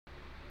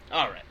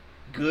All right.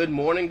 Good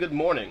morning. Good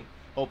morning.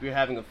 Hope you're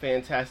having a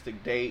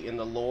fantastic day in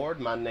the Lord.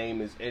 My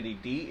name is Eddie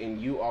D, and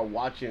you are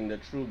watching the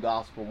True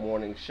Gospel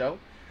Morning Show.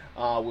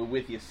 We're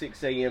with you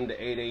 6 a.m. to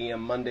 8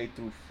 a.m. Monday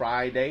through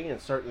Friday, and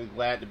certainly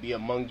glad to be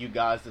among you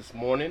guys this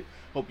morning.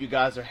 Hope you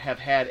guys have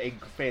had a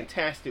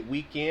fantastic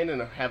weekend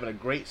and are having a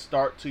great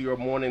start to your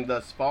morning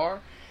thus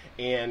far.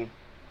 And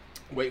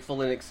grateful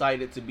and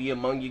excited to be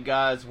among you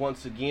guys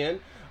once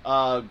again.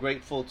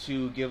 Grateful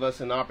to give us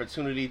an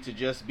opportunity to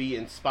just be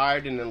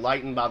inspired and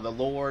enlightened by the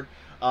Lord,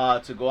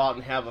 to go out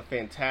and have a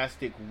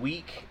fantastic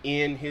week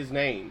in His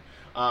name.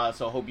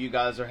 So hope you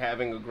guys are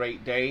having a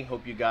great day.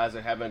 Hope you guys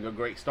are having a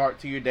great start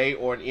to your day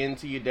or an end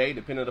to your day,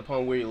 depending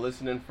upon where you're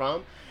listening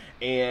from.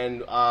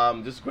 And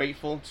just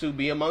grateful to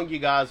be among you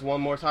guys one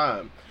more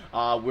time.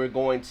 We're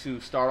going to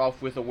start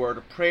off with a word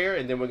of prayer,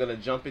 and then we're going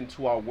to jump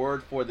into our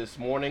word for this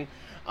morning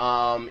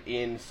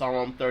in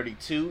Psalm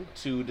 32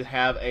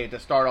 to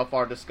start off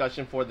our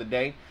discussion for the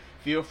day.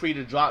 Feel free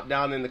to drop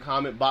down in the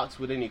comment box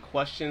with any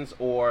questions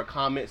or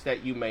comments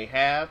that you may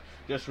have.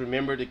 Just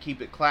remember to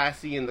keep it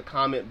classy in the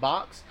comment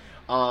box.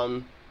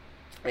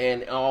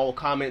 And all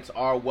comments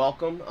are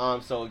welcome.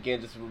 So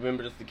again, just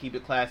remember just to keep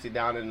it classy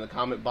down in the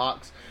comment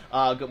box.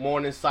 Good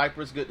morning,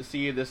 Cypress. Good to see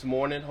you this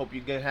morning. Hope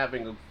you're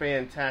having a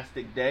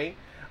fantastic day.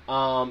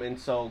 And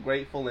so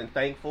grateful and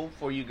thankful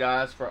for you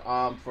guys for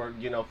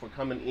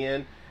coming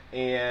in,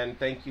 and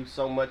thank you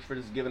so much for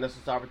just giving us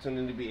this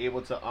opportunity to be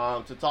able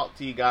to talk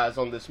to you guys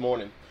on this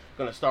morning.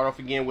 Going to start off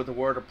again with a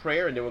word of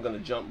prayer, and then we're going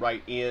to jump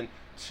right in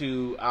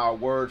to our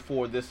word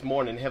for this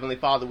morning. Heavenly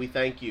Father, we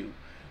thank you.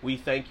 We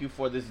thank you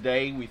for this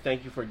day. We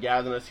thank you for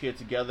gathering us here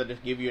together to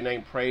give your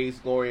name praise,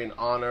 glory, and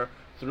honor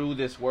through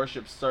this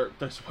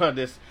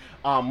this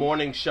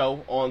morning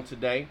show on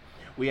today.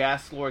 We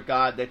ask, Lord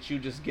God, that you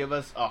just give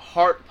us a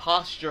heart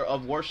posture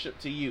of worship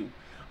to you,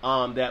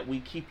 that we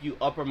keep you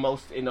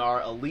uppermost in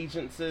our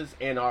allegiances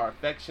and our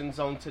affections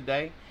on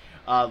today.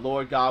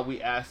 Lord God,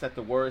 we ask that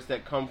the words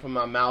that come from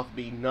my mouth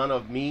be none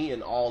of me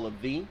and all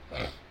of thee.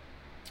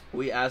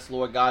 We ask,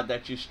 Lord God,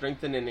 that you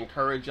strengthen and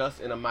encourage us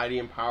in a mighty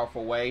and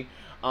powerful way.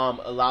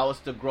 Allow us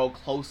to grow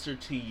closer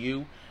to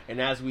you. And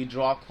as we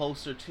draw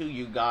closer to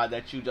you, God,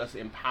 that you just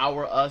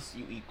empower us,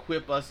 you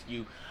equip us,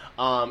 you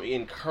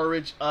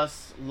encourage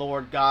us,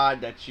 Lord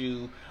God, that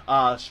you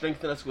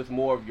strengthen us with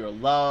more of your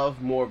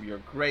love, more of your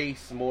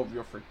grace, more of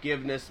your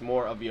forgiveness,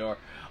 more of your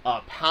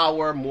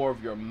power, more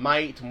of your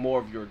might, more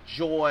of your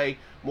joy,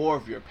 more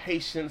of your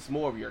patience,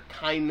 more of your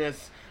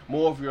kindness,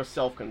 more of your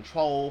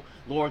self-control.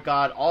 Lord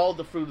God, all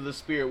the fruit of the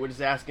Spirit, we're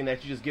just asking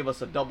that you just give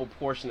us a double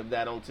portion of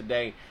that on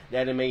today,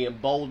 that it may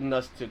embolden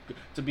us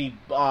to be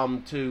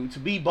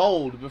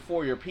bold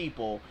before your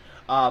people,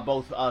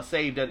 both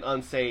saved and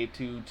unsaved,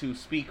 to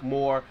speak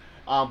more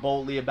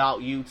boldly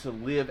about you, to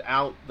live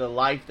out the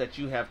life that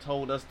you have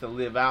told us to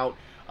live out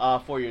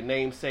for your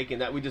name's sake,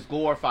 and that we just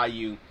glorify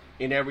you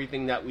in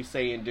everything that we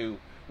say and do.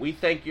 We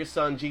thank your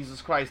Son,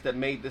 Jesus Christ, that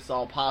made this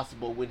all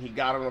possible when he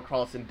got on the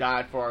cross and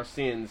died for our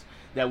sins,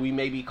 that we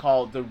may be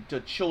called the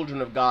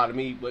children of God,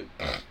 may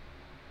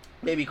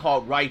be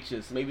called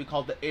righteous, may be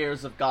called the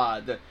heirs of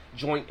God, the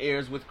joint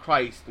heirs with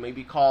Christ, may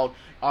be called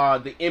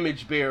the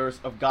image bearers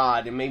of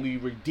God, and may be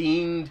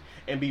redeemed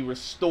and be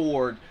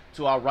restored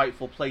to our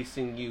rightful place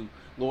in you.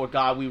 Lord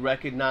God, we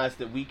recognize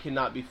that we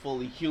cannot be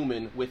fully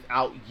human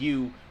without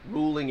you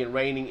ruling and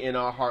reigning in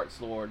our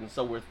hearts, Lord. And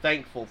so we're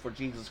thankful for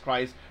Jesus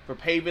Christ for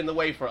paving the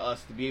way for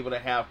us to be able to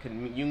have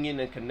communion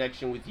and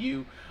connection with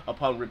you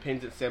upon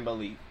repentance and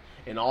belief.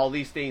 And all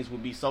these things, we'll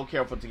be so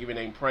careful to give your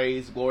name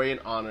praise, glory, and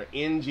honor.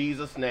 In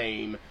Jesus'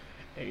 name,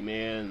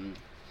 amen.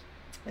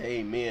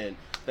 Amen.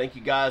 Thank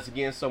you guys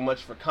again so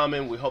much for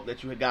coming. We hope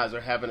that you guys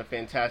are having a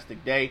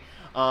fantastic day.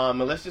 And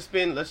let's just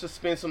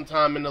spend some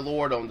time in the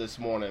Lord on this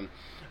morning.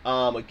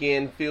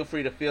 Again, feel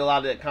free to fill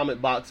out that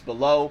comment box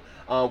below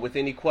with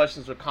any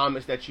questions or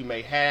comments that you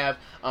may have.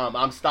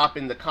 I'm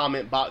stopping the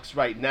comment box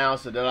right now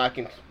so that I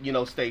can,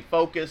 stay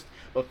focused.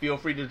 But feel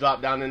free to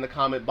drop down in the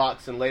comment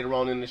box, and later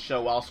on in the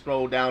show, I'll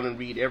scroll down and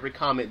read every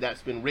comment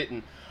that's been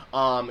written,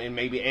 and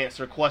maybe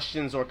answer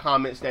questions or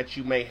comments that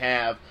you may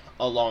have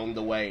along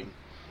the way.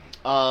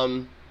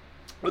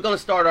 We're going to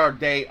start our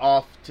day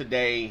off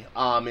today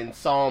in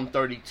Psalm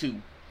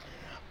 32.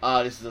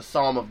 This is a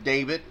Psalm of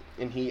David.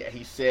 And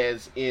he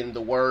says in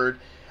the word,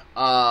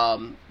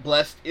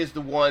 blessed is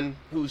the one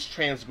whose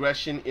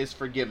transgression is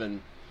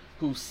forgiven,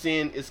 whose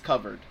sin is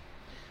covered.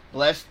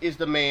 Blessed is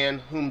the man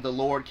whom the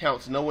Lord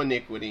counts no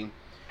iniquity,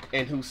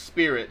 and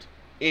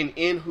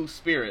in whose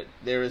spirit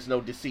there is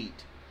no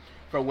deceit.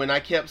 For when I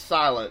kept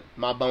silent,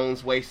 my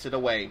bones wasted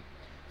away,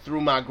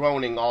 through my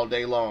groaning all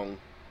day long.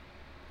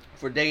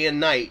 For day and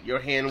night your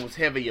hand was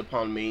heavy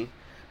upon me,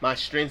 my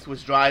strength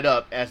was dried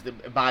up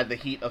by the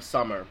heat of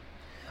summer.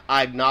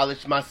 I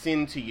acknowledged my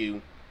sin to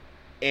you,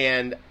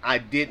 and I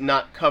did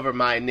not cover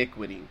my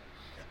iniquity.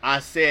 I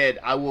said,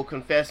 I will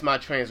confess my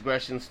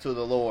transgressions to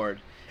the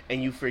Lord,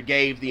 and you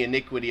forgave the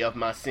iniquity of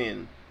my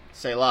sin.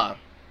 Selah.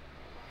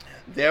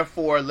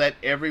 Therefore let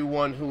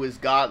everyone who is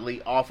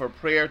godly offer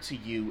prayer to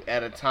you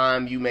at a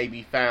time you may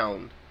be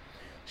found.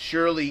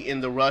 Surely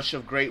in the rush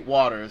of great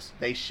waters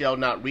they shall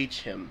not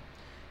reach him.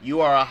 You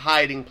are a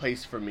hiding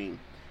place for me.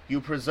 You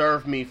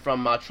preserve me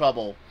from my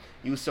trouble.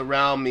 You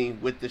surround me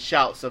with the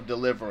shouts of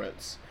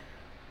deliverance.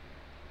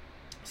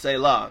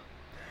 Selah.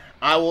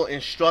 I will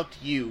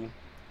instruct you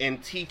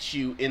and teach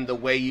you in the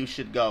way you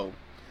should go.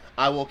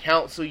 I will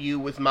counsel you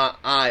with my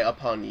eye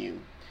upon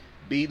you.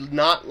 Be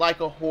not like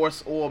a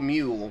horse or a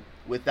mule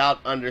without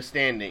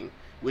understanding,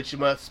 which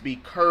must be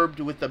curbed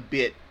with a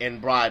bit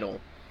and bridle,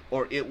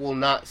 or it will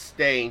not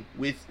stay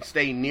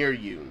near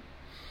you.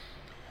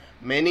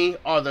 Many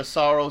are the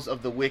sorrows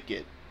of the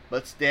wicked,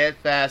 but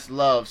steadfast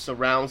love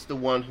surrounds the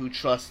one who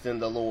trusts in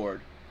the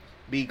Lord.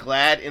 Be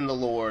glad in the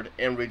Lord,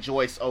 and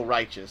rejoice, O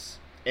righteous,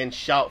 and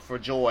shout for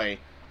joy,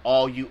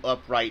 all you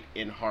upright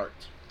in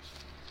heart.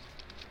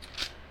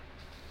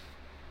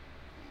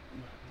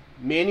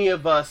 Many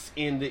of us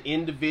in the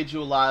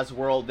individualized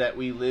world that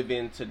we live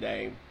in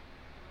today,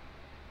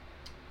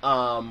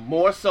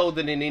 more so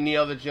than in any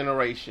other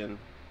generation,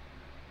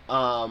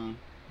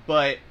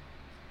 but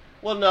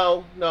well,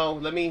 no,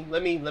 let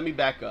me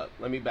back up.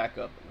 Let me back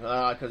up,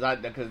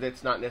 because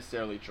that's not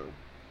necessarily true.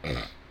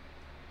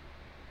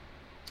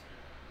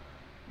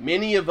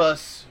 Many of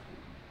us,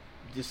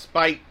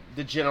 despite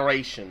the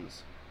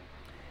generations,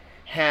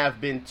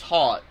 have been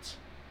taught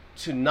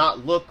to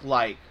not look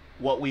like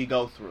what we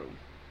go through.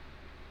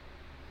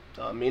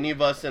 Many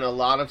of us in a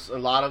lot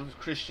of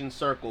Christian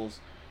circles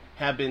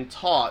have been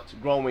taught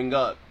growing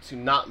up to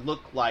not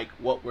look like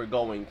what we're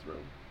going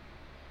through.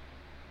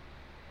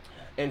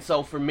 And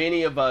so for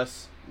many of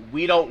us,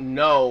 we don't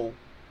know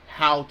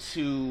how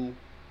to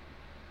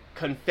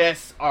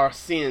confess our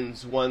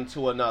sins one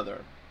to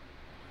another.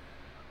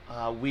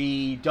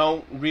 We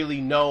don't really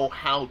know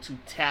how to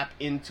tap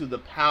into the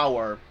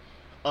power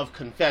of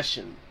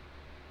confession.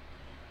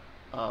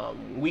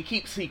 We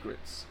keep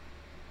secrets.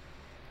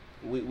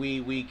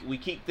 We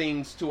keep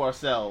things to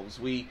ourselves.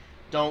 We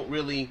don't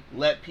really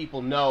let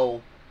people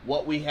know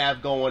what we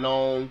have going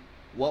on,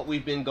 what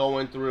we've been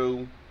going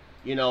through,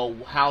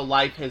 how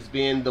life has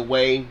been the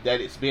way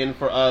that it's been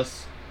for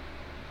us.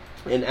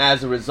 And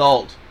as a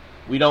result,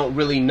 we don't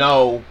really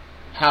know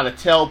how to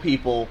tell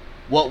people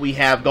what we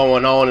have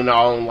going on in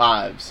our own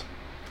lives.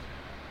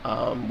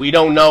 We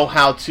don't know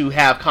how to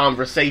have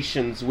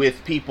conversations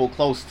with people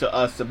close to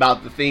us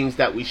about the things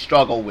that we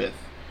struggle with.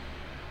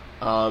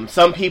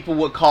 Some people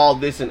would call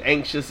this an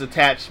anxious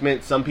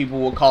attachment. Some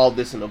people would call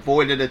this an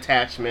avoided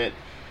attachment.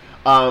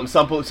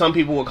 Some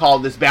people would call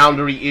this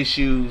boundary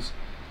issues.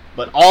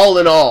 But all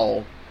in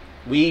all,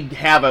 we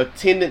have a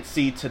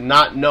tendency to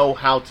not know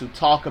how to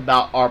talk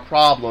about our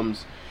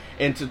problems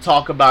and to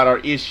talk about our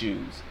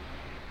issues,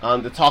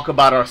 to talk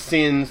about our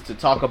sins, to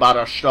talk about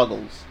our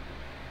struggles.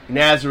 And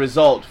as a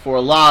result, for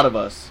a lot of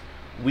us,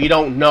 we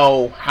don't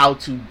know how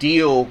to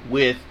deal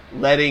with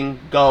letting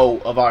go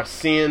of our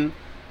sin,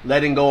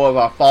 letting go of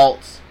our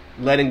faults,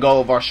 letting go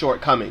of our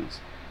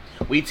shortcomings.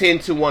 We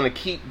tend to want to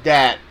keep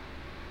that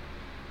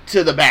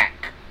to the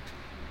back.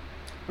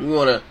 We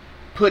want to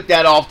put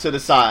that off to the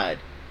side,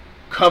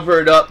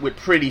 cover it up with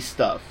pretty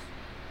stuff,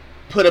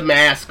 put a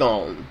mask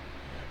on,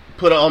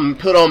 put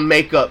on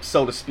makeup,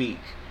 so to speak,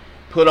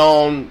 put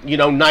on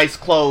nice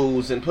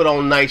clothes and put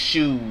on nice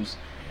shoes,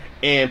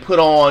 and put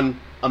on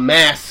a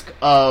mask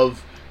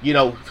of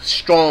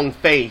strong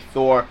faith,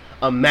 or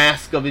a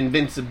mask of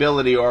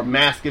invincibility, or a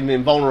mask of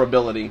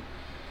invulnerability.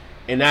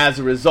 And as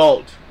a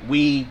result,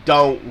 we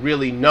don't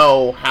really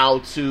know how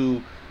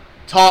to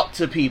talk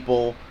to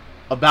people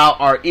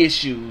about our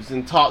issues,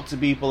 and talk to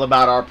people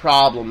about our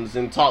problems,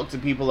 and talk to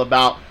people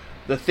about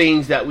the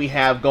things that we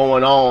have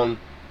going on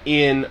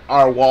in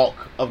our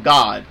walk of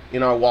God,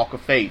 in our walk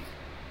of faith.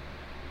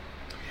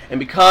 And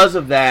because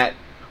of that,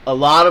 a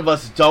lot of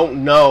us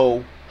don't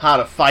know how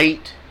to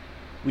fight.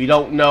 We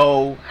don't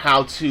know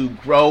how to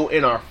grow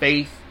in our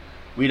faith.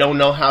 We don't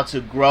know how to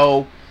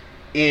grow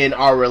in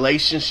our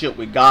relationship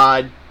with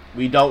God.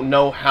 We don't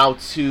know how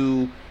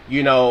to,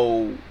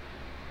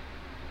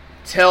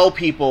 tell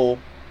people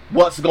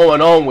what's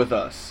going on with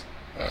us.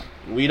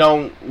 We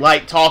don't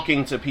like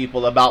talking to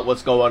people about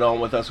what's going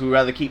on with us. We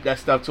rather keep that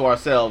stuff to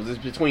ourselves. It's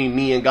between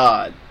me and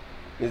God.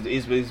 It's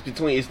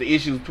the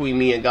issues between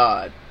me and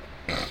God.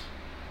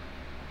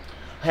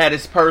 I had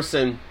this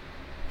person,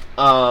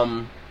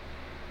 and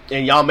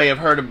you may have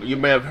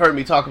heard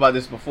me talk about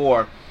this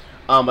before,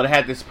 but I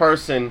had this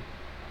person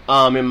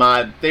in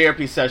my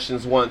therapy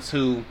sessions once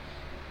who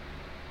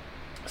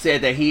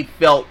said that he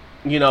felt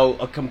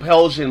a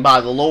compulsion by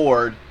the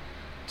Lord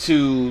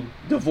to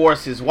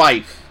divorce his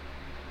wife,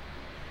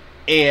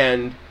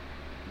 and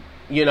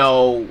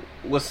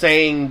was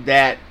saying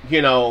that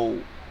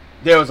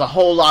there was a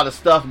whole lot of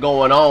stuff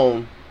going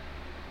on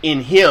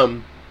in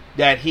him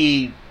that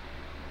he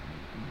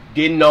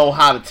didn't know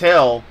how to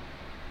tell,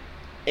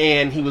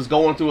 and he was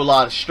going through a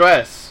lot of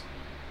stress.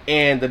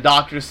 And the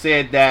doctor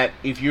said that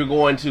if you're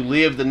going to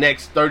live the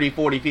next 30,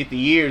 40, 50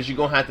 years, you're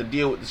going to have to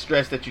deal with the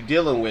stress that you're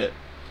dealing with.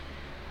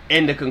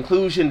 And the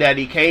conclusion that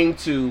he came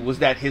to was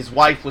that his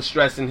wife was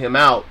stressing him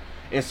out,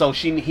 and so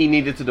he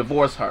needed to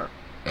divorce her.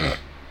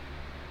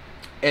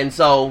 And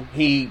so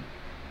he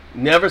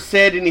Never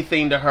said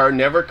anything to her,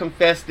 never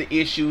confessed the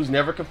issues,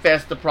 never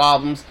confessed the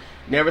problems,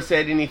 never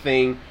said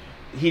anything.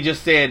 He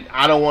just said,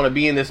 I don't want to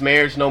be in this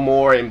marriage no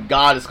more, and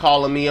God is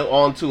calling me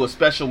on to a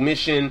special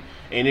mission,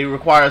 and it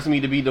requires me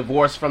to be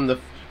divorced from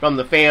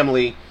the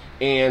family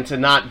and to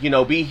not,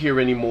 be here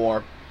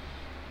anymore.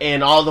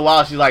 And all the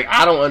while she's like,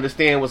 I don't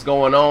understand what's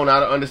going on.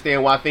 I don't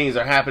understand why things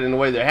are happening the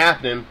way they're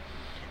happening.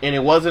 And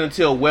it wasn't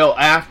until well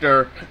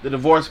after the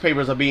divorce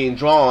papers are being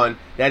drawn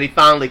that he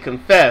finally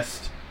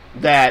confessed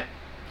that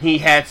he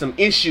had some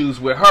issues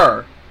with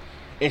her.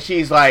 And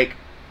she's like,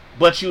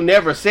 but you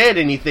never said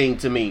anything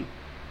to me.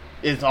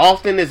 As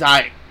often as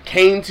I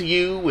came to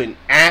you and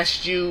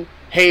asked you,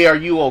 hey, are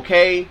you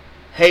okay?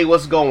 Hey,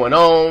 what's going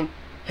on?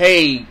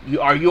 Hey,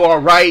 are you all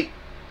right?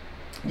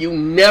 You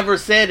never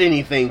said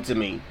anything to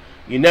me.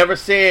 You never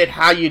said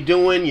how you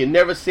doing. You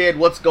never said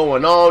what's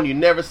going on. You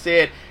never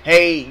said,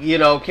 hey,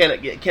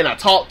 can I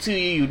talk to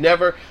you? You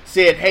never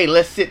said, hey,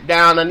 let's sit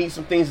down. I need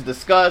some things to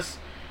discuss.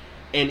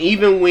 And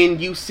even when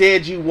you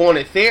said you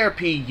wanted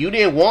therapy, you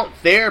didn't want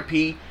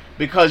therapy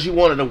because you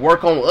wanted to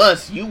work on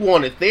us. You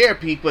wanted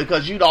therapy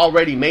because you'd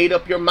already made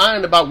up your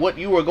mind about what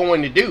you were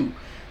going to do.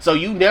 So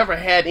you never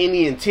had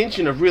any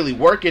intention of really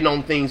working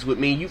on things with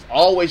me. You've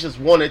always just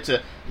wanted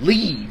to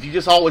leave. You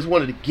just always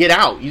wanted to get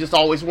out. You just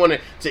always wanted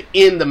to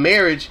end the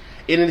marriage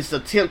in this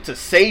attempt to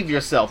save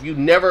yourself. You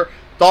never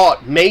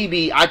thought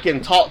maybe I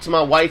can talk to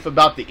my wife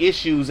about the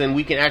issues and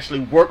we can actually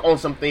work on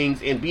some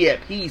things and be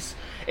at peace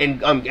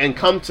and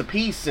come to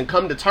peace and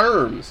come to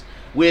terms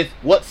with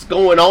what's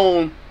going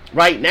on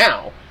right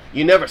now.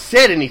 You never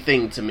said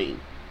anything to me.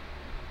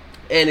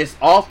 And it's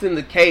often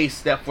the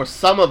case that for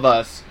some of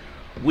us,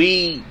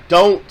 we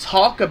don't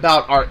talk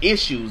about our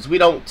issues. We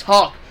don't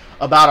talk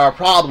about our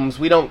problems.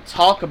 We don't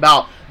talk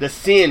about the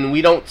sin.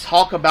 We don't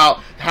talk about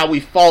how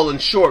we've fallen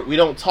short. We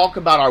don't talk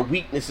about our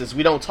weaknesses.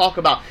 We don't talk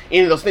about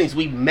any of those things.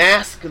 We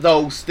mask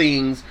those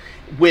things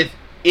with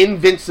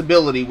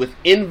invincibility, with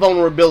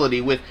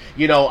invulnerability, with,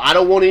 I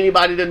don't want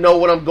anybody to know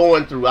what I'm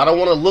going through. I don't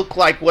want to look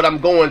like what I'm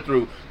going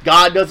through.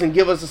 God doesn't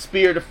give us a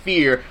spirit of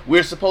fear.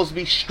 We're supposed to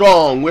be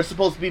strong. We're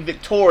supposed to be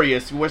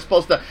victorious. We're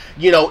supposed to,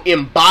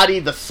 embody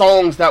the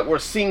songs that we're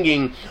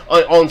singing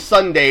on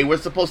Sunday. We're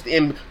supposed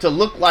to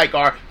look like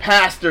our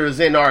pastors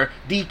and our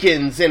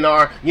deacons and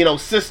our,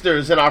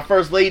 sisters and our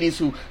first ladies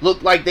who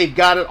look like they've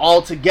got it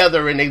all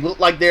together and they look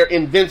like they're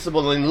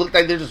invincible and look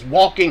like they're just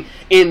walking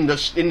in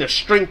the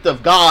strength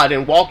of God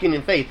and walking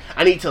in faith.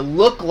 I need to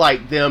look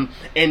like them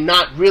and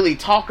not really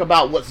talk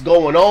about what's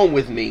going on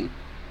with me.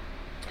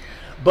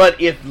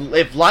 But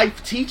if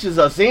life teaches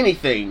us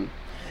anything,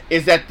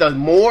 is that the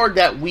more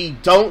that we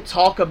don't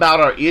talk about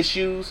our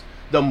issues,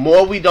 the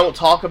more we don't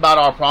talk about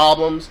our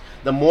problems,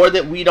 the more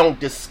that we don't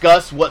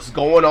discuss what's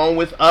going on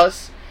with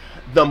us,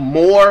 the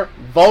more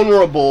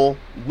vulnerable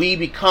we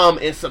become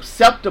and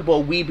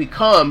susceptible we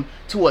become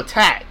to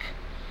attack.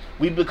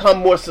 We become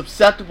more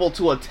susceptible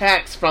to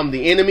attacks from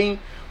the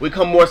enemy. We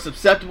become more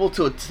susceptible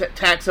to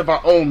attacks of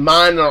our own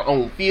mind and our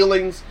own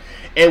feelings.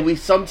 And we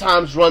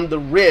sometimes run the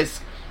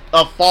risk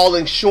of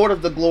falling short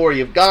of the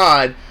glory of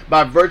God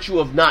by virtue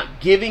of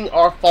not giving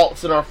our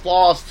faults and our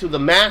flaws to the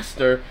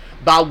Master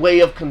by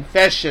way of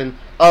confession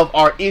of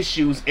our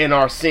issues and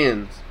our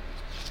sins.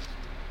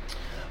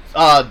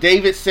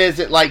 David says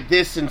it like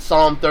this in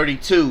Psalm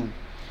 32.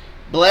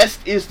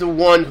 Blessed is the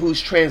one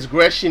whose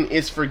transgression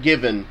is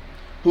forgiven,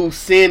 whose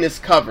sin is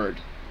covered.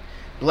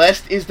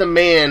 Blessed is the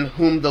man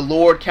whom the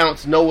Lord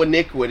counts no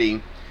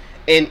iniquity,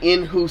 and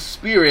in whose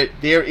spirit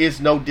there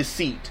is no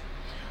deceit.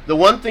 The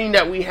one thing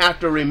that we have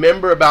to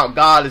remember about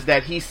God is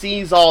that He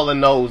sees all and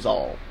knows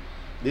all.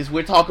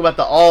 We're talking about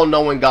the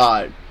all-knowing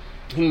God.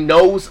 He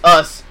knows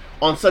us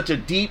on such a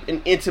deep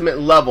and intimate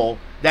level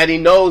that He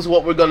knows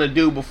what we're going to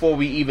do before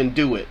we even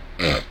do it.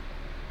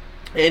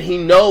 And He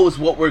knows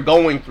what we're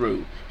going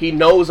through. He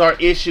knows our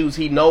issues,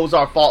 He knows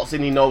our faults,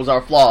 and He knows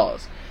our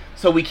flaws.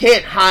 So we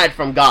can't hide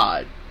from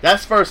God.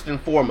 That's first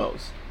and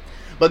foremost.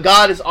 But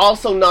God is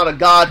also not a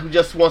God who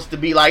just wants to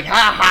be like,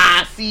 ha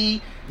ha,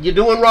 see, you're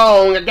doing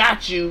wrong, I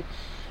got you.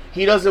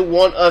 He doesn't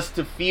want us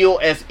to feel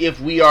as if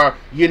we are,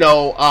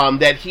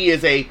 that He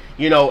is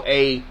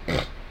a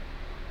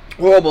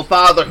horrible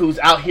Father who's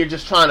out here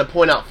just trying to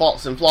point out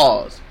faults and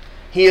flaws.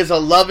 He is a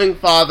loving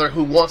Father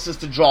who wants us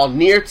to draw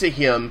near to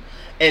Him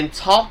and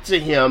talk to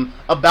Him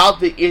about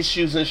the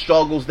issues and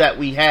struggles that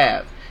we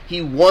have.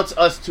 He wants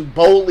us to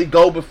boldly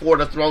go before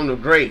the throne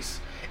of grace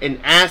and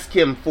ask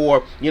Him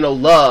for,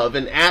 love,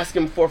 and ask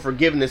Him for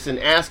forgiveness, and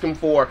ask Him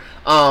for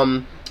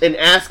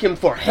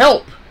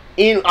help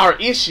in our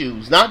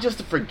issues, not just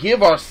to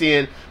forgive our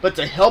sin, but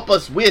to help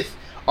us with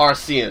our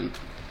sin.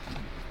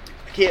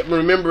 I can't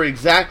remember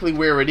exactly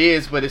where it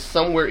is, but it's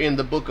somewhere in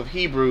the book of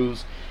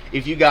Hebrews,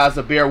 if you guys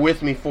will bear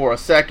with me for a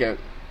second.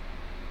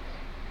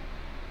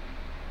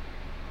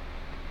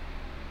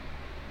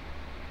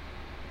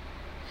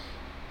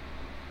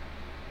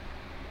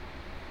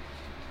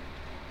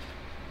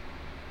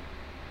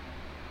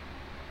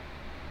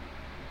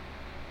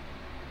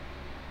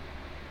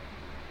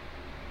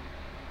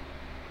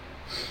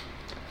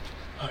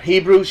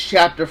 Hebrews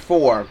chapter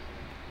 4,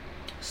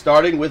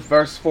 starting with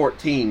verse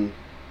 14.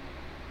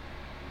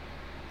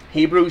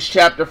 Hebrews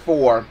chapter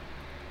 4,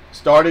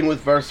 starting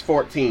with verse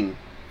 14.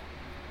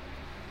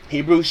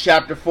 Hebrews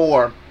chapter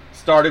 4,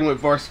 starting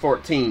with verse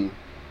 14.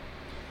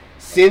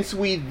 Since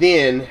we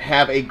then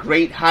have a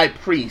great high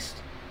priest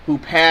who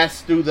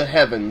passed through the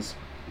heavens,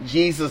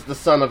 Jesus the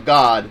Son of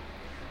God,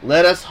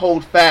 let us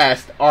hold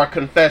fast our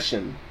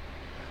confession.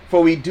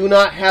 For we do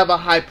not have a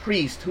high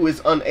priest who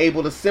is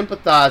unable to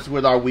sympathize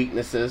with our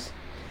weaknesses,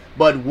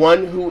 but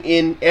one who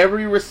in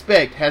every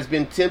respect has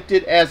been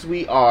tempted as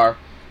we are,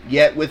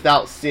 yet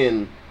without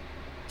sin.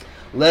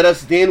 Let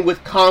us then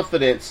with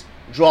confidence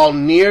draw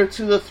near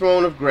to the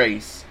throne of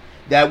grace,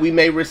 that we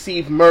may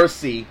receive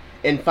mercy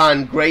and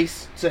find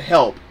grace to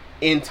help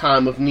in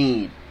time of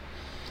need.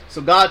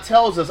 So God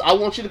tells us, I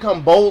want you to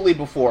come boldly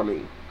before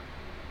me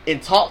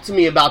and talk to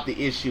me about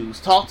the issues.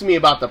 Talk to me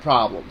about the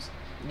problems.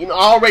 I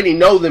already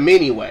know them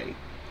anyway.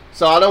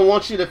 So I don't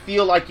want you to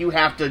feel like you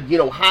have to,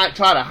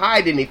 try to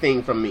hide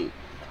anything from me.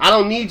 I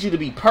don't need you to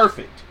be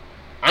perfect.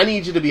 I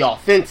need you to be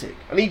authentic.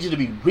 I need you to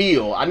be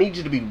real. I need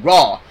you to be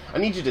raw. I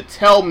need you to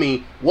tell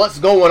me what's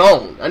going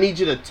on. I need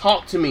you to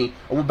talk to me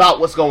about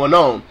what's going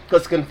on.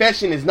 Because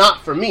confession is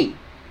not for me.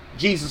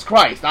 Jesus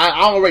Christ. I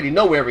already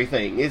know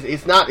everything.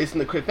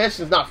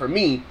 Confession is not for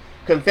me.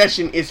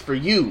 Confession is for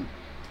you.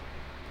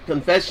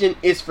 Confession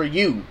is for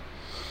you.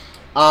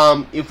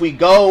 If we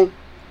go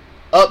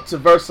up to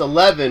verse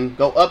 11,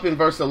 go up in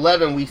verse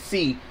 11, we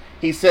see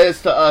he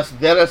says to us,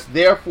 let us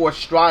therefore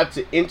strive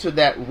to enter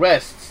that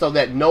rest, so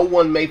that no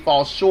one may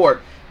fall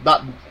short,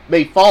 but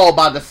may fall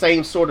by the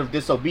same sort of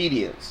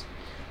disobedience.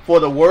 For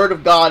the word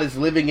of God is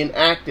living and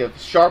active,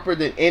 sharper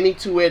than any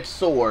two-edged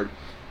sword,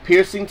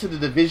 piercing to the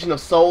division of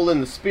soul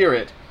and the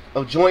spirit,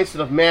 of joints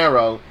and of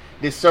marrow,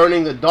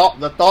 discerning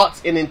the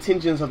thoughts and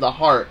intentions of the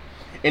heart.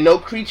 And no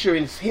creature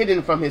is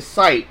hidden from his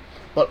sight,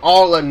 but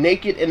all are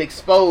naked and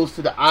exposed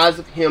to the eyes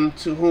of him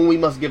to whom we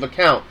must give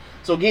account.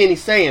 So again,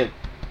 he's saying,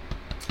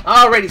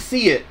 I already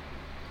see it.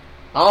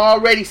 I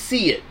already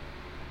see it.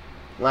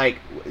 Like,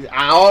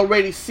 I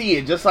already see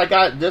it. Just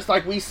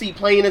like we see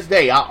plain as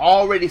day. I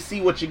already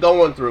see what you're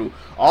going through.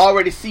 I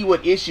already see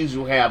what issues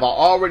you have. I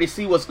already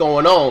see what's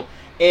going on.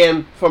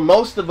 And for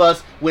most of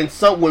us,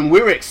 when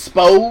we're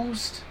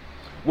exposed,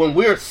 when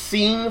we're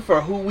seen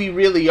for who we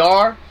really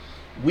are,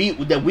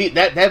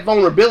 that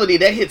vulnerability,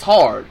 that hits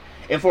hard.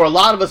 And for a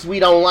lot of us, we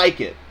don't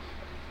like it.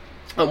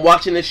 I'm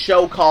watching this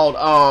show called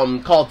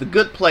The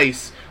Good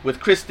Place with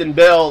Kristen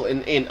Bell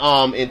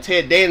and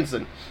Ted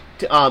Danson.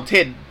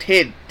 Ted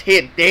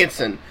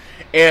Danson.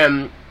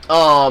 And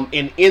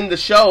in the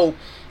show,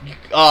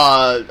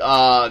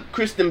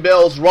 Kristen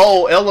Bell's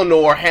role,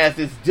 Eleanor, has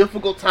this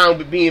difficult time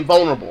with being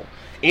vulnerable.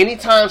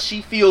 Anytime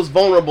she feels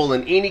vulnerable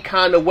in any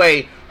kind of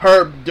way,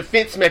 her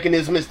defense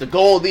mechanism is to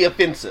go on the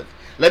offensive.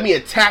 Let me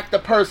attack the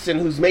person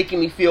who's making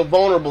me feel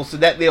vulnerable so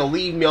that they'll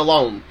leave me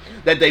alone.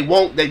 That they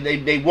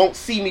won't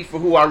see me for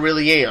who I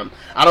really am.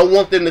 I don't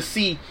want them to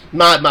see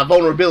my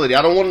vulnerability.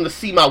 I don't want them to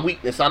see my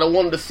weakness. I don't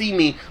want them to see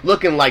me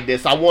looking like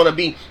this. I want to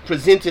be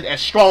presented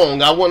as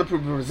strong. I want to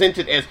be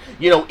presented as,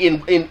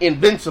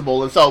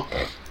 invincible. And so,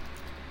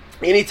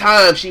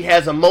 anytime she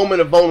has a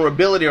moment of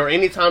vulnerability or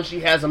anytime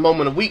she has a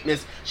moment of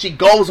weakness, she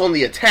goes on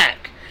the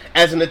attack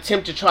as an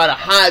attempt to try to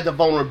hide the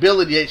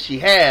vulnerability that she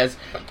has,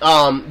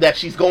 that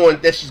she's going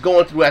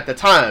through at the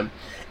time.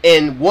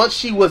 And once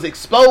she was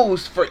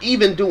exposed for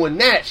even doing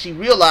that, she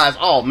realized,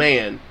 oh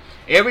man,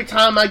 every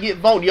time I get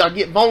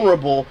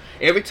vulnerable,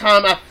 every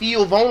time I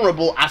feel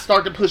vulnerable, I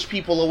start to push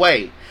people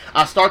away.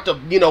 I start to,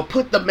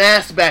 put the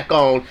mask back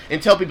on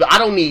and tell people, I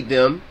don't need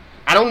them.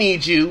 I don't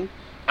need you.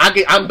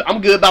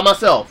 I'm good by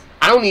myself.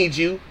 I don't need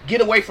you.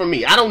 Get away from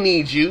me. I don't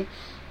need you.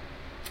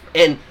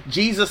 And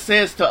Jesus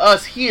says to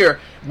us here,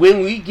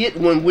 when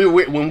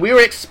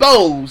we're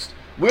exposed,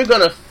 we're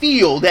gonna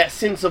feel that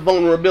sense of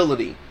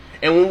vulnerability.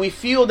 And when we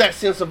feel that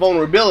sense of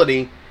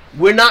vulnerability,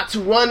 we're not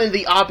to run in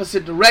the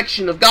opposite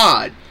direction of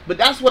God. But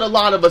that's what a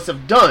lot of us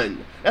have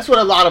done. That's what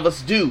a lot of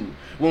us do.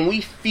 When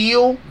we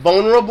feel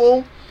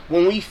vulnerable,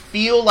 when we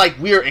feel like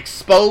we're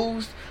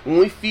exposed, when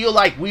we feel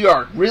like we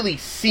are really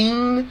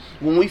seen,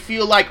 when we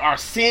feel like our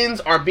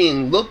sins are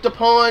being looked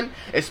upon,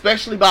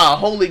 especially by a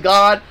holy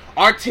God,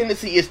 our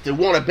tendency is to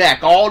want to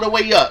back all the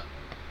way up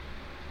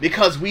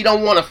because we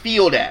don't want to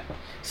feel that.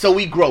 So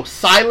we grow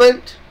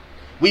silent,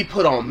 we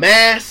put on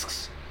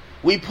masks,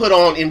 we put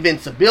on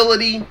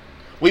invincibility,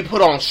 we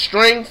put on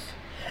strength,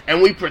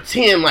 and we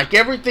pretend like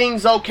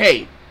everything's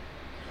okay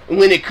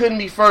when it couldn't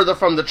be further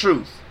from the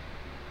truth.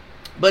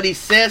 But he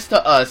says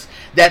to us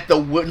that the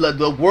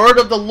word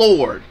of the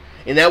Lord,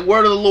 and that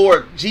word of the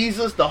Lord,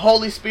 Jesus, the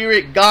Holy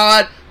Spirit,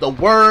 God, the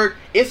Word,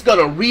 it's going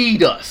to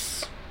read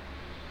us.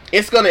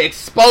 It's going to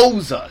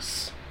expose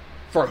us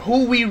for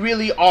who we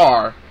really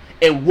are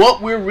and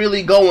what we're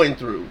really going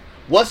through.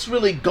 What's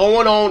really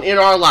going on in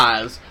our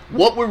lives,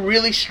 what we're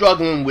really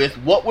struggling with,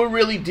 what we're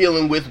really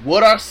dealing with,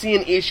 what our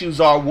sin issues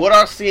are, what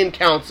our sin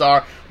counts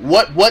are,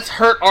 what's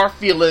hurt our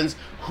feelings,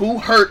 who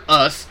hurt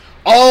us,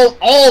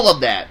 all of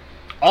that.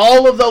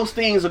 All of those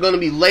things are going to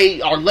be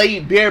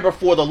laid bare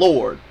before the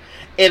Lord.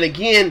 And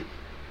again,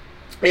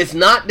 It's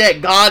not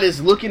that God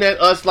is looking at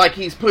us like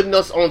he's putting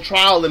us on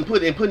trial and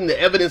putting the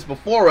evidence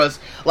before us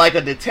like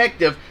a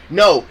detective.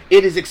 No,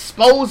 it is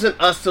exposing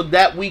us so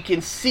that we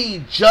can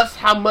see just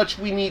how much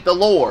we need the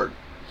Lord.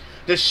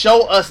 To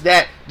show us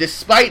that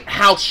despite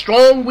how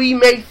strong we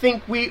may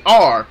think we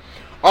are,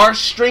 our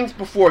strength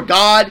before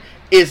God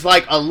is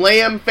like a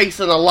lamb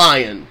facing a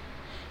lion.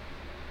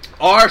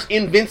 Our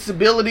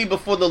invincibility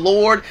before the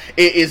Lord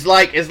is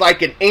like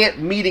an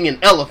ant meeting an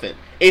elephant.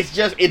 It's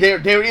just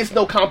there is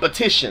no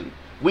competition.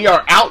 We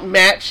are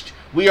outmatched.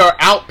 We are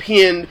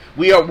outpinned.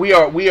 We are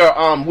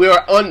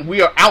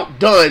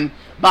outdone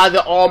by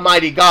the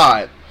Almighty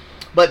God.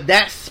 But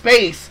that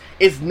space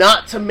is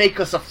not to make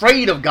us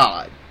afraid of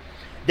God.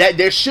 That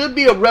there should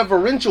be a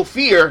reverential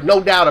fear,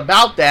 no doubt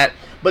about that.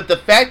 But the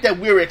fact that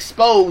we're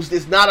exposed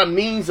is not a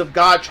means of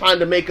God trying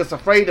to make us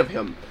afraid of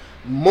him.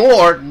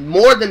 More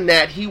than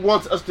that, he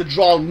wants us to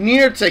draw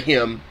near to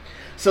him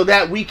so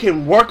that we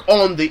can work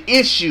on the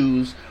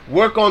issues,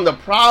 work on the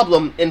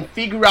problem, and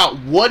figure out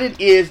what it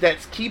is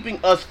that's keeping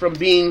us from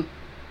being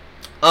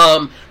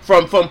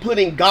from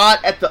putting God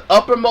at the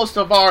uppermost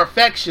of our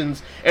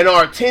affections and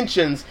our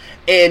attentions,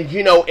 and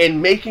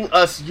and making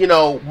us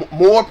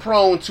more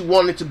prone to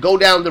wanting to go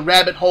down the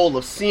rabbit hole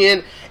of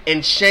sin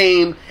and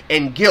shame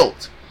and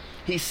guilt.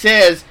 He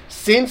says,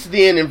 since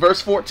then, in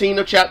verse 14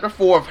 of chapter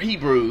 4 of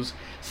Hebrews,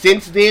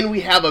 since then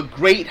we have a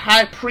great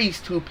high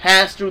priest who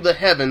passed through the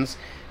heavens,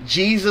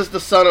 Jesus the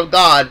Son of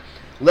God.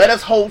 Let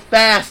us hold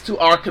fast to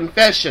our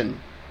confession.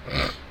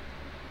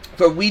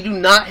 For we do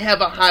not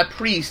have a high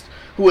priest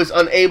who is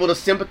unable to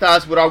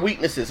sympathize with our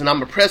weaknesses. And I'm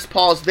going to press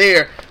pause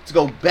there to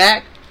go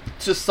back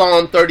to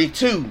Psalm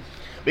 32.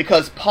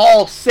 Because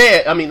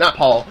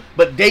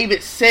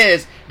David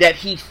says that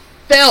he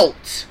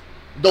felt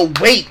the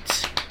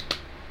weight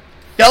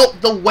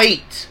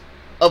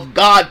of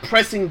God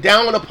pressing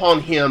down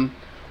upon him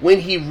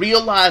when he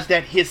realized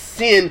that his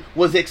sin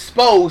was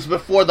exposed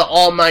before the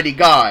Almighty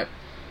God.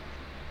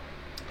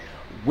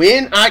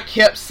 When I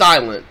kept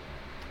silent,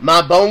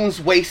 my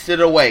bones wasted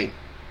away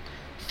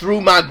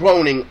through my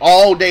groaning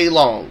all day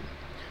long.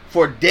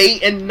 For day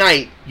and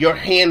night your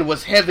hand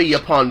was heavy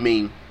upon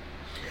me.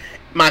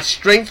 My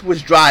strength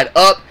was dried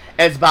up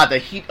as by the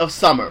heat of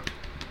summer.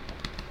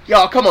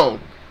 Y'all, come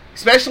on.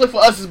 Especially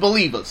for us as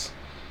believers.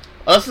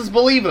 Us as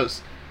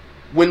believers.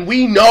 When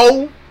we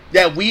know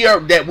that we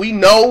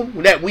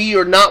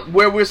are not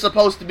where we're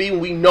supposed to be, when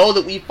we know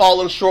that we've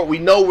fallen short, we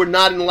know we're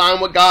not in line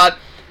with God,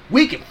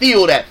 we can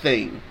feel that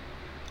thing.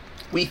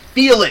 We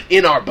feel it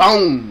in our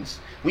bones.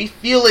 We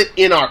feel it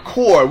in our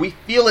core. We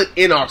feel it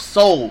in our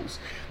souls.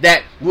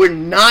 That we're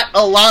not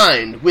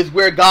aligned with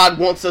where God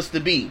wants us to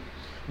be.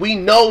 We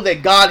know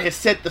that God has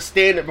set the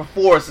standard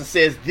before us and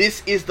says,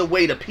 this is the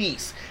way to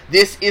peace.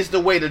 This is the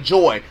way to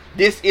joy.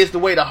 This is the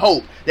way to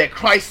hope. That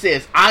Christ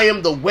says, I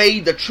am the way,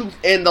 the truth,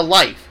 and the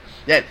life.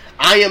 That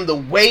I am the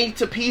way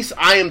to peace.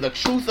 I am the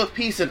truth of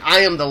peace, and I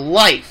am the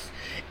life.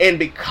 And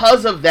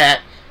because of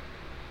that,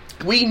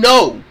 we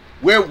know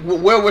where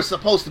we're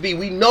supposed to be.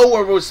 We know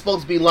where we're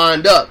supposed to be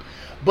lined up.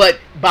 But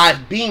by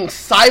being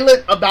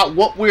silent about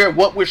what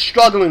we're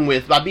struggling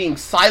with, by being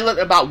silent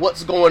about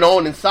what's going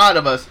on inside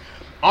of us,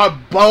 our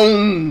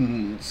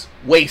bones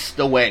waste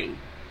away.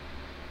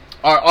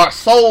 Our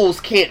souls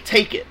can't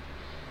take it.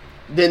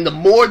 Then the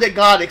more that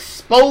God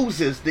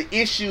exposes the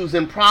issues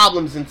and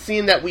problems and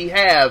sin that we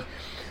have,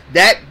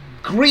 that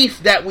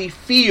grief that we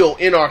feel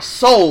in our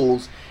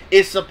souls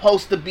is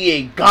supposed to be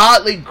a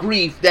godly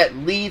grief that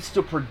leads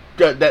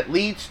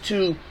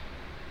to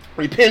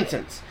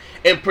repentance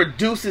and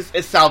produces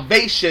a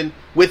salvation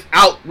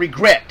without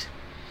regret.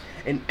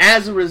 And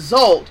as a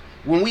result,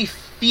 when we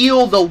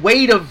feel the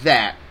weight of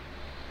that,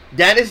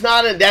 that is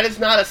not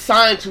a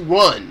sign to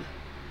run.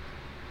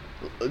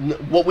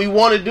 What we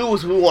want to do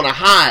is we want to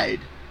hide.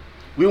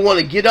 We want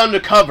to get under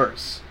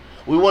covers.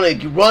 We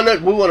want to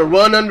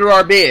run under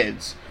our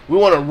beds. We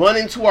want to run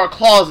into our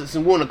closets,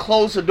 and we want to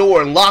close the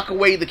door and lock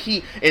away the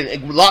key,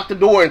 and lock the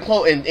door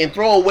and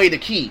throw away the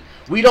key.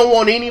 We don't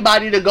want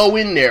anybody to go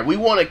in there. We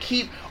want to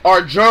keep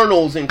our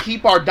journals and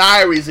keep our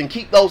diaries and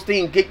keep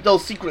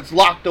those secrets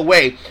locked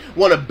away.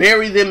 We want to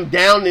bury them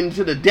down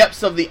into the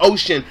depths of the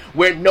ocean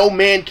where no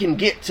man can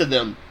get to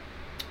them.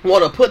 We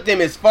want to put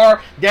them as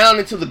far down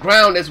into the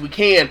ground as we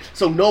can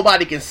so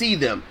nobody can see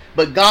them.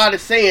 But God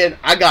is saying,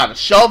 I got a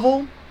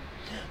shovel.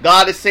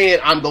 God is saying,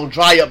 I'm going to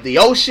dry up the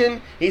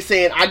ocean. He's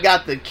saying, I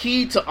got the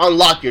key to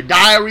unlock your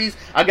diaries.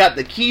 I got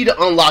the key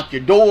to unlock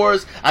your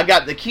doors. I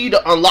got the key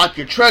to unlock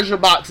your treasure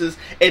boxes.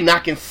 And I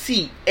can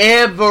see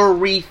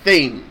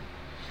everything.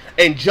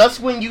 And just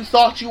when you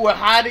thought you were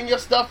hiding your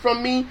stuff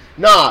from me,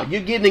 nah,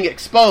 you're getting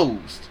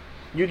exposed.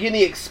 You're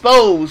getting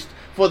exposed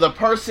for the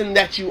person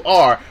that you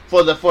are.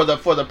 For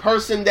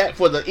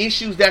the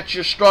issues that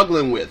you're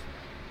struggling with.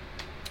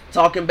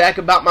 Talking back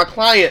about my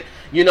client,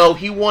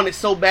 he wanted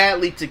so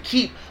badly to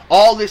keep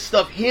all this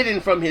stuff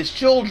hidden from his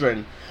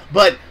children,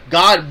 but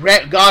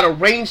God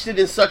arranged it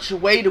in such a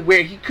way to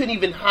where he couldn't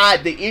even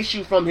hide the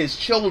issue from his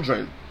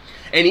children.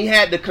 And he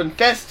had to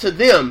confess to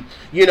them,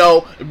 he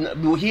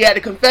had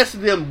to confess to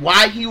them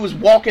why he was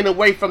walking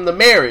away from the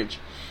marriage.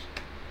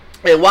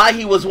 And why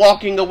he was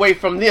walking away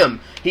from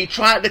them. He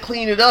tried to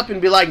clean it up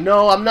and be like,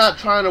 no, I'm not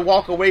trying to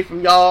walk away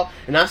from y'all,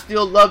 and I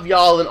still love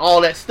y'all and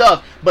all that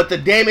stuff. But the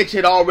damage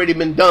had already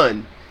been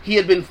done. He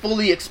had been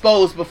fully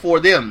exposed before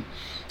them.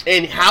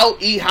 And how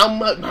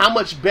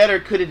much better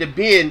could it have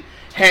been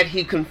had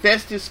he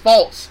confessed his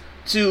faults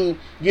to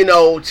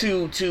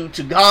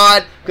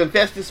God,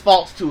 confessed his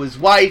faults to his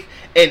wife,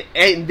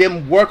 and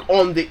them work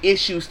on the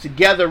issues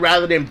together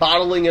rather than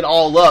bottling it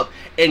all up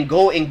and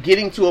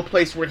getting to a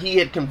place where he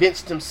had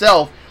convinced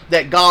himself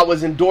that God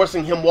was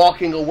endorsing him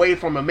walking away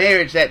from a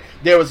marriage, that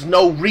there was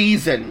no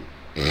reason,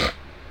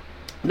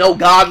 no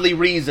godly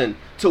reason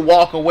to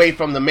walk away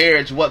from the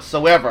marriage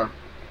whatsoever.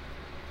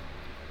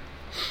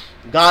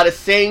 God is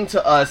saying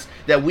to us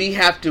that we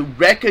have to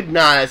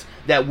recognize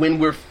that when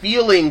we're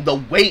feeling the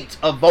weight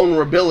of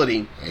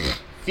vulnerability,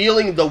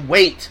 feeling the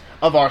weight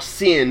of our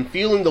sin,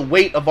 feeling the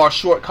weight of our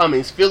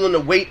shortcomings, feeling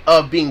the weight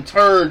of being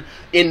turned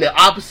in the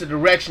opposite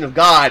direction of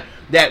God,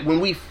 that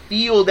when we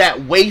feel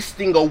that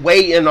wasting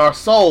away in our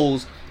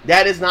souls,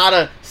 that is not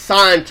a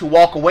sign to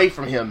walk away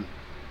from Him.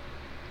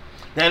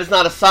 That is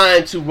not a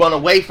sign to run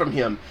away from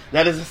Him.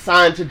 That is a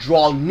sign to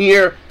draw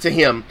near to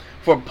Him.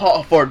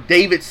 For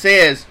David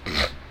says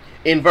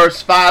in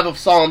verse 5 of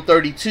Psalm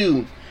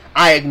 32,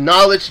 I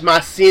acknowledged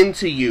my sin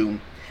to you,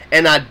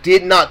 and I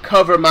did not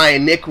cover my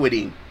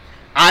iniquity.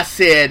 I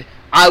said,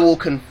 I will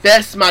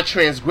confess my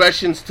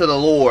transgressions to the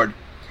Lord,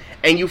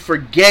 and you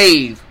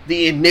forgave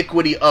the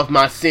iniquity of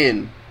my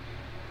sin.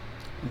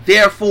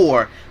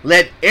 Therefore,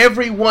 let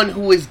everyone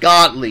who is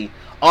godly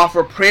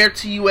offer prayer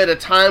to you at a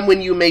time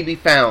when you may be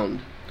found.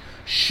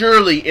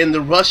 Surely in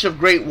the rush of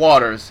great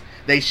waters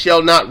they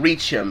shall not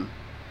reach him.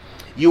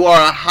 You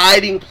are a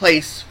hiding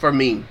place for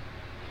me.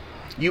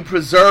 You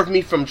preserve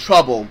me from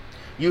trouble.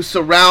 You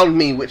surround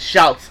me with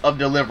shouts of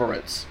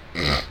deliverance.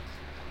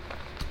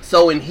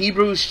 So in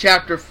Hebrews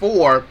chapter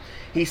 4,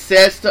 he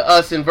says to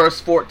us in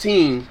verse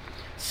 14,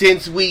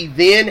 since we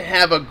then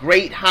have a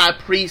great high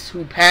priest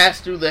who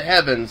passed through the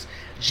heavens,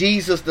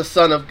 Jesus the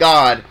Son of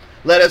God,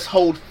 let us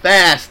hold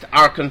fast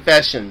our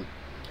confession.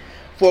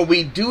 For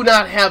we do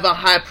not have a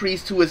high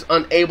priest who is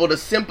unable to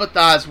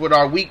sympathize with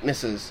our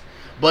weaknesses,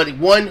 but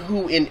one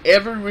who in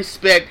every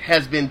respect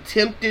has been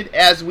tempted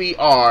as we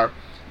are,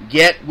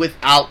 yet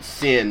without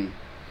sin.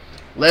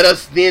 Let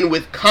us then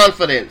with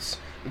confidence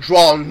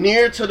draw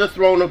near to the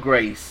throne of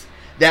grace,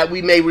 that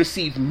we may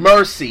receive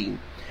mercy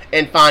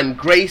and find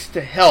grace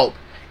to help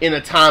in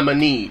a time of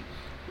need.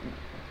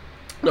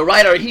 The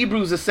writer of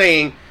Hebrews is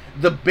saying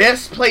the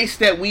best place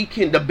that we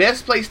can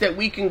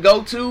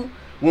go to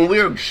when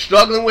we're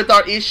struggling with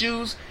our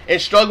issues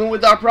and struggling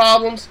with our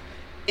problems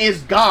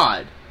is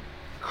God,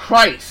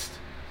 Christ,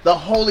 the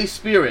Holy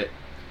Spirit,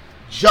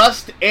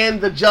 just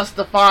and the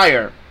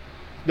justifier,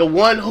 the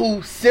one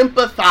who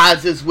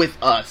sympathizes with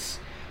us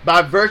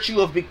by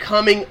virtue of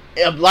becoming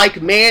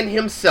like man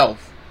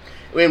himself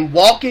and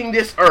walking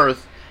this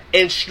earth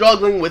and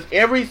struggling with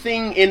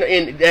everything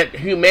in that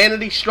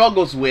humanity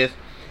struggles with,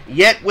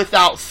 yet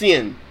without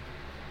sin.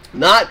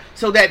 Not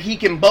so that he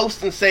can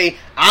boast and say,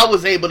 I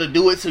was able to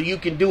do it so you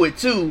can do it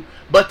too,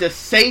 but to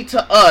say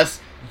to us,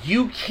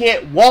 you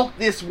can't walk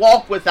this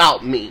walk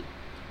without me.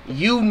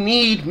 You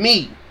need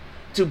me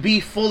to be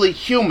fully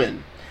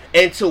human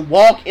and to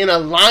walk in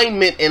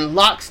alignment and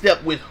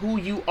lockstep with who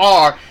you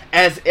are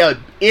as an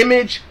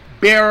image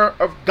bearer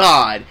of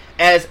God,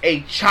 as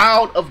a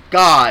child of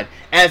God,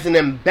 as an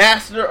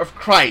ambassador of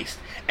Christ,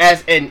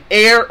 as an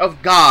heir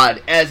of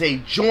God, as a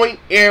joint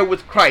heir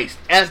with Christ,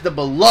 as the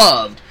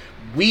beloved.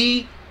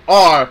 We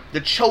are the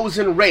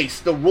chosen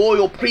race, the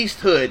royal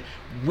priesthood.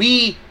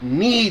 We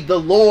need the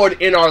Lord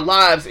in our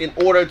lives in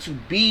order to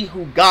be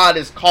who God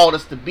has called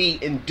us to be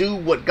and do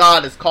what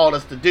God has called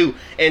us to do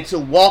and to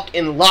walk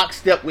in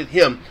lockstep with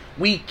Him.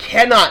 We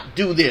cannot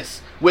do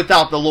this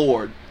without the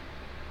Lord.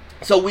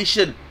 So we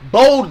should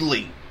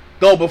boldly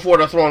go before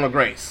the throne of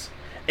grace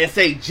and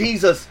say,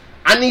 Jesus,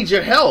 I need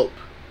your help.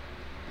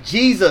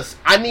 Jesus,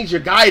 I need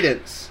your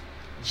guidance.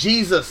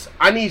 Jesus,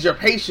 I need your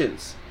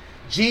patience.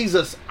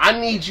 Jesus, I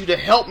need you to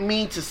help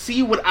me to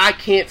see what I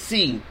can't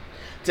see,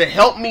 to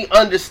help me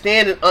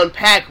understand and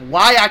unpack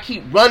why I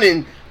keep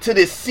running to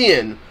this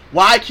sin,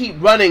 why I keep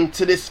running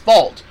to this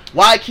fault,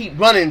 why I keep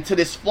running to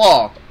this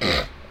flaw.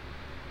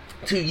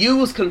 To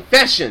use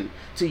confession,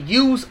 to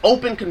use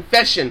open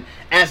confession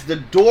as the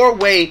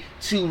doorway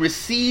to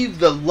receive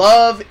the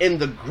love and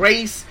the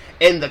grace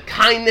and the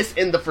kindness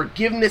and the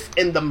forgiveness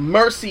and the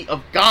mercy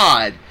of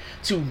God,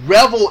 to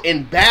revel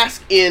and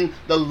bask in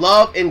the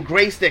love and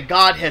grace that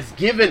God has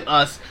given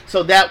us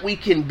so that we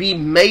can be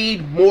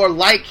made more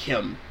like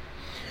Him.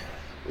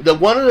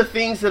 One of the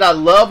things that I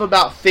love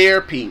about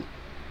therapy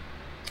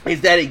is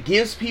that it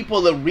gives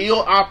people a real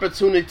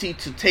opportunity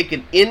to take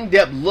an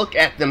in-depth look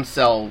at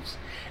themselves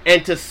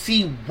and to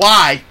see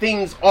why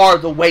things are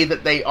the way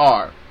that they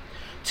are.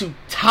 To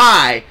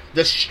tie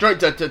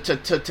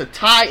to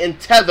tie and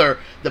tether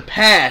the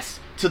past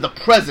to the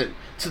present,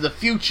 to the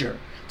future,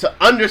 to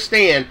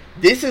understand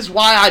this is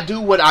why I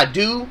do what I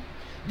do.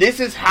 This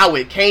is how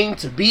it came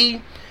to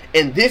be.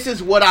 And this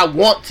is what I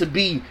want to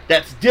be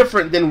that's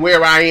different than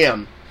where I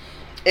am.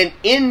 And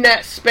in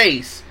that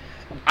space,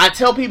 I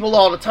tell people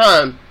all the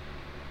time,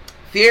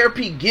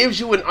 therapy gives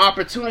you an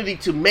opportunity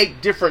to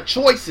make different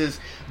choices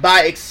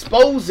by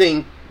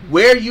exposing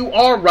where you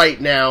are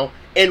right now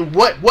and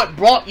what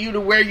brought you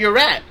to where you're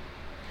at.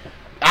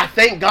 I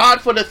thank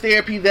God for the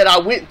therapy that I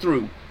went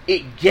through.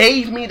 It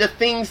gave me the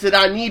things that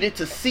I needed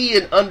to see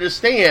and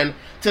understand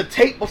to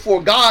take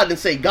before God and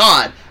say,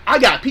 God, I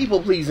got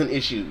people-pleasing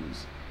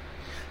issues.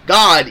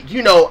 God,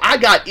 I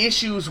got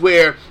issues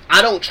where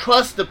I don't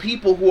trust the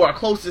people who are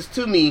closest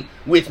to me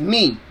with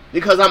me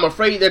because I'm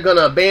afraid they're going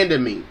to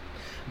abandon me.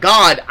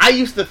 God, I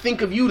used to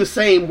think of you the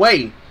same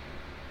way,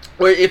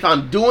 where if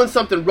I'm doing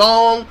something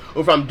wrong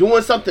or if I'm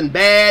doing something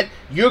bad,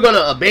 you're going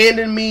to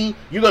abandon me.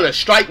 You're going to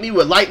strike me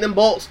with lightning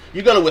bolts.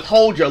 You're going to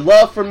withhold your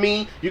love from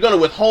me. You're going to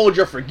withhold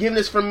your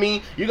forgiveness from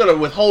me. You're going to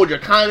withhold your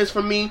kindness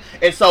from me.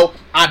 And so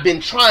I've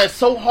been trying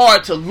so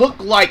hard to look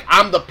like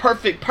I'm the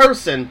perfect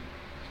person.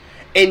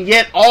 And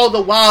yet all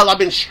the while I've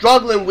been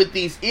struggling with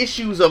these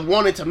issues of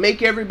wanting to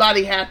make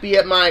everybody happy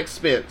at my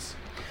expense.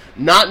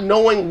 Not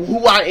knowing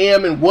who I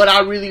am and what I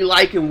really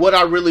like and what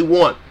I really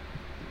want.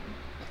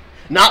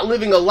 Not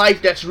living a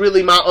life that's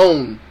really my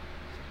own.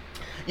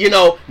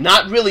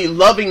 Not really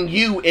loving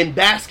you and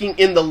basking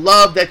in the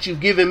love that you've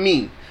given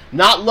me.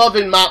 Not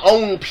loving my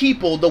own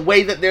people the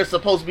way that they're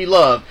supposed to be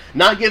loved.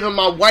 Not giving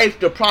my wife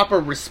the proper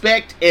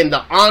respect and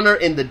the honor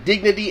and the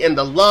dignity and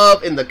the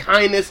love and the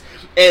kindness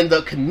and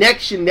the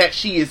connection that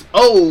she is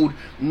owed.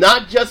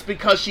 Not just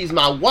because she's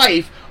my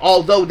wife,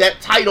 although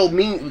that title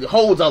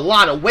holds a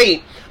lot of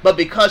weight, but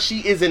because she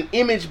is an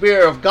image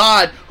bearer of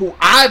God who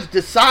I've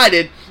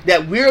decided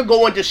that we're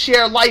going to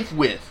share life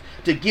with.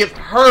 To give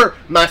her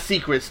my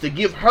secrets, to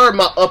give her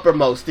my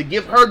uppermost, to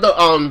give her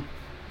the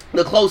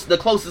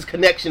closest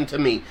connection to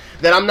me.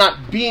 That I'm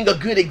not being a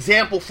good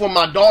example for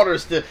my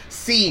daughters to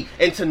see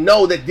and to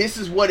know that this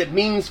is what it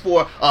means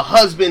for a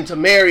husband to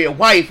marry a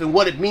wife and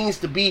what it means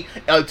to be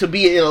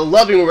in a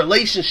loving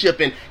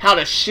relationship and how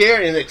to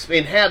share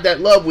and have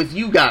that love with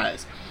you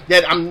guys.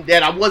 That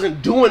I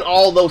wasn't doing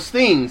all those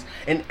things,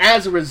 and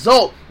as a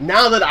result,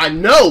 now that I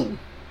know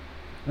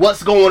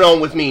what's going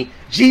on with me,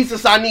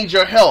 Jesus, I need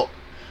your help.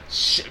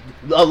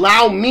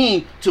 Allow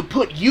me to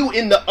put you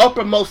in the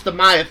uppermost of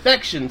my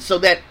affections so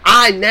that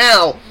I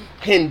now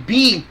can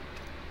be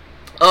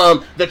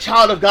the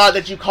child of God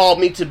that you called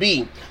me to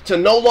be. To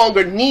no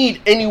longer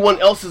need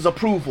anyone else's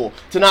approval.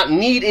 To not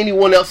need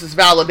anyone else's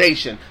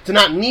validation. To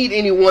not need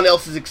anyone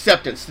else's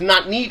acceptance. To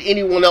not need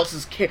anyone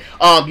else's care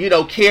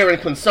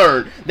and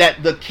concern.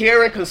 That the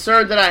care and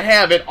concern that I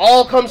have, it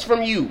all comes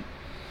from you.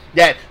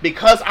 That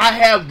because I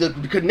have the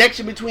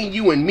connection between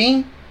you and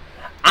me,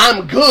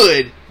 I'm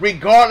good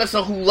regardless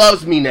of who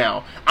loves me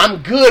now.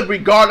 I'm good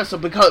regardless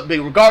of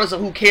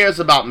who cares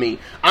about me.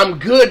 I'm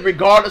good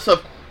regardless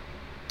of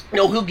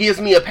who gives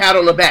me a pat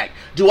on the back.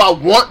 Do I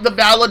want the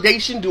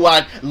validation? Do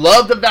I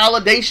love the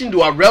validation?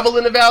 Do I revel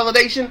in the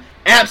validation?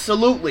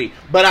 Absolutely.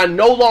 But I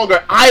no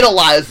longer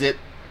idolize it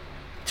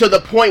to the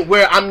point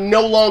where I'm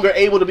no longer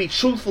able to be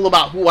truthful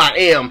about who I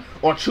am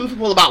or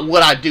truthful about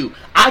what I do.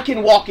 I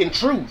can walk in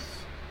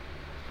truth.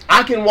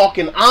 I can walk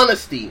in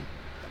honesty.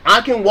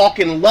 I can walk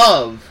in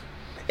love,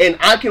 and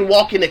I can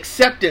walk in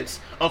acceptance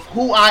of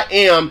who I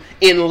am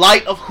in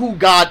light of who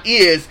God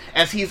is,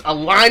 as He's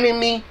aligning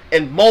me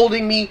and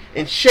molding me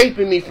and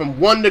shaping me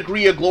from one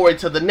degree of glory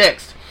to the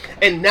next.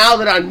 And now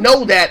that I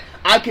know that,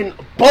 I can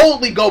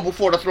boldly go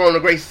before the throne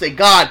of grace and say,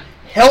 God,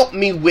 help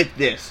me with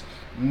this.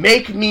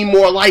 Make me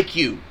more like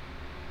you.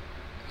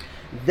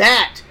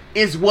 That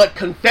is what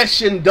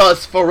confession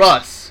does for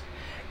us.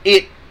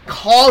 It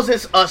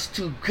causes us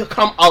to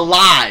come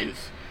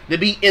alive. To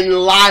be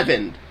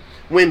enlivened.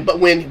 When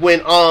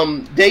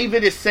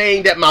David is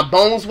saying that my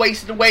bones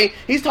wasted away,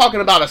 he's talking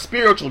about a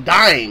spiritual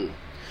dying,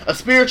 a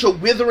spiritual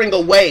withering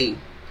away,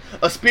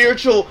 a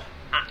spiritual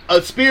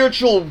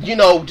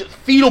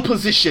fetal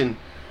position,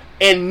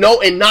 and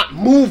not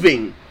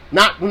moving,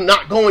 not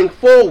going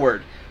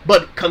forward.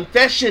 But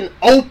confession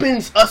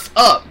opens us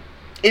up.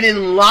 It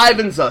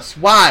enlivens us.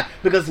 Why?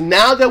 Because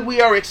now that we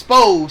are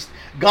exposed,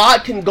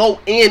 God can go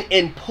in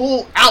and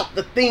pull out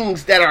the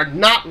things that are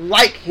not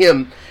like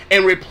Him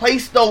and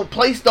place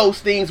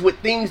those things with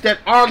things that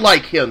are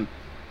like Him.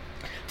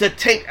 To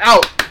take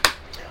out,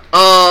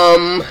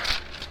 I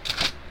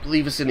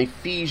believe it's in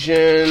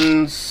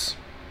Ephesians.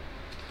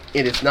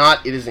 It is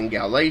not. It is in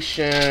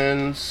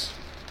Galatians.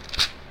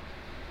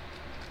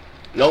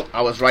 Nope,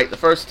 I was right the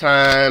first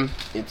time.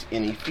 It's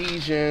in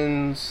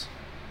Ephesians.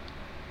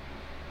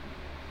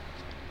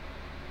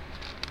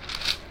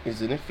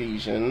 It's in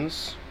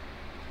Ephesians.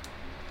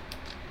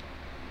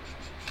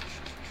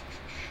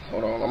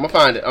 Hold on, I'm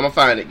gonna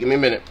find it. Give me a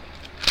minute.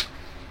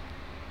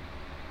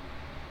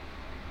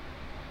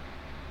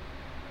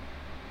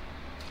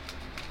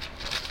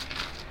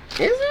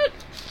 Is it?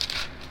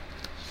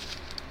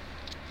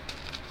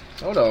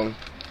 Hold on.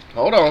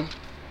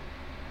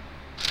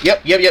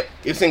 Yep.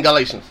 It's in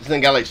Galatians.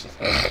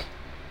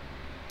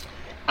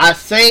 I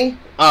say,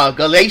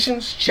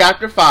 Galatians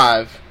chapter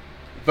 5,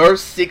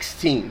 verse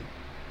 16.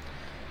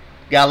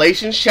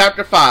 Galatians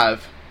chapter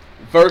 5,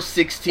 verse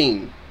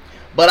 16.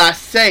 But I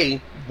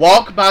say,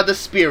 walk by the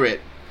Spirit,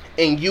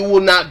 and you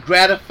will not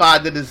gratify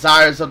the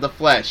desires of the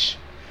flesh.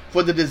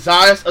 For the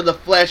desires of the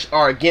flesh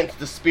are against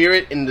the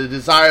Spirit, and the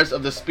desires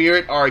of the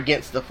Spirit are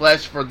against the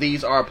flesh, for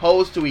these are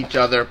opposed to each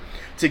other,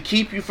 to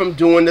keep you from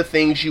doing the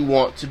things you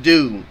want to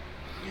do.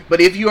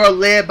 But if you are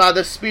led by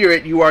the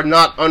Spirit, you are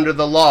not under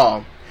the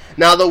law.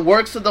 Now the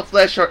works of the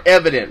flesh are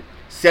evident: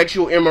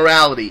 sexual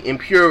immorality,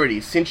 impurity,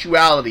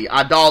 sensuality,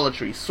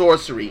 idolatry,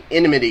 sorcery,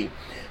 enmity,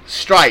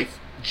 strife,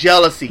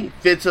 jealousy,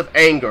 fits of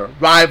anger,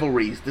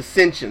 rivalries,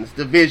 dissensions,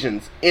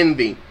 divisions,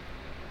 envy,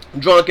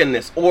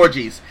 drunkenness,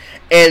 orgies,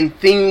 and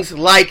things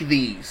like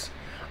these.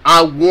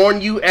 I warn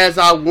you, as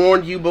I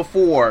warned you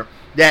before,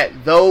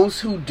 that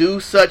those who do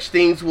such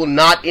things will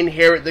not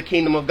inherit the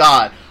kingdom of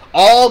God.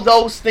 All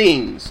those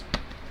things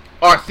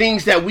are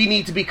things that we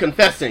need to be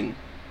confessing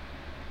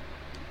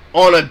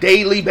on a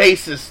daily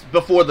basis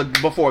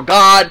before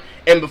God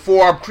and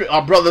before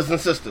our brothers and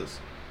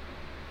sisters.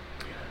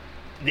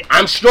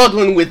 I'm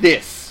struggling with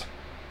this.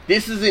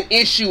 This is an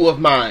issue of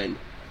mine.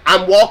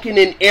 I'm walking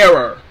in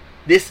error.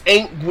 This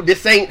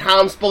ain't how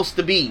I'm supposed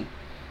to be.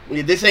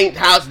 This isn't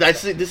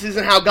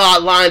how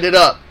God lined it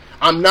up.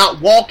 I'm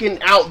not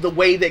walking out the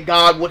way that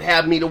God would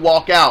have me to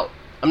walk out.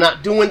 I'm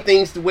not doing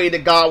things the way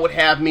that God would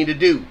have me to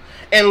do.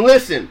 And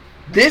listen,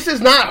 this is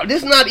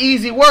not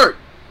easy work.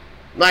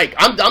 Like,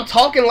 I'm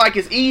talking like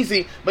it's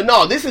easy, but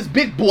no, this is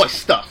big boy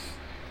stuff.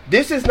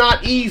 This is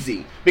not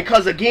easy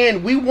because,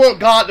 again, we want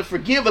God to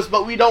forgive us,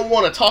 but we don't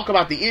want to talk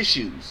about the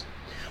issues.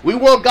 We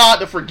want God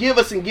to forgive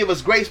us and give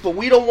us grace, but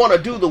we don't want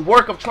to do the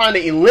work of trying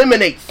to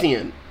eliminate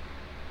sin,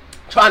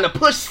 trying to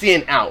push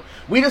sin out.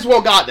 We just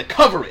want God to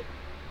cover it.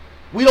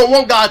 We don't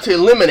want God to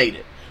eliminate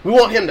it. We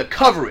want Him to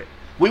cover it.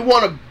 We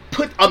want to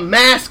put a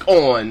mask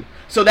on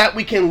so that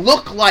we can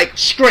look like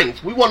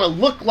strength. We want to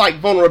look like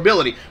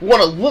vulnerability. We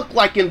want to look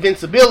like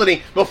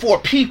invincibility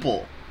before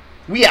people.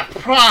 We have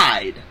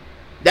pride.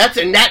 That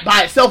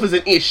by itself is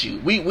an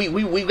issue. We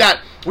got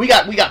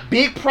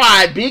big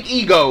pride, big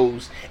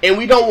egos, and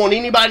we don't want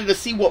anybody to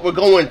see what we're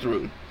going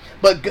through.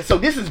 But so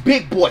this is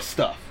big boy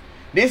stuff.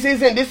 This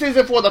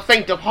isn't for the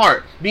faint of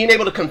heart. Being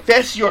able to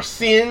confess your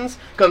sins,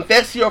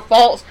 confess your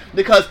faults,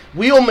 because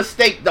we'll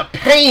mistake the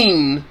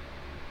pain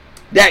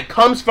that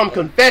comes from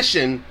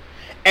confession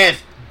as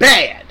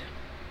bad.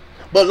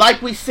 But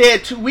like we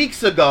said 2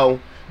 weeks ago,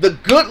 the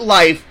good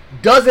life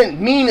doesn't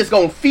mean it's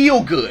going to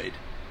feel good,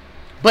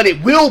 but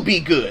it will be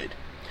good.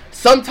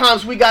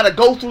 Sometimes we got to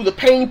go through the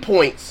pain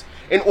points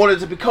in order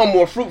to become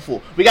more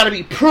fruitful. We got to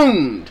be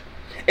pruned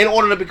in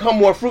order to become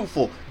more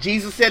fruitful.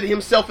 Jesus said it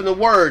Himself in the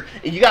Word,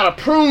 and you got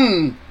to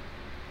prune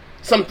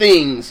some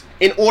things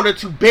in order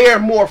to bear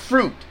more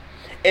fruit.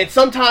 And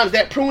sometimes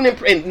that pruning,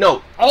 and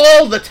no,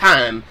 all the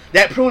time,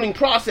 that pruning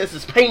process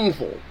is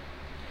painful.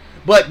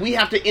 But we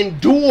have to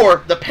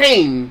endure the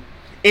pain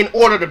in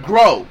order to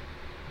grow.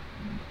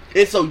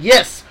 And so,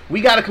 yes,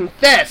 we got to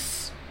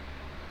confess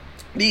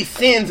these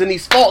sins and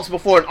these faults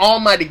before an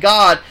almighty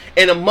God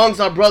and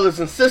amongst our brothers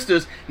and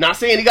sisters. Not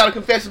saying you got to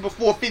confess it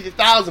before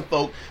 50,000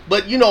 folk,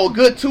 but, you know, a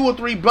good 2 or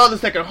 3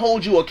 brothers that can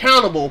hold you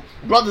accountable,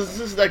 brothers and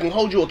sisters that can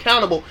hold you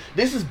accountable.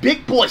 This is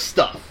big boy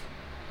stuff.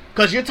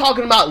 Because you're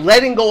talking about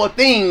letting go of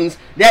things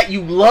that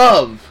you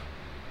love.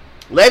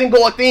 Letting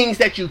go of things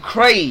that you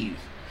crave.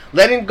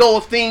 Letting go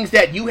of things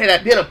that you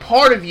had been a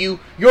part of you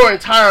your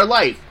entire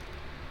life.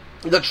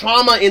 The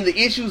trauma and the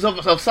issues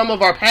of some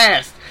of our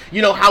past.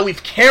 You know, how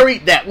we've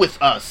carried that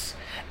with us.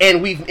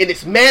 And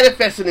it's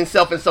manifested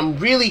itself in some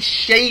really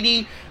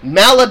shady,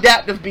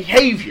 maladaptive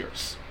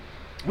behaviors.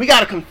 We got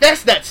to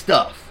confess that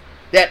stuff.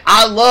 That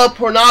I love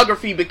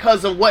pornography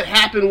because of what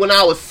happened when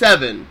I was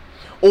 7.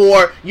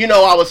 Or, you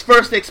know, I was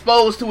first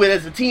exposed to it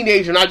as a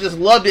teenager and I just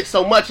loved it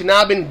so much and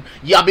now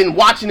I've been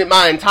watching it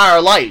my entire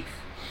life.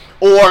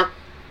 Or,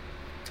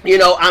 you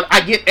know,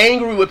 I get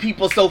angry with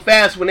people so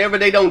fast whenever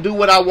they don't do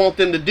what I want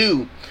them to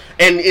do.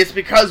 And it's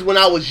because when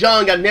I was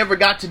young, I never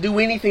got to do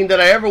anything that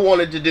I ever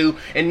wanted to do.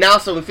 And now,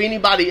 so if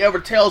anybody ever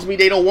tells me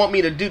they don't want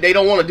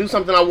to do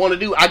something I want to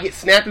do, I get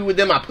snappy with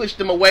them. I push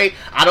them away.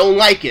 I don't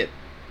like it.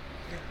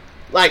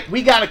 Like,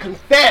 we got to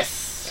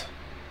confess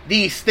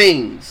these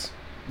things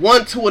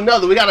one to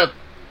another. We got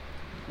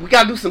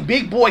to do some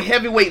big boy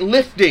heavyweight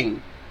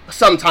lifting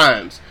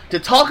sometimes to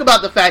talk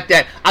about the fact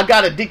that I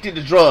got addicted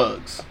to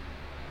drugs.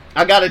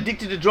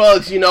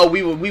 You know,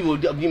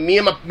 me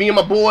and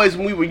my boys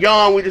when we were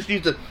young, we just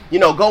used to, you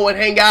know, go and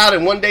hang out,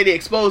 and one day they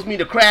exposed me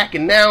to crack,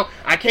 and now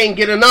I can't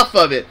get enough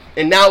of it.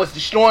 And now it's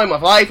destroying my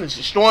life, it's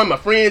destroying my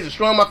friends,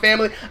 destroying my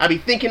family. I be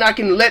thinking I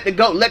can let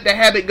the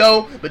habit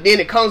go, but then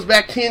it comes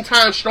back 10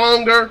 times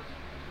stronger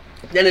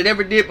than it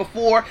ever did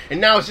before,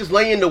 and now it's just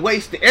laying the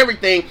waste to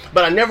everything.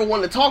 But I never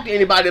wanted to talk to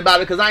anybody about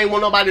it because I didn't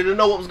want nobody to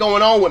know what was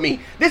going on with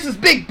me. This is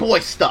big boy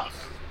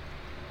stuff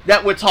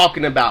that we're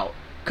talking about.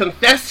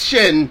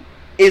 Confession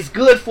is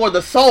good for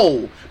the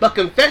soul, but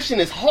confession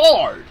is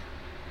hard.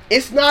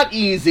 It's not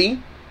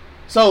easy.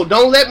 So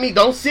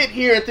don't sit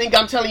here and think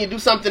I'm telling you to do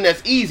something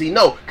that's easy.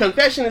 No,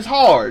 confession is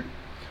hard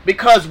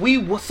because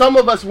some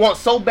of us want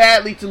so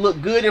badly to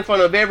look good in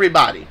front of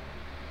everybody.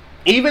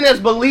 Even as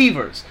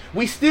believers,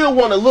 we still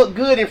want to look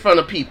good in front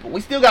of people.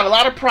 We still got a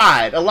lot of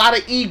pride, a lot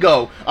of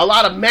ego, a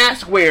lot of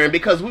mask wearing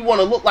because we want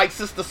to look like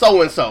Sister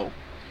So-and-so.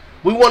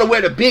 We want to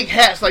wear the big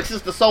hats like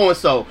Sister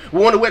So-and-so.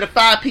 We want to wear the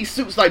 5-piece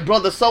suits like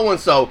Brother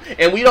So-and-so.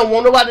 And we don't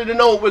want nobody to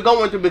know what we're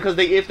going through because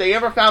if they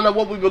ever found out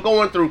what we were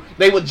going through,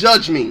 they would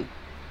judge me.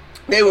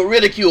 They will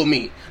ridicule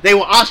me. They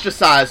will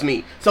ostracize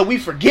me. So we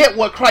forget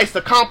what Christ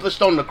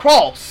accomplished on the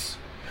cross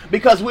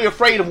because we're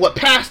afraid of what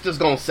pastor's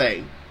going to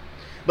say.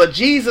 But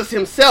Jesus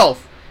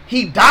himself,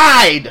 he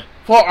died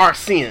for our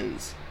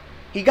sins.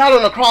 He got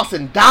on the cross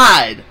and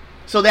died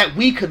so that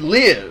we could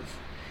live.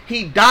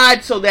 He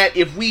died so that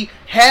if we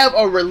have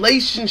a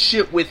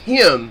relationship with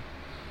him,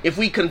 if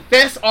we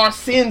confess our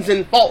sins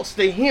and faults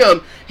to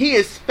him, he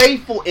is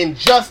faithful and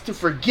just to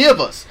forgive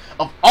us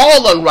of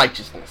all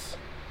unrighteousness,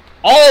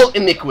 all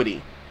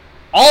iniquity,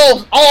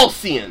 all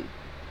sin.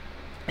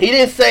 He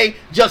didn't say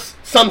just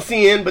some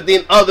sin, but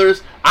then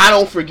others I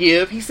don't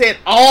forgive. He said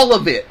all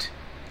of it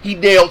he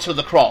nailed to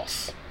the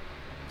cross.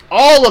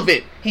 All of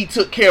it he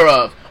took care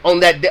of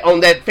on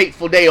that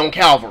fateful day on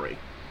Calvary.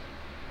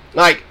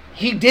 Like,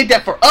 he did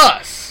that for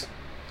us.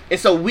 And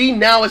so we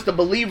now, as the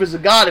believers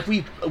of God, if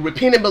we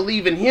repent and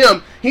believe in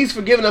him, he's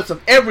forgiven us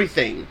of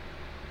everything.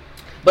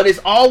 But it's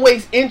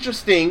always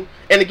interesting,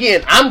 and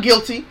again, I'm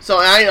guilty, so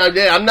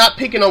I'm not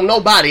picking on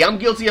nobody. I'm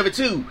guilty of it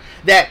too.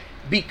 That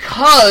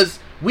because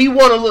we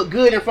want to look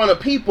good in front of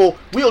people,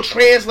 we'll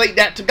translate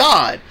that to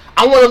God.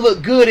 I want to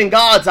look good in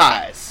God's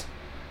eyes.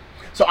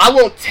 So I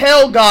won't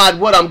tell God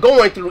what I'm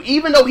going through,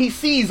 even though he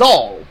sees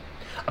all.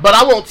 But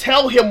I won't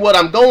tell him what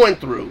I'm going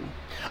through.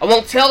 I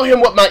won't tell him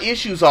what my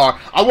issues are.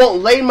 I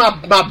won't lay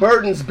my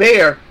burdens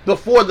bare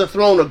before the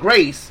throne of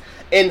grace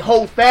and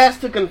hold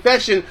fast to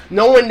confession,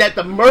 knowing that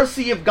the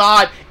mercy of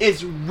God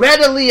is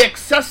readily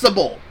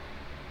accessible,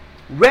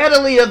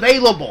 readily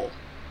available.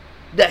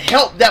 The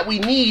help that we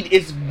need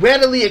is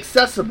readily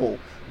accessible,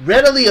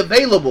 readily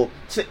available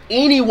to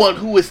anyone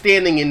who is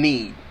standing in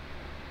need.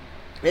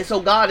 And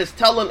so God is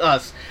telling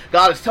us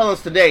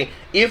today,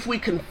 if we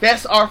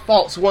confess our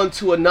faults one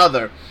to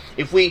another,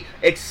 if we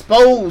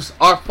expose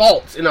our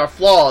faults and our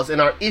flaws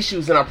and our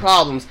issues and our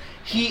problems,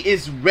 he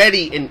is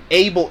ready and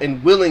able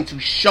and willing to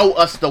show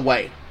us the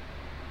way.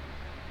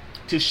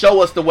 To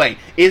show us the way.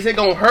 Is it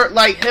going to hurt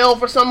like hell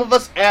for some of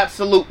us?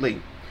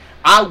 Absolutely.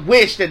 I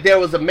wish that there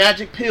was a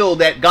magic pill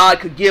that God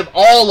could give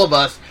all of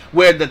us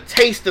where the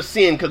taste of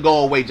sin could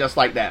go away just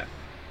like that.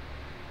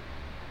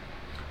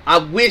 I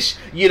wish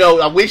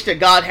that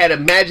God had a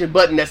magic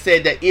button that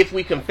said that if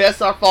we confess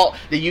our fault,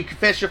 that you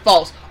confess your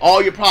faults,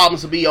 all your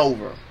problems will be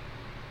over.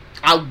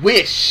 I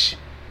wish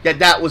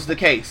that was the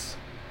case.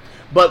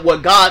 But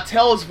what God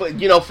tells,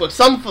 for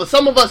some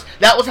of us,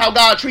 that was how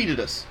God treated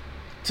us.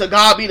 To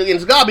God be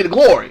the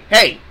glory.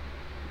 Hey,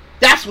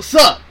 that's what's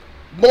up.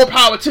 More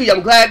power to you.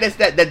 I'm glad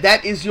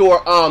that is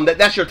your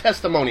that's your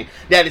testimony.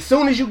 That as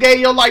soon as you gave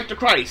your life to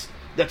Christ,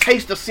 the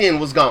taste of sin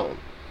was gone.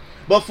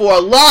 But for a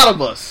lot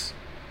of us,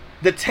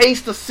 the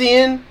taste of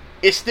sin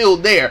is still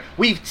there.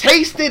 We've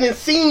tasted and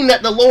seen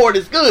that the Lord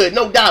is good,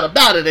 no doubt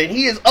about it, and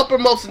he is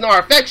uppermost in our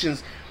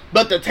affections.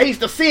 But the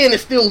taste of sin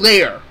is still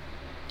there.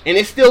 And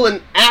it's still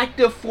an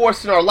active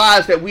force in our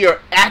lives that we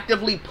are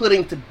actively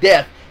putting to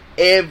death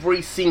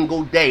every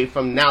single day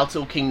from now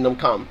till kingdom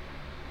come.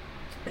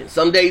 And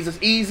some days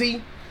it's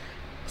easy,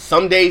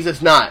 some days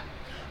it's not.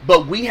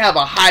 But we have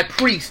a high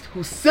priest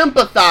who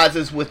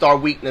sympathizes with our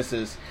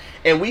weaknesses,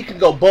 and we can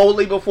go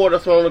boldly before the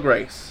throne of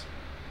grace.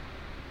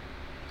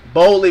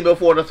 Boldly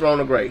before the throne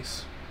of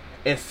grace.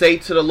 And say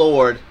to the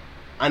Lord,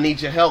 I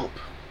need your help.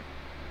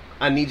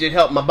 I need your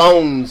help. My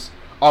bones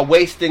are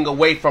wasting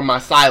away from my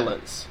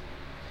silence.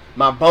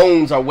 My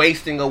bones are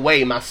wasting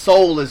away. My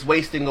soul is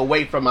wasting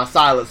away from my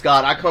silence.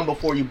 God, I come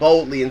before you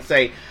boldly and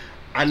say,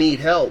 I need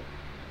help.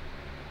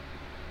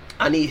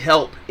 I need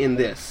help in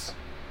this.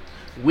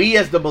 We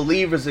as the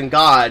believers in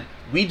God,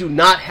 we do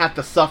not have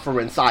to suffer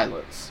in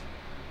silence.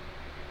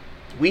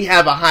 We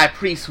have a high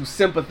priest who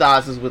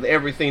sympathizes with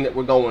everything that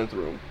we're going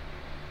through.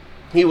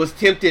 He was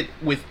tempted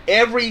with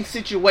every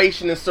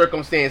situation and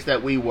circumstance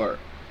that we were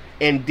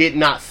and did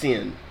not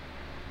sin.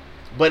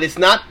 But it's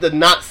not the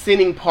not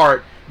sinning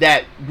part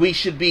that we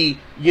should be,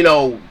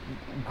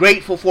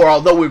 grateful for,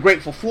 although we're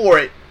grateful for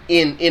it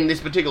in this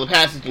particular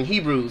passage in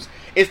Hebrews.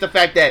 It's the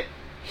fact that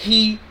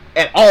he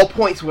at all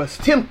points was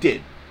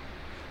tempted.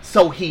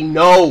 So he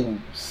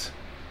knows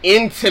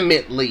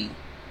intimately,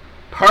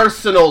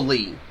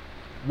 personally,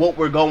 what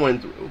we're going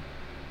through.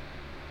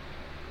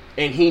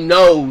 And he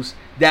knows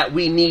that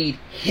we need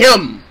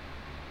him,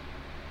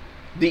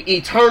 the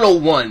eternal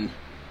one,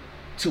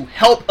 to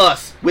help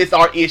us with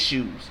our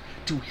issues,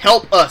 to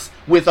help us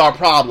with our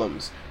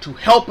problems, to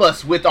help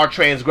us with our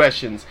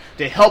transgressions,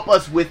 to help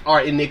us with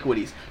our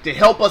iniquities, to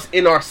help us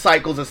in our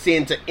cycles of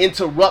sin, to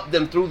interrupt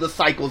them through the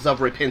cycles of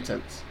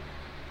repentance.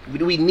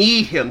 We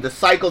need him. The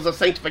cycles of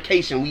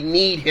sanctification, we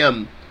need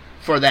him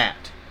for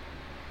that.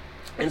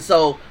 And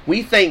so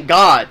we thank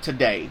God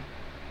today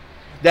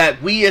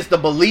that we as the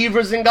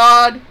believers in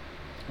God,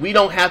 we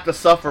don't have to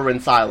suffer in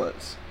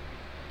silence.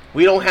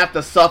 We don't have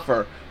to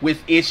suffer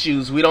with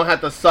issues. We don't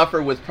have to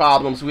suffer with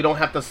problems. We don't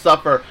have to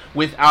suffer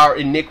with our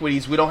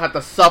iniquities. We don't have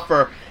to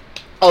suffer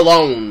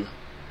alone.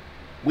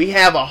 We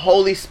have a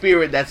Holy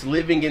Spirit that's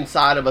living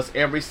inside of us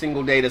every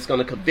single day, that's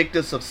going to convict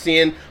us of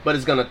sin, but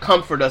is going to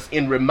comfort us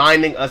in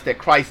reminding us that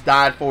Christ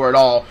died for it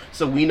all,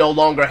 so we no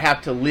longer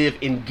have to live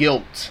in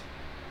guilt.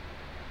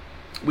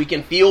 We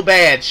can feel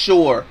bad,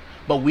 sure,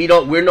 but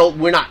we're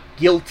not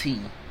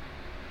guilty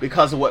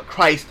because of what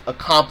Christ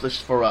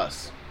accomplished for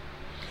us.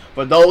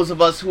 For those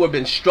of us who have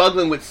been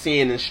struggling with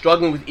sin and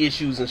struggling with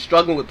issues and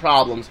struggling with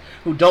problems,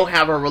 who don't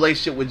have a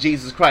relationship with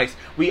Jesus Christ,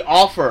 we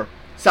offer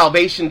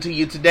salvation to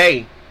you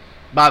today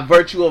by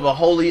virtue of a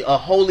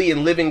holy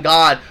and living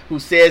God who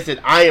says that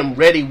I am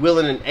ready,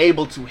 willing, and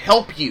able to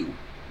help you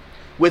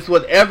with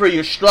whatever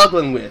you're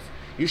struggling with.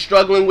 You're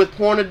struggling with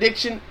porn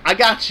addiction? I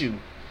got you.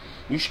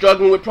 You're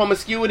struggling with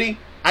promiscuity?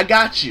 I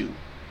got you.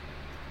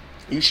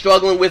 You're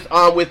struggling with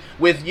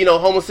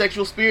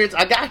homosexual spirits?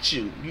 I got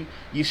you.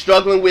 You're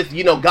struggling with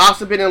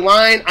gossiping and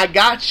lying? I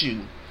got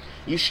you.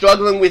 You're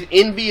struggling with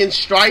envy and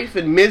strife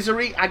and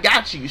misery? I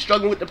got you. You're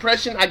struggling with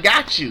depression? I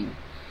got you.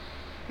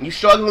 You're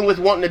struggling with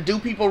wanting to do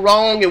people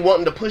wrong and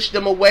wanting to push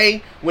them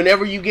away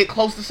whenever you get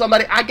close to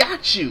somebody? I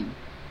got you.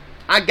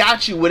 I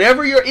got you.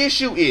 Whatever your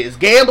issue is.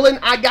 Gambling?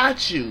 I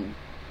got you.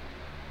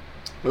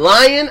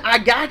 Lying? I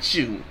got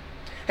you.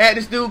 Had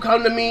this dude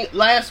come to me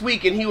last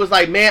week and he was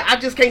like, man, I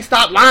just can't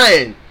stop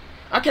lying.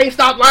 I can't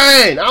stop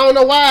lying. I don't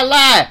know why I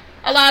lie.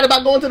 I lied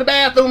about going to the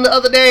bathroom the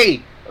other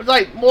day. I was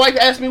like, my wife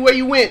asked me where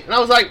you went. And I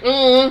was like,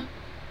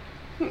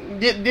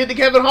 Did the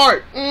Kevin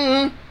Hart.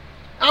 I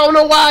don't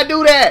know why I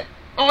do that.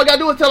 All I got to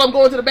do is tell her I'm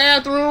going to the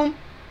bathroom.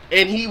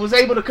 And he was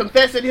able to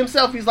confess it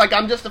himself. He's like,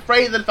 I'm just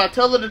afraid that if I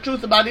tell her the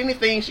truth about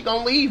anything, she's going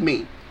to leave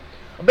me.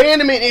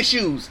 Abandonment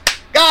issues.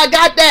 God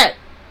got that.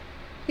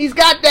 He's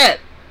got that.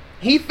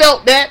 He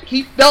felt that.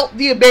 He felt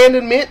the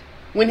abandonment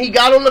when he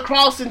got on the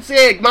cross and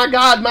said, my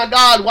God,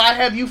 why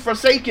have you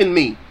forsaken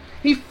me?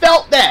 He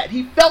felt that.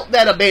 He felt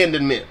that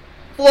abandonment.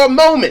 For a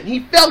moment, he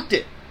felt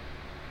it.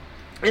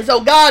 And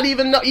so God,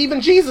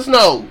 even Jesus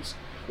knows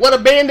what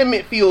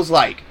abandonment feels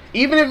like.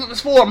 Even if it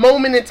was for a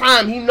moment in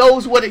time, he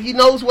knows what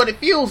it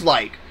feels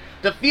like.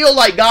 To feel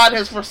like God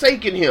has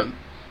forsaken him.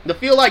 To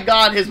feel like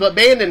God has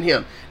abandoned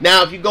him.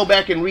 Now, if you go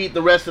back and read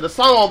the rest of the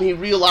psalm, he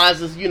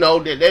realizes,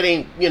 that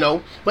ain't,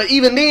 But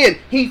even then,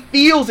 he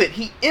feels it.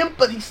 He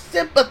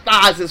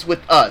sympathizes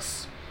with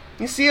us.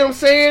 You see what I'm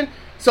saying?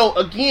 So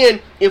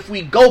again, if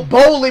we go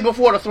boldly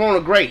before the throne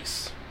of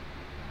grace,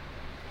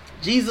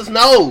 Jesus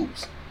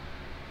knows.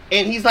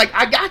 And he's like,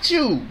 I got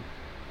you.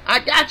 I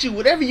got you.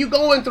 Whatever you're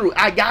going through,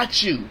 I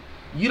got you.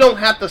 You don't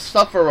have to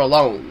suffer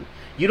alone.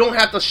 You don't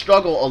have to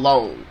struggle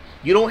alone.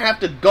 You don't have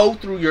to go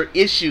through your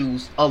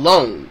issues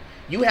alone.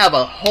 You have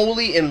a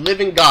holy and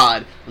living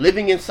God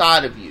living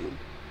inside of you.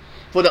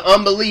 For the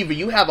unbeliever,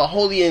 you have a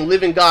holy and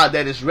living God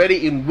that is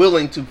ready and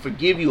willing to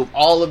forgive you of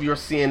all of your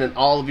sin and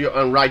all of your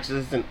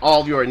unrighteousness and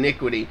all of your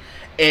iniquity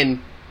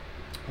and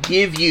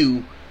give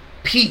you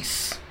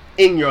peace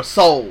in your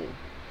soul.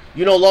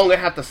 You no longer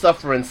have to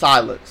suffer in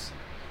silence.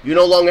 You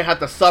no longer have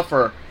to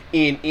suffer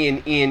in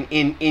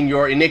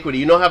your iniquity.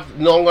 You no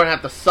longer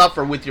have to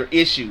suffer with your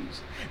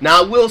issues.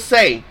 Now I will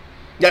say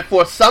that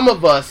for some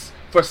of us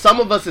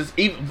as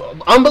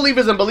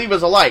unbelievers and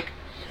believers alike,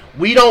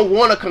 we don't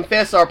want to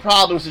confess our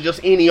problems to just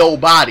any old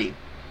body.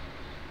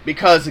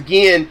 Because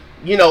again,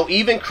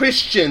 even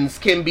Christians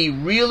can be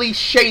really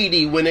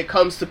shady when it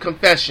comes to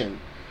confession.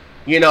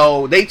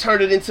 They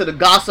turn it into the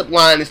gossip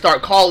line and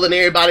start calling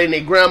everybody and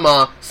their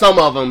grandma, some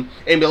of them,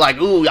 and be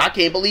like, ooh, I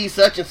can't believe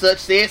such and such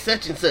said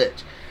such and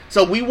such.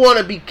 So we want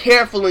to be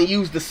careful and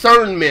use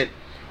discernment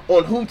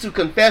on who to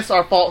confess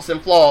our faults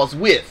and flaws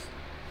with.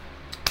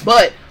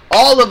 But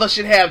all of us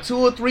should have 2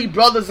 or 3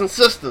 brothers and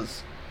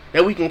sisters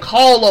that we can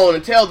call on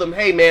and tell them,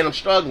 hey man, I'm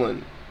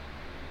struggling.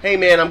 Hey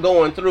man, I'm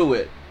going through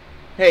it.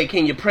 Hey,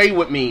 can you pray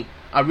with me?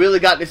 I really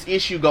got this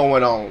issue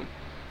going on.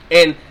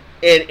 And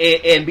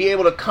be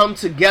able to come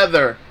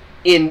together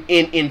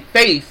in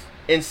faith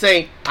and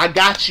say, I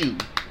got you.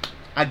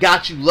 I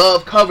got you.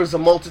 Love covers a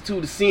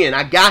multitude of sin.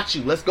 I got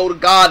you. Let's go to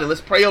God and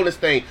let's pray on this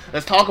thing.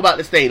 Let's talk about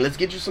this thing. Let's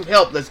get you some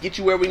help. Let's get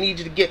you where we need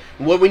you to get,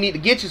 where we need to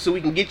get you so we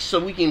can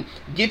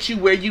get you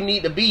where you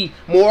need to be,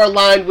 more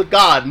aligned with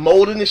God,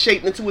 molding and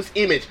shaping into his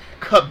image,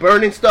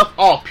 burning stuff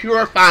off,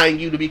 purifying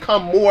you to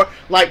become more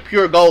like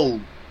pure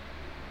gold.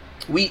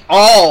 We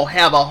all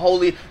have a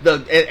holy,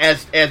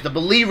 as the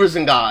believers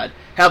in God,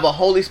 have a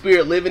Holy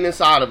Spirit living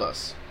inside of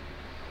us.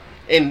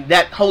 And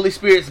that Holy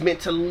Spirit is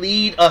meant to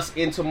lead us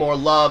into more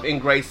love and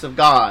grace of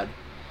God.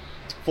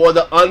 For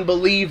the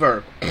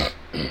unbeliever,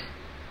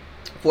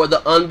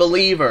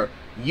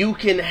 you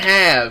can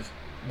have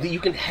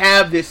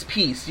this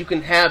peace, you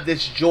can have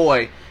this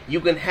joy, you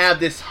can have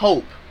this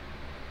hope.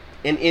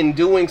 And in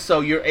doing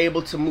so, you're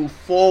able to move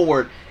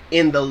forward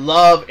in the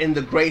love and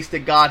the grace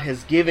that God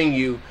has given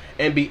you,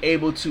 and be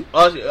able to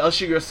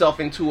usher yourself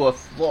into a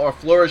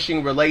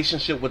flourishing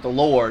relationship with the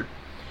Lord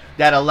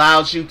that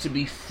allows you to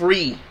be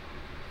free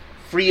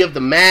of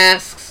the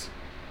masks,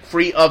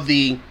 free of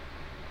the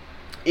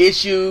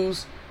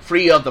issues,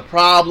 free of the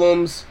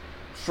problems,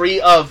 free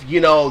of,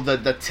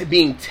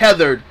 being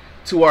tethered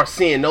to our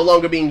sin, no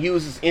longer being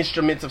used as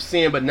instruments of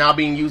sin, but now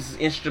being used as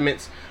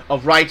instruments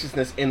of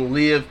righteousness, and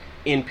live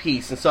in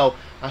peace. And so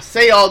I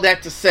say all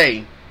that to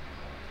say,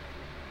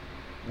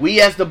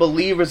 we as the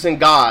believers in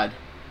God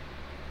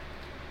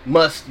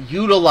must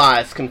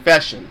utilize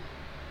confession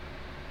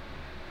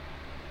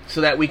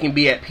so that we can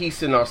be at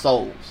peace in our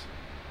souls.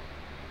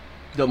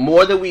 The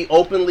more that we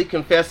openly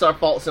confess our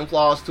faults and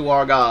flaws to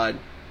our God,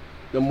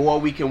 the more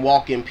we can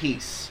walk in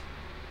peace.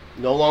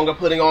 No longer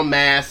putting on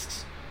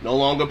masks, no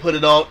longer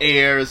putting on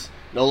airs,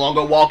 no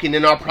longer walking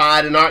in our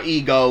pride and our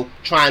ego,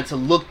 trying to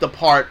look the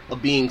part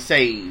of being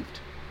saved.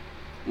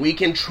 We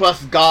can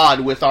trust God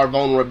with our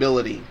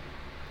vulnerability.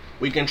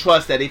 We can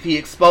trust that if He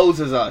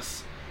exposes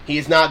us, He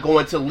is not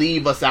going to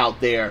leave us out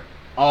there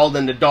all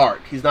in the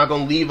dark. He's not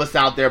going to leave us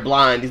out there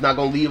blind. He's not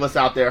going to leave us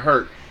out there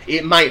hurt.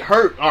 It might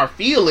hurt our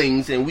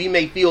feelings and we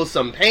may feel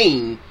some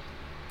pain,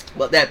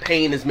 but that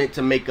pain is meant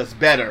to make us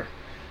better,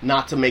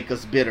 not to make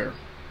us bitter.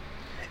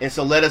 And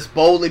so let us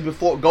boldly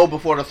go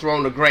before the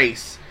throne of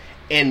grace,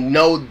 and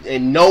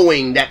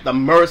knowing that the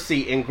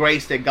mercy and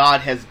grace that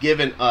God has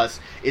given us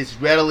is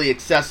readily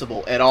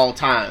accessible at all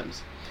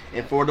times.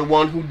 And for the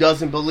one who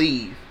doesn't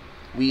believe,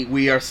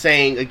 we are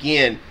saying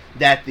again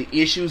that the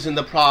issues and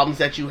the problems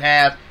that you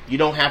have, you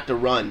don't have to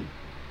run.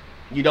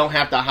 You don't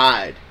have to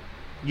hide.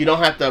 You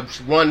don't have to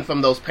run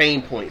from those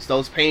pain points.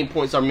 Those pain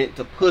points are meant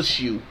to push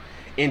you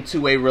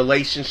into a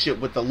relationship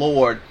with the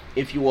Lord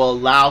if you will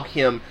allow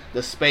Him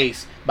the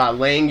space by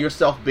laying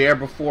yourself bare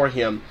before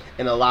Him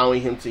and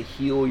allowing Him to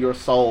heal your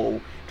soul,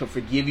 to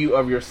forgive you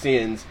of your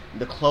sins,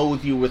 to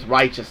clothe you with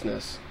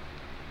righteousness.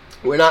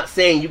 We're not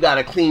saying you got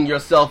to clean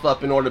yourself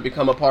up in order to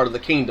become a part of the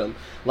kingdom.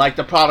 Like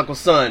the prodigal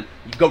son,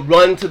 you go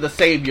run to the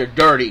Savior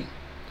dirty.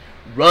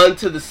 Run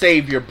to the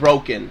Savior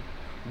broken.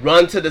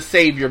 Run to the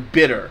Savior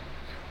bitter.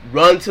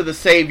 Run to the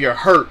Savior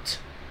hurt.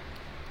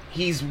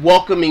 He's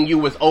welcoming you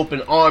with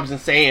open arms and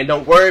saying,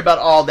 don't worry about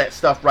all that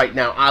stuff right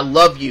now. I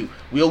love you.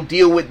 We'll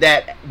deal with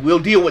that. We'll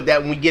deal with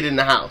that when we get in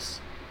the house.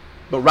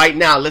 But right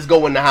now, let's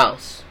go in the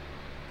house.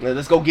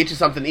 Let's go get you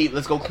something to eat.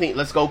 Let's go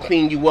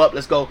clean you up.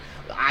 Let's go.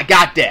 I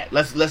got that.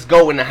 Let's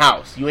go in the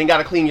house. You ain't got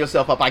to clean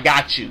yourself up. I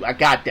got you. I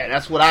got that.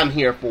 That's what I'm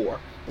here for.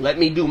 Let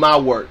me do my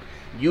work.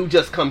 You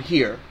just come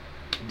here.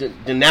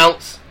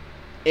 Denounce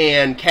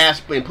and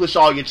cast and push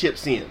all your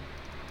chips in.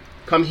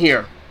 Come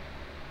here.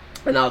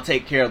 And I'll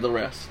take care of the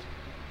rest.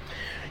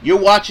 You're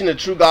watching the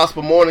True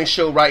Gospel Morning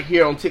Show right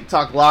here on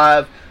TikTok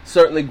Live.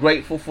 Certainly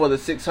grateful for the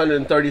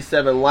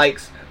 637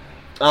 likes.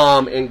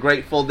 And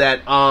grateful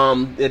that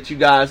that you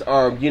guys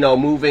are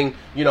moving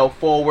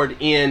forward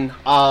in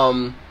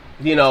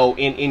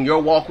in your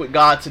walk with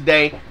God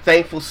today.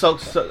 Thankful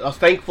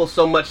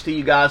so much to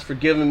you guys for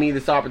giving me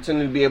this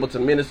opportunity to be able to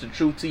minister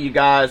truth to you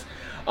guys.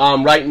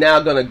 Right now,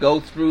 gonna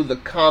go through the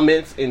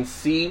comments and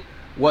see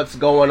what's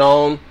going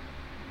on.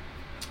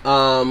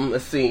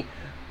 Let's see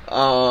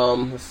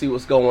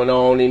what's going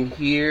on in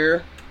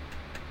here.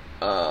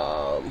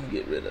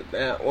 Get rid of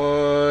that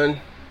one.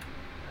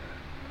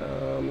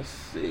 Let's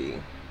see.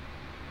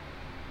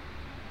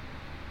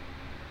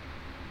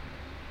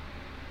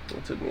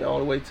 It took me all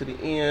the way to the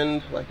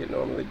end like it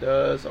normally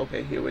does.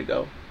 Okay, here we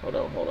go. Hold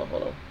on.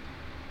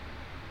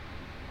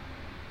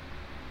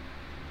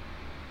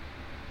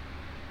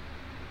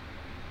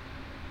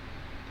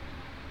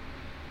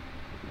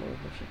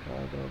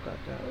 Chicago, got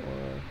that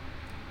one.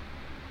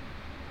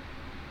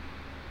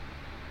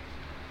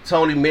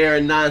 Tony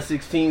Marin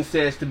 916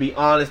 says, to be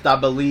honest, I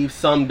believe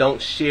some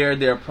don't share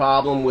their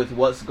problem with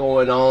what's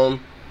going on,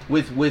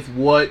 with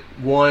what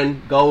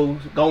one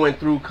going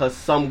through, because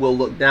some will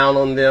look down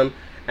on them.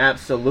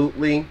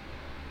 Absolutely.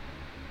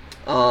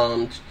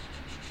 Let's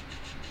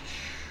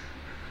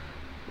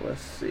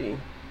see.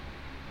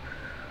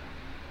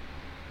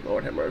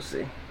 Lord have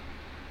mercy.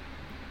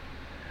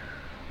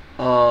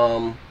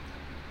 Let's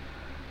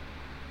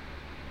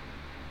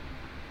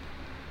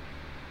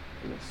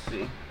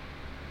see.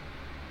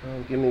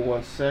 Give me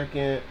 1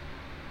 second.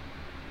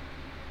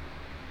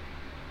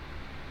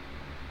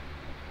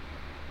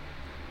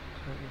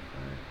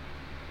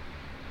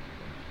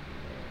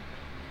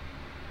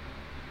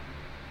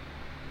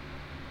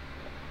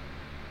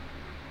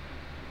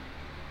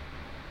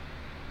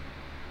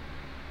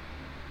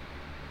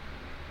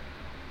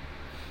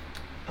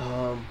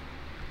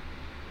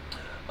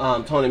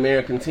 Tony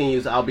Mayer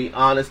continues, I'll be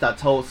honest, I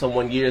told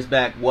someone years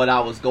back what I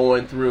was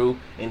going through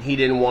and he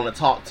didn't want to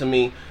talk to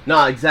me.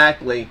 No,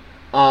 exactly.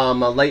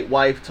 My late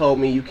wife told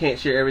me you can't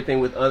share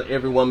everything with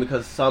everyone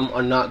because some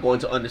are not going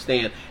to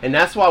understand. And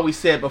that's why we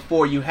said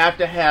before, you have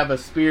to have a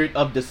spirit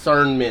of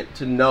discernment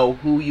to know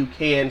who you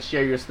can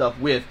share your stuff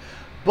with.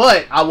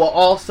 But I will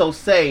also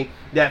say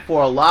that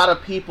for a lot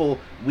of people,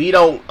 we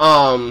don't,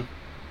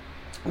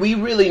 we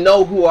really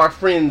know who our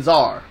friends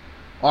are.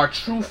 our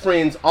true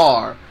friends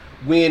are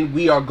when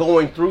we are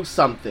going through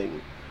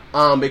something.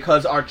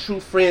 Because our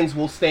true friends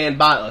will stand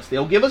by us.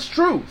 They'll give us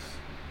truth.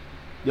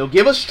 They'll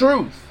give us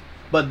truth.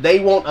 But they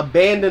won't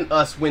abandon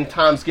us when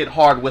times get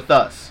hard with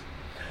us.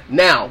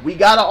 Now, we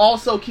got to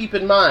also keep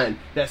in mind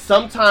that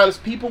sometimes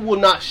people will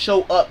not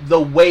show up the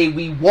way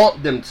we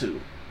want them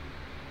to.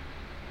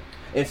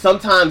 And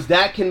sometimes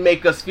that can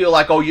make us feel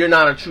like, oh, you're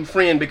not a true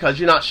friend because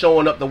you're not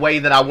showing up the way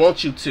that I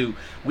want you to.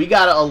 We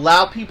got to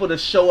allow people to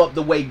show up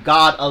the way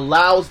God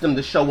allows them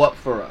to show up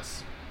for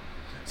us.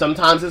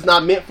 Sometimes it's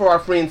not meant for our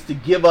friends to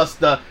give us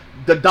the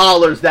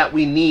dollars that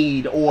we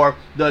need or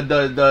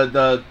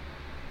the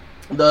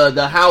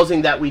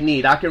housing that we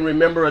need. I can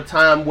remember a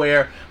time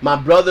where my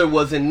brother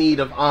was in need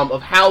of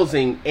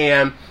housing,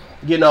 and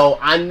you know,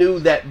 I knew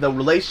that the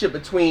relationship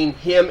between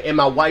him and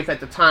my wife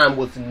at the time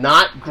was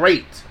not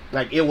great.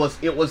 Like it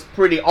was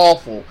pretty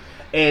awful,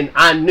 and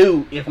I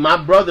knew if my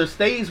brother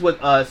stays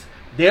with us,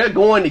 they're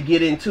going to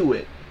get into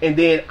it, and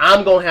then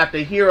I'm gonna have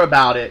to hear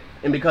about it,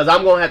 and because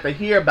I'm gonna have to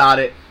hear about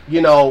it,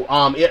 you know,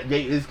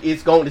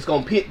 it's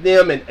gonna pit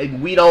them,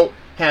 and we don't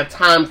have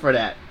time for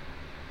that.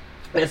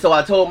 And so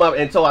I told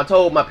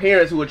my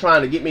parents who were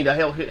trying to get me to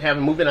help have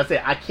him move in. I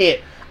said I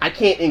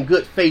can't in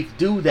good faith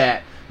do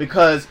that,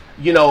 because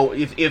you know,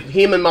 if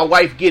him and my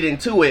wife get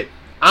into it,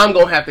 I'm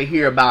gonna have to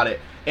hear about it.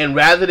 And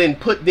rather than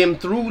put them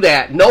through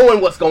that,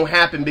 knowing what's gonna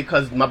happen,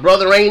 because my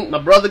brother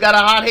got a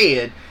hot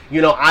head,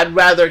 you know, I'd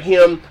rather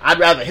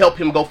help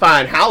him go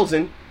find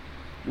housing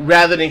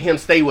rather than him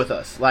stay with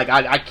us. Like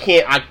I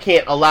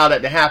can't allow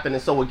that to happen.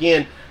 And so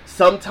again,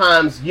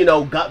 sometimes, you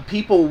know,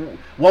 people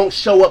won't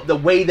show up the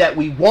way that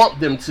we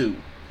want them to.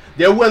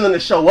 They're willing to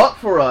show up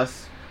for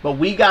us, but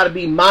we got to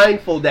be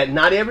mindful that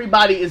not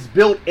everybody is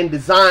built and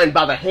designed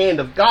by the hand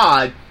of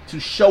God to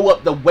show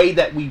up the way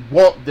that we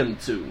want them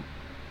to.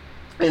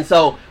 And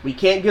so we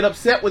can't get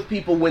upset with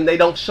people when they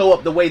don't show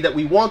up the way that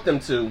we want them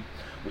to.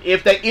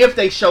 If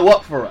they show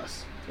up for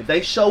us,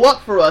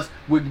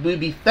 we'd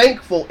be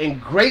thankful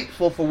and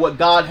grateful for what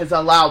God has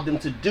allowed them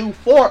to do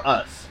for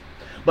us.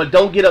 But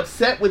don't get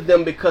upset with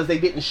them because they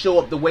didn't show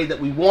up the way that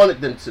we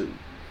wanted them to.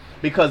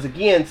 Because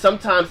again,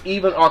 sometimes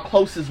even our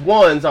closest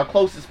ones, our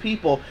closest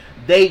people,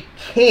 they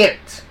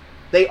can't.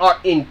 They are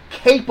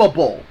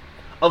incapable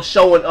of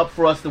showing up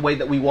for us the way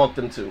that we want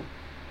them to.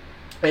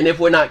 And if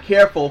we're not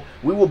careful,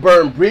 we will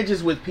burn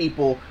bridges with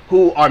people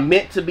who are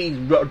meant to be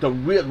the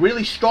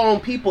really strong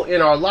people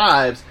in our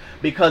lives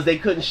because they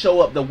couldn't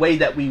show up the way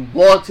that we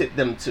wanted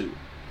them to.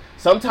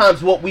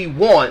 Sometimes what we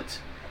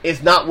want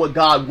is not what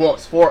God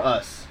wants for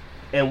us.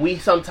 And we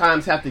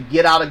sometimes have to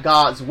get out of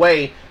God's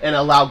way and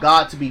allow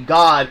God to be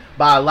God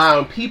by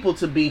allowing people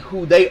to be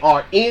who they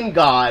are in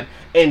God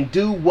and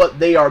do what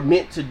they are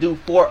meant to do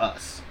for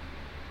us.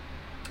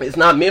 It's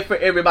not meant for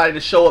everybody to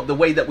show up the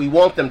way that we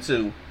want them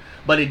to,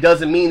 but it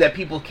doesn't mean that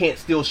people can't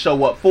still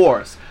show up for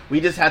us. We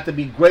just have to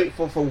be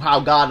grateful for how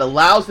God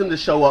allows them to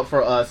show up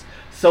for us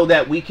so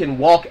that we can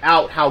walk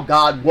out how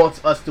God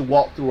wants us to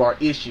walk through our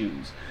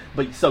issues.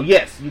 But so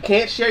yes, you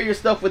can't share your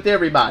stuff with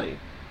everybody.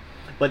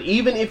 But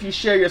even if you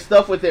share your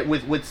stuff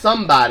with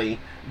somebody,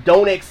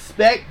 don't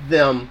expect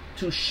them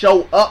to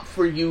show up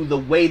for you the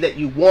way that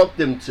you want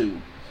them to.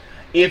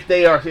 If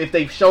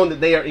they've shown that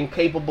they are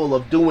incapable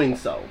of doing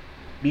so.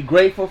 Be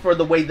grateful for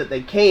the way that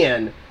they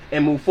can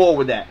and move forward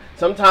with that.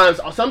 Sometimes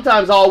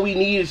all we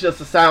need is just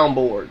a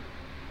soundboard.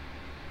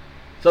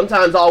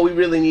 Sometimes all we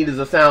really need is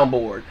a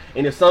soundboard.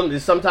 And if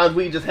sometimes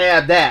we just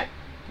have that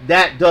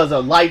does a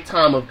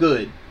lifetime of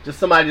good. Just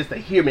somebody just to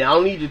hear me. I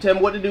don't need you to tell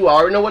me what to do. I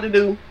already know what to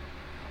do.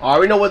 I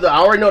already know what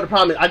the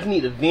problem is. I just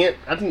need to vent.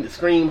 I just need to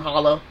scream,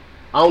 holler.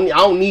 I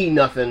don't need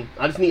nothing.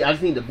 I just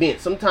need to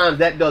vent. Sometimes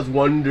that does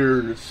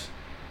wonders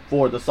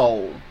for the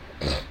soul.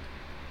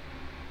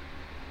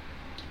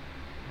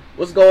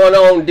 What's going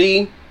on,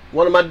 D?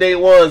 One of my day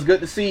ones. Good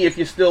to see you if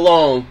you're still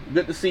on.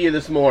 Good to see you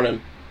this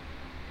morning.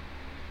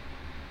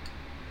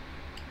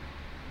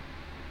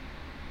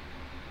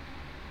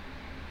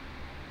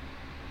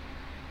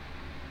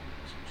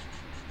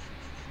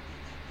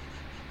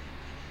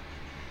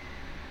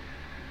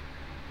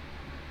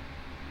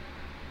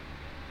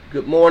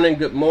 Good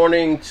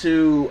morning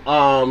to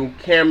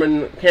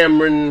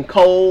Cameron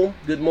Cole.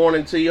 Good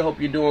morning to you. Hope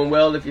you're doing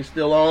well if you're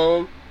still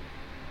on.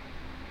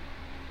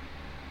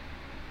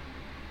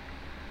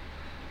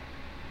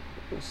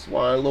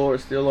 Swine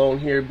Lord still on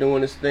here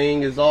doing his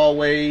thing as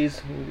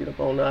always. We'll get up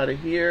on out of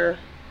here.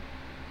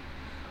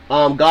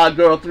 God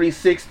Girl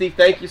 360,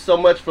 thank you so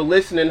much for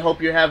listening.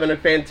 Hope you're having a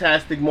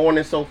fantastic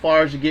morning so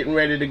far as you're getting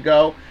ready to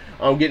go.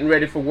 Getting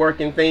ready for work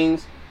and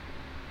things.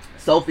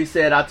 Sophie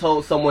said, I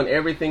told someone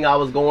everything I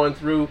was going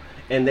through,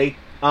 and they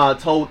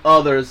told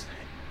others,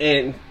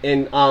 and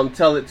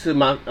tell it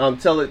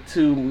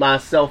to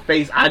myself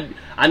face.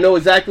 I know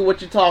exactly what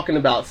you're talking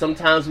about.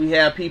 Sometimes we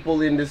have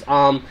people in this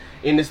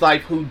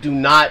life who do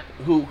not,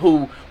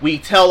 who we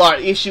tell our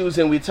issues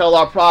and we tell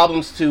our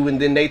problems to,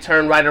 and then they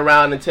turn right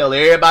around and tell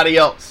everybody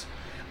else,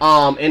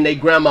 and they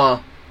grandma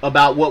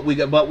about what we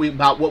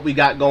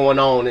got going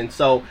on. And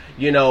so,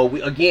 you know, we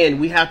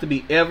have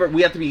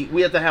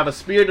to have a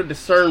spirit of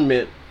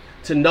discernment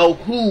to know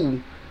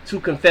who to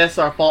confess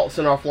our faults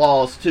and our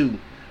flaws to.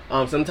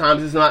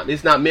 Sometimes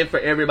it's not meant for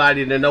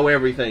everybody to know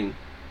everything.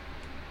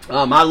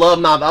 I love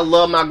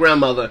my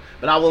grandmother,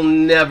 but I will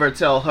never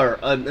tell her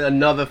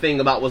another thing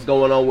about what's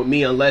going on with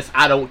me unless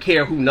I don't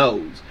care who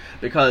knows,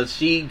 because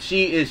she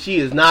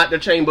is not the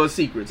Chamber of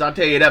Secrets. I'll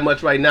tell you that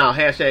much right now.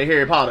 Hashtag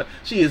Harry Potter.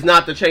 She is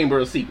not the Chamber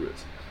of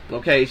Secrets.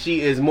 Okay,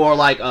 she is more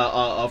like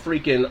a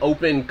freaking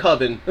open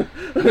coven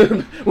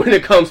when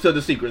it comes to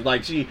the secrets.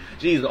 Like she's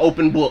an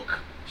open book.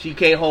 She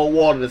can't hold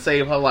water to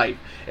save her life.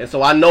 And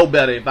so I know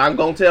better. If I'm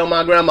going to tell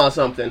my grandma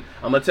something,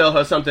 I'm going to tell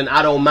her something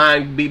I don't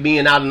mind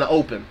being out in the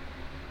open.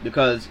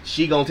 Because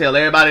she going to tell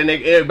everybody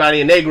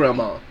and their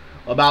grandma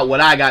about what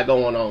I got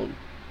going on.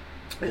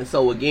 And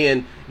so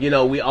again, you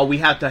know, we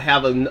have to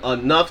have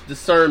enough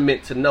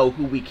discernment to know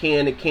who we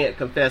can and can't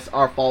confess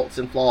our faults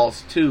and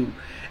flaws to,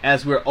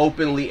 as we're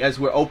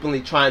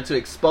openly trying to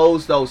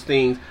expose those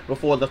things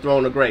before the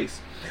throne of grace.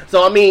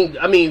 So I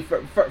mean,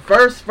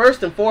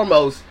 first and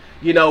foremost,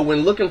 you know,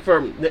 when looking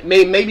for,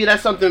 maybe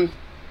that's something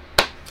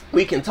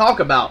we can talk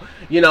about,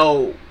 you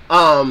know,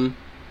 but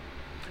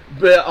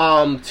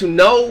to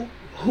know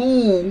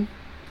who,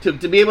 to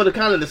be able to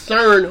kind of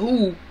discern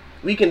who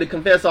we can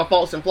confess our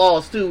faults and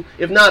flaws to,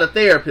 if not a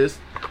therapist,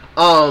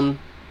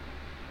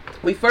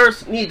 we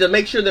first need to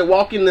make sure they're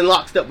walking in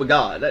lockstep with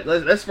God.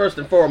 That's first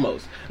and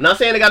foremost. I'm not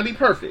saying they got to be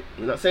perfect.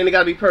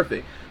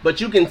 But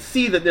you can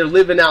see that they're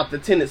living out the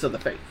tenets of the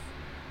faith.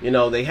 You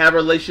know, they have a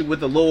relationship with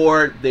the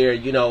Lord.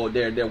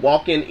 They're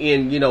walking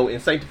in, you know, in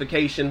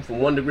sanctification from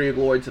one degree of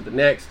glory to the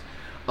next.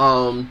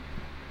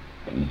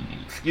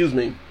 Excuse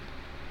me.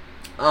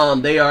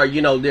 They are,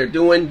 you know, they're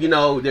doing, you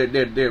know,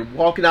 they're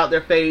walking out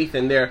their faith,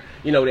 and they're,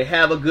 you know, they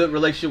have a good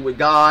relationship with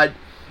God.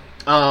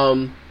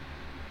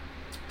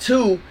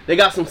 2, they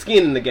got some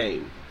skin in the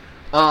game.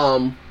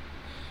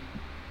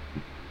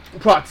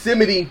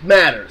 Proximity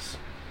matters.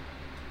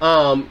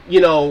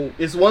 You know,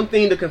 it's one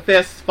thing to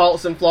confess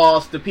faults and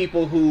flaws to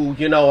people who,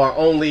 you know, are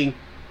only,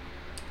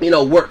 you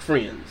know, work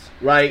friends,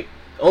 right?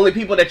 Only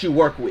people that you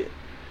work with.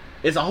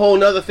 It's a whole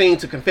nother thing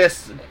to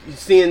confess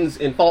sins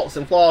and faults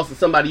and flaws to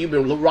somebody you've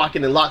been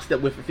rocking in lockstep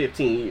with for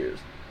 15 years.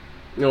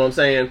 You know what I'm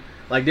saying?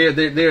 Like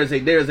there's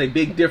a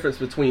big difference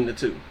between the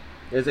two.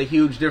 There's a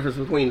huge difference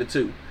between the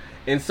two.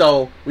 And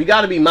so we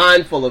got to be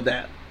mindful of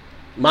that.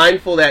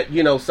 Mindful that,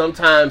 you know,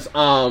 sometimes,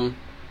 you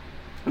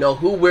know,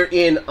 who we're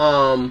in,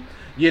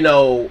 you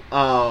know,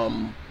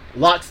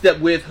 lockstep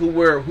with, who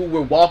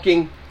we're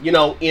walking, you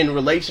know, in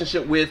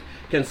relationship with,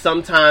 can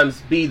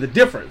sometimes be the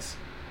difference,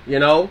 you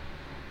know.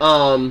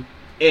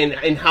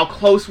 And how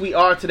close we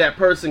are to that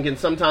person can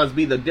sometimes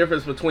be the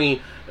difference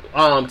between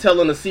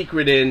telling a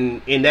secret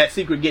and that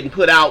secret getting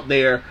put out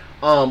there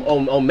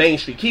on Main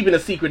Street, keeping a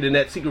secret and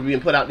that secret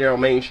being put out there on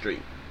Main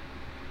Street.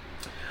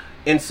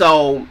 And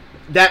so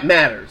that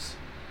matters.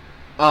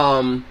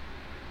 And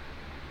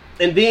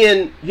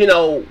then, you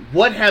know,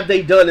 what have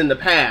they done in the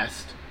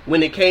past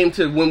when it came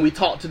to when we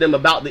talked to them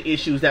about the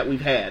issues that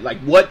we've had? Like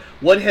what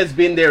has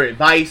been their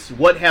advice?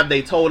 What have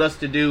they told us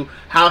to do?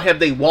 How have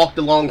they walked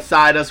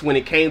alongside us when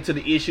it came to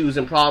the issues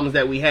and problems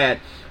that we had?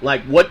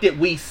 Like, what did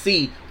we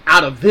see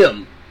out of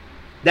them?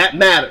 That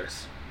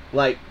matters.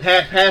 Like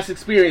past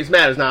experience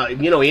matters. Now,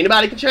 you know,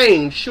 anybody can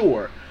change,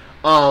 sure.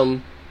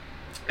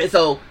 And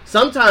so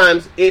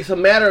sometimes it's a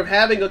matter of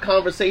having a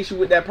conversation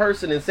with that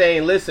person and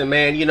saying, listen,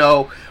 man, you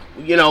know,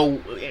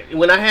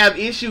 when I have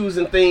issues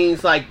and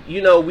things, like,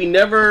 you know, we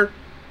never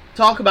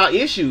talk about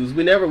issues.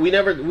 We never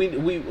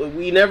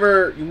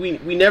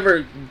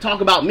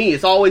talk about me.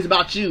 It's always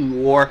about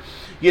you. Or,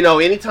 you know,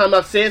 anytime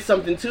I've said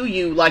something to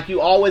you, like,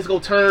 you always go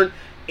turn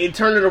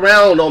it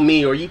around on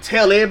me, or you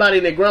tell everybody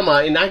and their grandma,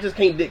 and I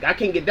can't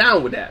get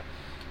down with that.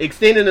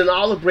 Extending an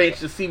olive branch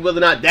to see whether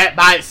or not that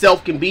by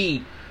itself can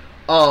be,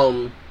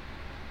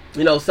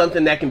 you know,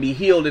 something that can be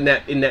healed in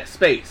that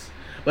space.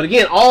 But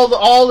again,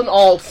 all in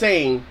all,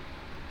 saying,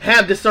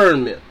 have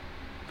discernment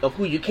of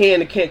who you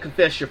can and can't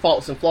confess your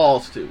faults and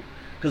flaws to.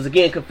 Because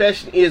again,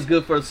 confession is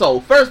good for the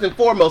soul. First and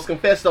foremost,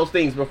 confess those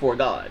things before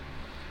God.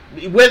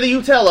 Whether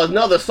you tell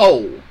another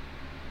soul,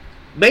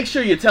 make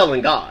sure you're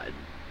telling God.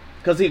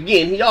 Because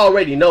again, He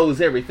already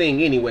knows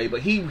everything anyway,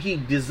 but He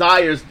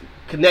desires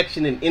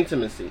connection and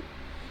intimacy.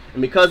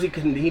 And because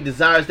He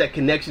desires that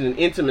connection and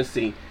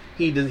intimacy,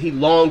 He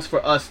longs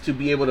for us to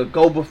be able to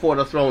go before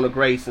the throne of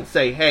grace and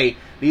say, hey,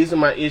 these are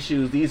my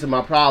issues, these are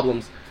my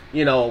problems,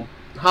 you know,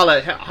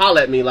 holla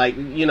at me, like,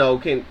 you know,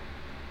 can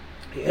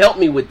help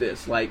me with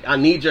this. Like, I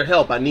need your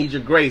help, I need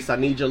your grace, I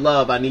need your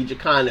love, I need your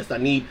kindness, I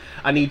need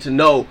to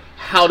know,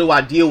 how do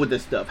I deal with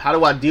this stuff? How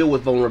do I deal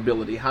with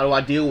vulnerability? How do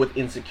I deal with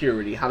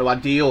insecurity? How do I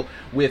deal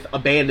with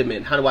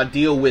abandonment? How do I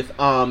deal with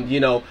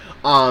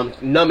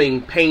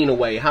numbing pain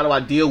away? How do I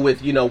deal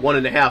with, you know,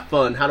 wanting to have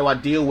fun? How do I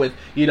deal with,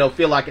 you know,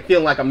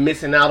 feeling like I'm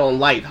missing out on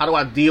life? How do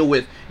I deal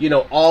with, you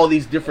know, all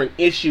these different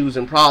issues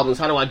and problems?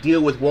 How do I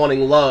deal with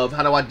wanting love?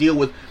 How do I deal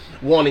with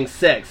wanting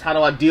sex? How do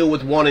I deal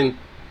with wanting,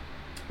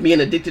 being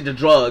addicted to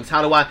drugs?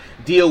 How do I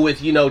deal with,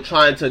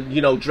 trying to,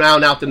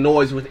 drown out the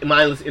noise with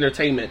mindless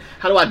entertainment?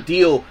 How do I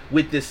deal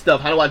with this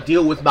stuff? How do I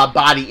deal with my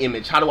body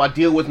image? How do I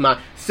deal with my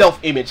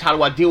self-image? How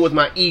do I deal with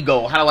my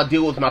ego? How do I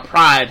deal with my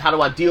pride? How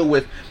do I deal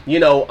with,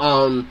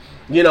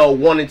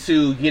 wanting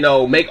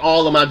to, make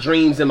all of my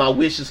dreams and my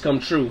wishes come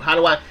true? How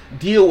do I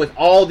deal with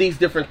all these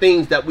different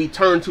things that we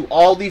turn to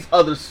all these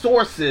other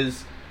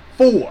sources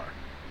for?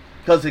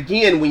 Because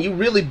again, when you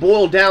really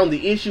boil down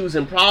the issues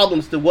and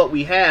problems to what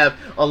we have,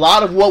 a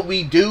lot of what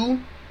we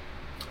do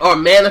are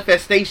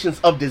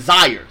manifestations of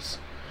desires.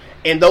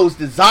 And those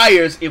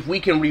desires, if we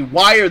can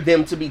rewire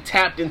them to be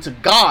tapped into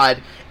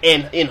God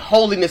and in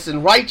holiness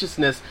and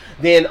righteousness,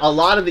 then a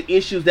lot of the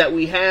issues that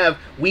we have,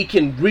 we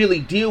can really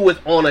deal with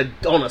on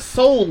a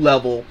soul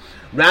level,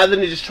 rather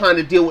than just trying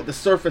to deal with the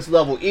surface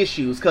level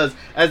issues. Because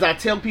as I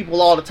tell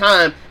people all the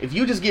time, if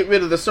you just get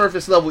rid of the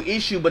surface level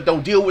issue but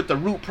don't deal with the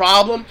root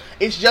problem,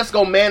 it's just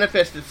going to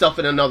manifest itself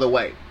in another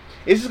way.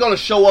 It's just going to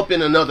show up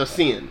in another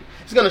sin.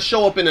 It's going to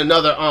show up in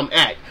another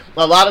act.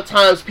 A lot of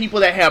times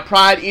people that have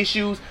pride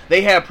issues,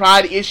 they have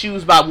pride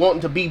issues by wanting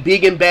to be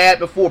big and bad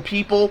before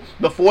people,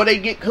 before they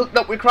get hooked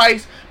up with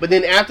Christ. But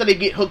then after they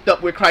get hooked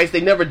up with Christ,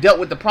 they never dealt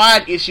with the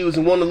pride issues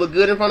and want to look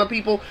good in front of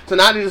people. So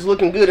now they're just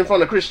looking good in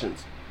front of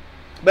Christians.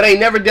 But they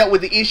never dealt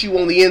with the issue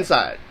on the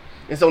inside.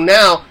 And so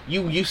now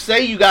you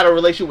say you got a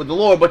relationship with the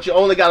Lord, but you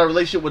only got a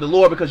relationship with the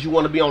Lord because you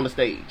want to be on the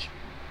stage.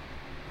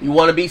 You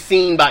want to be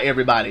seen by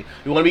everybody.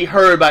 You want to be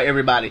heard by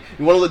everybody.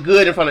 You want to look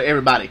good in front of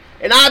everybody.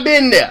 And I've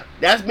been there.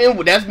 That's been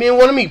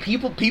one of me.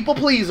 People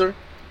pleaser.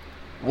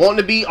 Wanting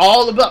to be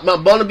all about,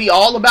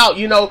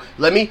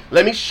 let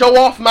me show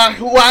off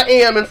who I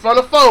am in front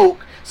of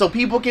folk so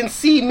people can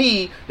see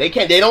me. They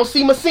don't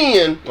see my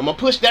sin. I'm gonna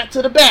push that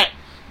to the back.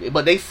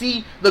 But they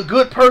see the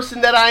good person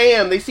that I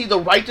am. They see the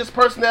righteous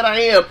person that I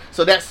am,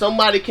 so that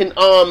somebody can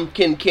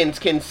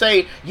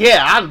say,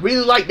 yeah, I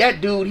really like that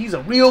dude. He's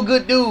a real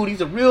good dude. He's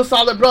a real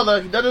solid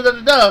brother. Da da da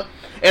da da.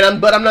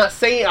 But I'm not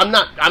saying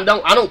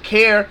I don't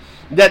care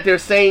that they're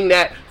saying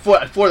that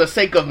for the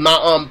sake of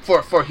my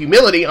for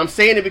humility. I'm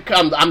saying it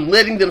because I'm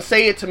letting them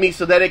say it to me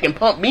so that they can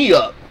pump me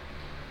up,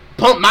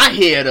 pump my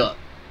head up,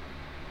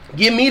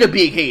 give me the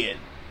big head.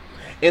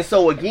 And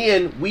so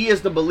again, we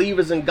as the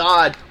believers in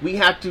God, we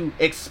have to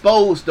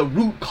expose the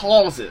root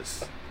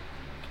causes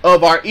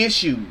of our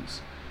issues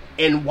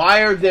and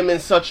wire them in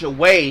such a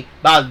way,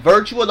 by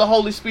virtue of the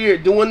Holy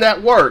Spirit doing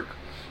that work,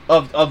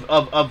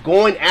 of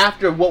going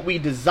after what we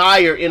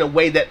desire in a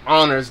way that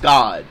honors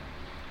God.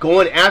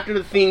 Going after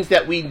the things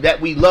that we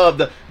love,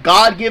 the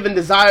God-given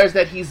desires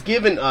that He's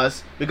given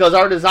us, because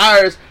our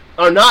desires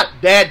are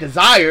not bad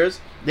desires.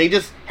 They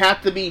just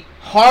have to be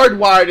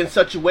hardwired in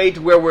such a way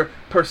to where we're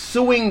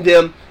pursuing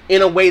them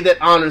in a way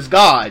that honors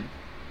God.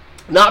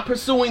 Not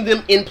pursuing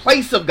them in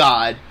place of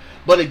God,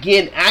 but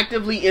again,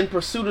 actively in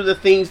pursuit of the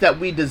things that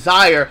we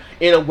desire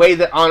in a way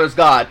that honors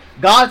God.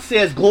 God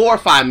says,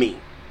 glorify me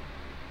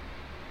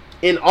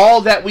in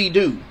all that we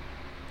do.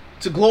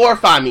 To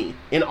glorify me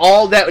in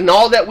all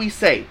that we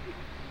say.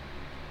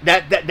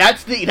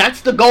 That's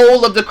the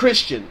goal of the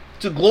Christian,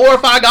 to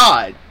glorify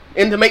God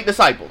and to make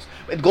disciples.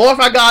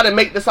 Glorify God and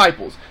make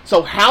disciples.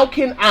 So how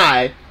can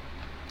I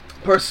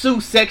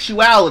pursue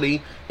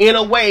sexuality in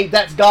a way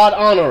that's God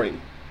honoring?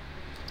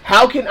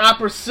 How can I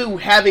pursue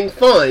having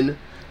fun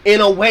in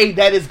a way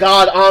that is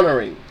God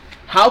honoring?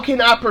 How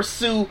can I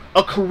pursue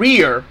a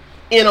career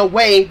in a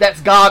way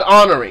that's God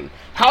honoring?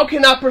 How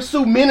can I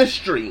pursue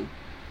ministry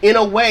in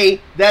a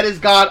way that is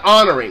God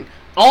honoring?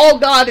 All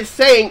God is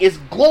saying is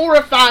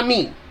glorify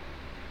me.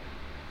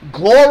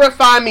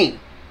 Glorify me.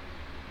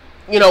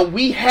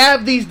 We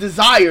have these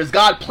desires.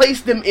 God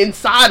placed them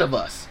inside of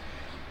us.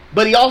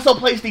 But He also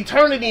placed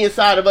eternity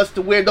inside of us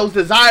to where those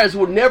desires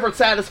will never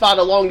satisfy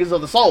the longings of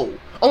the soul.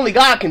 Only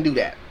God can do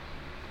that.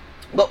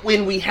 But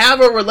when we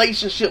have a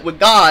relationship with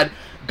God,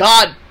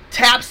 God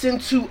taps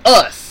into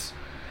us.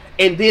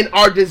 And then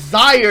our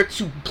desire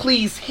to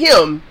please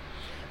Him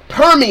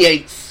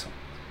permeates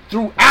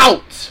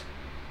throughout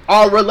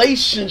our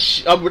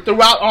relationship,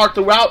 throughout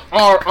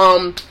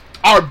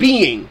our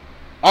being,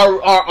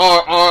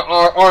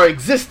 our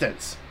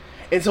existence.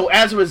 And so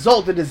as a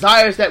result, the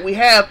desires that we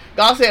have,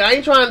 God said,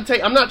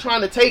 I'm not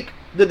trying to take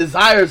the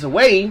desires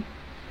away.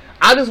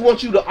 I just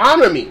want you to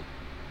honor me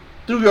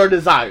through your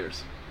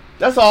desires.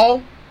 That's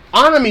all.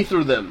 Honor me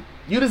through them.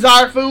 You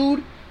desire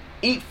food?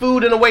 Eat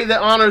food in a way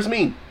that honors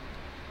me.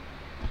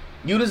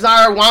 You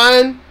desire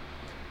wine?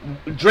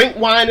 Drink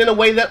wine in a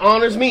way that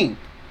honors me.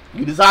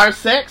 You desire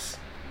sex?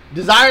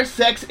 Desire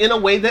sex in a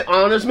way that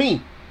honors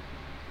me.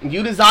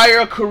 You desire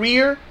a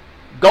career?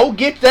 Go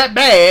get that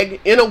bag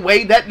in a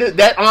way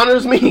that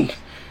honors me.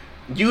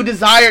 You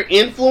desire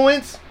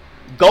influence?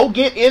 Go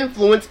get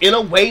influence in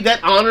a way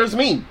that honors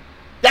me.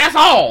 That's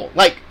all.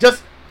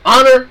 Just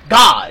honor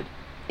God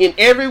in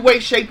every way,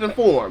 shape, and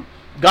form.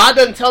 God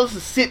doesn't tell us to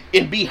sit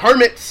and be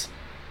hermits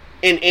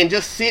and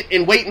just sit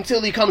and wait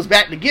until He comes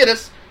back to get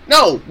us.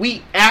 No,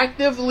 we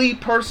actively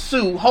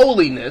pursue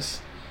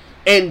holiness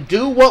and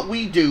do what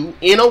we do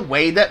in a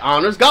way that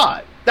honors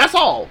God. That's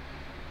all.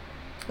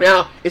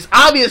 Now, it's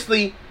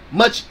obviously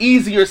much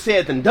easier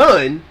said than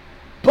done,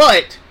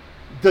 but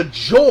the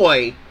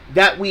joy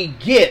that we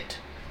get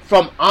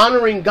from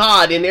honoring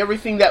God in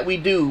everything that we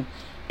do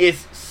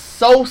is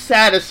so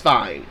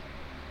satisfying.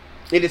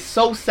 It is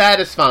so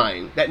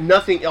satisfying that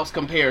nothing else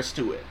compares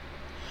to it.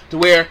 To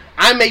where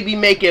I may be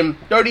making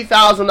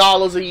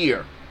 $30,000 a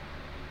year,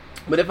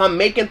 but if I'm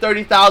making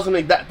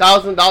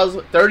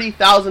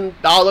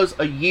 $30,000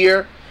 a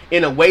year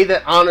in a way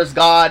that honors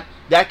God,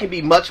 that can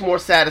be much more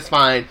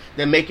satisfying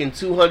than making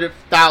 $200,000,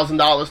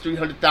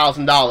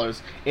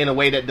 $300,000 in a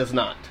way that does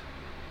not.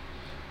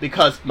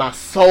 Because my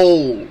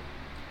soul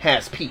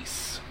has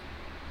peace.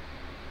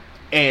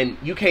 And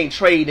you can't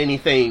trade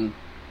anything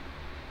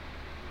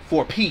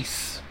for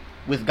peace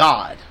with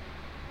God.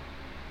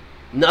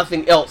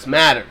 Nothing else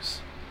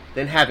matters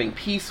than having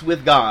peace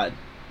with God,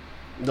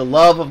 the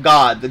love of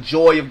God, the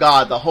joy of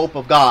God, the hope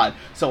of God.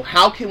 So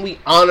how can we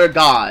honor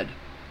God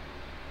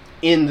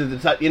in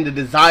the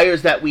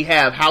desires that we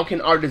have? How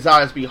can our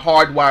desires be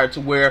hardwired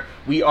to where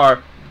we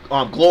are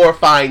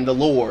glorifying the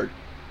Lord,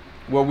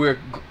 where we're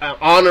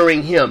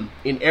honoring Him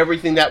in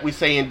everything that we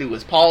say and do?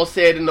 As Paul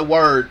said in the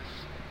Word,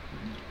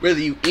 whether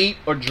you eat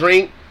or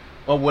drink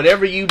or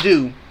whatever you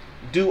do,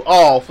 do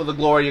all for the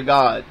glory of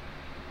God.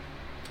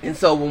 And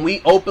so when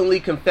we openly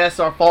confess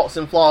our faults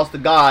and flaws to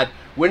God,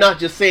 we're not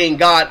just saying,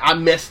 God, I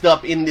messed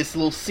up in this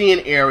little sin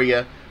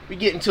area. We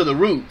get into the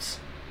roots.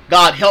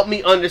 God, help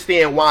me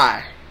understand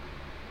why.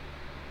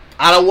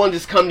 I don't want to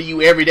just come to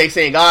you every day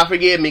saying, God,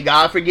 forgive me,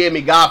 God, forgive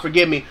me, God,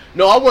 forgive me.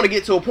 No, I want to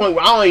get to a point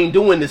where I ain't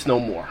doing this no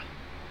more.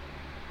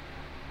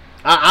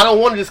 I don't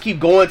want to just keep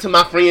going to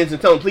my friends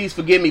and telling them, please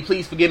forgive me,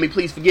 please forgive me,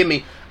 please forgive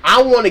me.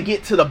 I want to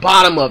get to the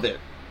bottom of it.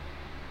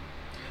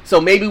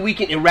 So maybe we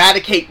can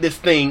eradicate this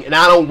thing and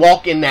I don't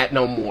walk in that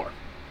no more.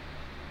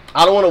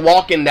 I don't want to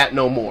walk in that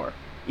no more.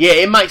 Yeah,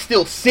 it might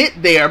still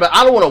sit there, but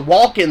I don't want to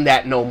walk in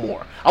that no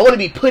more. I want to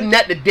be putting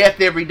that to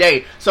death every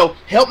day. So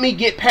help me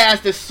get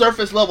past this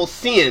surface level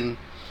sin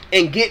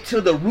and get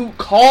to the root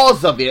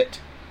cause of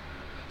it.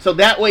 So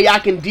that way I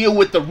can deal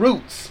with the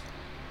roots.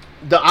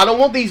 I don't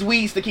want these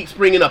weeds to keep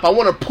springing up. I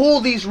want to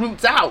pull these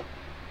roots out.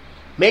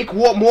 Make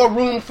more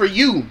room for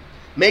you.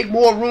 Make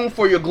more room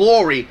for your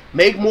glory.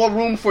 Make more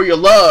room for your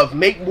love.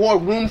 Make more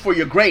room for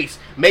your grace.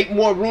 Make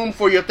more room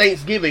for your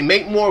thanksgiving.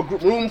 Make more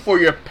room for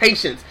your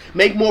patience.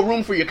 Make more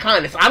room for your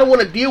kindness. I don't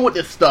want to deal with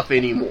this stuff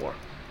anymore.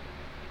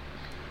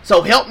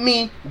 So help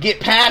me get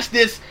past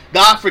this.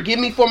 God, forgive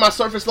me for my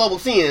surface level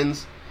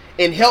sins.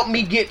 And help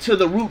me get to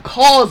the root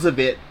cause of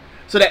it.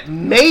 So that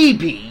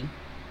maybe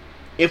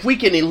if we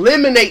can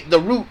eliminate the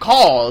root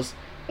cause,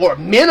 or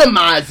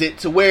minimize it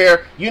to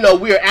where, we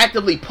are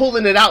actively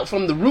pulling it out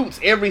from the roots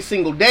every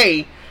single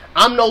day,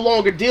 I'm no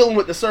longer dealing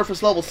with the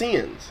surface level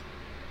sins.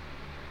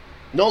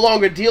 No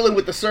longer dealing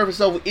with the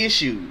surface level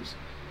issues.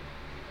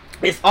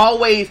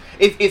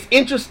 It's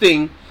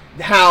interesting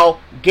how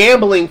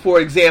gambling,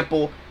 for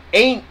example,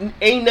 ain't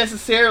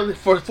necessarily,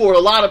 for a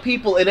lot of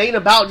people, it ain't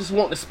about just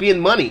wanting to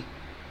spend money.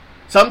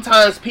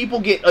 Sometimes people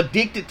get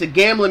addicted to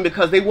gambling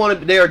because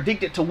they're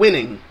addicted to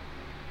winning.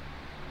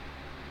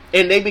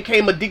 And they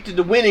became addicted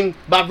to winning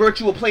by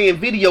virtue of playing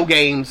video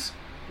games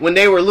when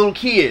they were little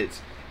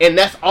kids. And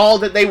that's all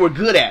that they were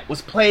good at,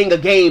 was playing a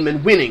game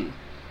and winning.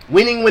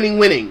 Winning, winning,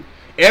 winning.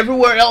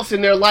 Everywhere else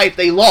in their life,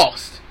 they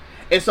lost.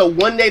 And so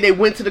one day they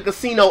went to the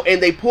casino and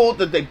they put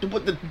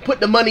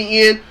the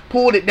money in,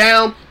 pulled it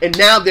down, and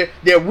now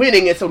they're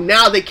winning. And so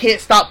now they can't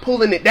stop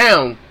pulling it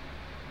down.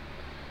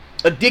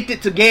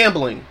 Addicted to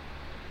gambling.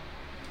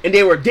 And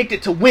they were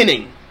addicted to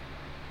winning.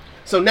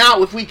 So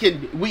now if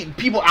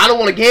people, I don't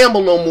want to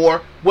gamble no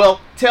more.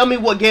 Well, tell me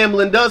what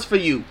gambling does for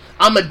you.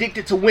 I'm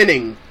addicted to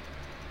winning.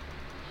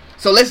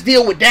 So let's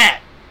deal with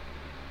that.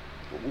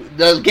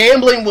 The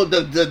gambling,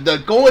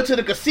 the going to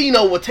the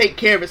casino will take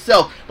care of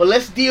itself. But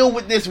let's deal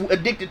with this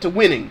addicted to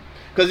winning.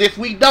 Because if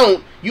we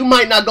don't, you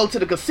might not go to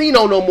the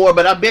casino no more,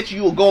 but I bet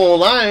you will go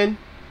online.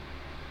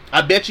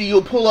 I bet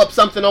you'll pull up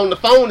something on the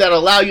phone that'll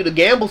allow you to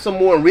gamble some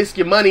more and risk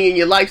your money and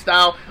your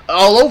lifestyle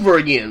all over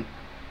again.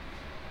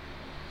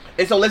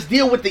 And so let's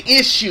deal with the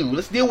issue.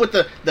 Let's deal with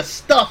the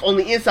stuff on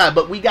the inside.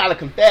 But we got to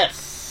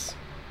confess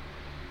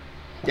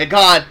that,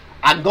 God,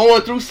 I'm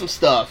going through some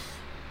stuff.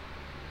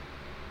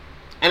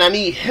 And I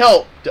need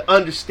help to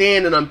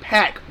understand and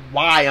unpack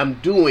why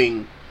I'm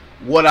doing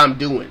what I'm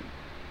doing.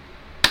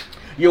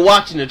 You're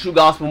watching the True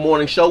Gospel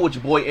Morning Show with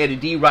your boy Eddie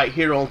D right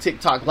here on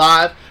TikTok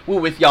Live. We're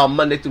with y'all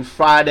Monday through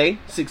Friday,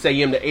 6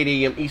 a.m. to 8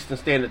 a.m. Eastern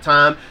Standard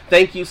Time.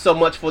 Thank you so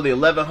much for the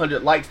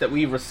 1,100 likes that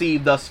we've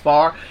received thus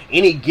far.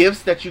 Any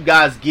gifts that you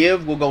guys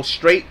give will go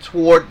straight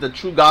toward the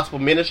True Gospel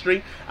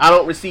Ministry. I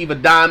don't receive a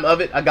dime of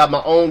it. I got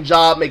my own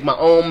job, make my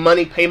own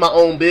money, pay my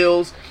own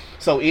bills.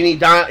 So any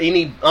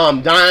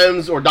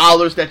dimes or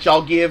dollars that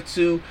y'all give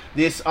to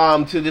this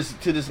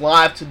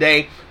live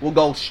today will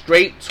go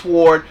straight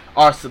toward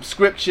our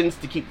subscriptions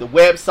to keep the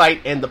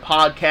website and the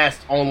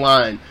podcast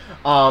online.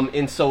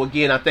 And so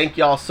again, I thank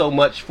y'all so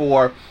much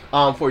for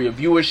your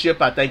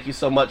viewership. I thank you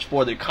so much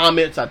for the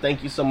comments. I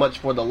thank you so much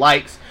for the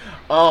likes.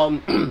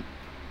 And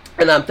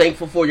And I'm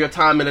thankful for your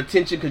time and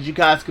attention, because you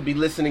guys could be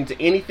listening to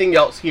anything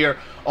else here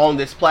on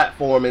this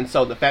platform. And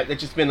so the fact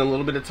that you spend a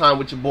little bit of time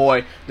with your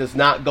boy does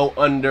not go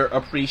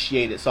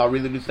underappreciated. So I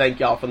really do thank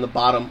y'all from the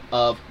bottom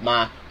of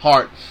my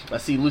heart. I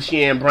see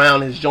Lucianne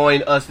Brown has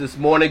joined us this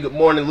morning. Good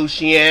morning,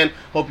 Lucianne.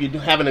 Hope you're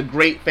having a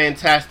great,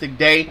 fantastic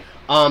day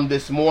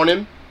this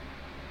morning.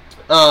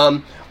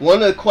 One of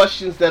the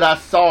questions that I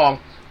saw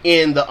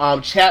in the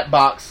chat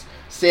box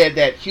said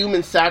that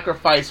human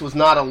sacrifice was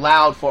not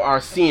allowed for our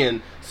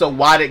sin. So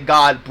why did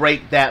God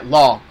break that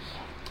law?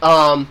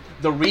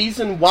 The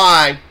reason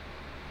why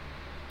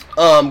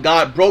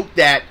God broke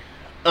that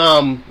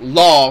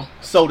law,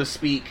 so to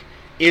speak,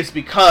 is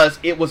because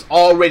it was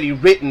already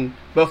written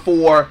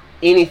before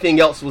anything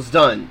else was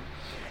done.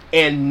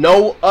 And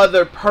no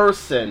other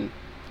person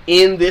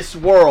in this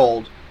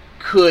world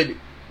could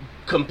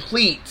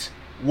complete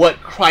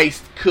what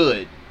Christ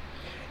could.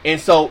 And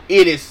so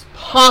it is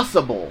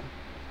possible,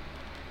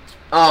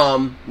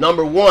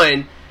 number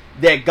one,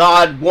 that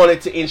God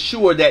wanted to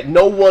ensure that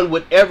no one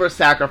would ever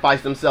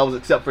sacrifice themselves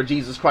except for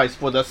Jesus Christ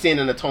for the sin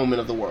and atonement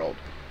of the world.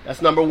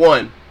 That's number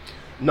one.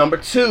 Number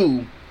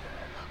two,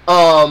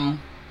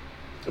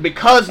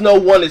 because no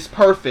one is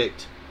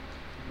perfect,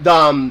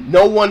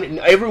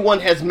 everyone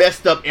has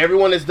messed up,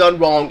 everyone has done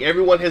wrong,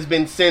 everyone has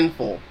been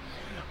sinful.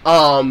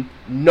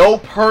 No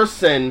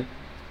person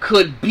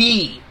could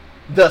be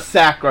the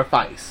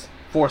sacrifice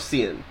for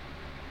sin.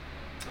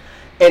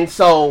 And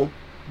so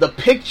the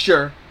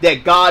picture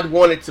that God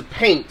wanted to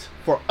paint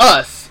for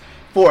us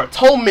for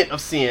atonement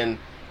of sin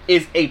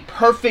is a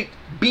perfect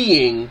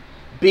being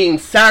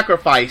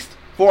sacrificed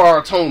for our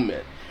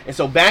atonement. And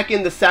so back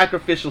in the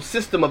sacrificial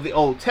system of the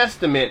Old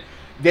Testament,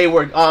 it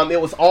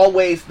was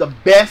always the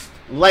best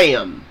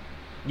lamb,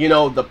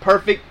 the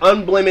perfect,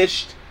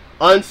 unblemished,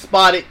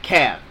 unspotted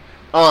calf,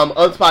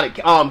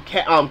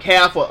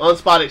 calf or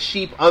unspotted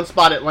sheep,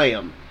 unspotted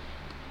lamb.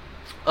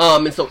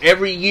 And so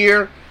every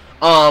year,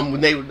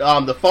 when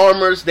the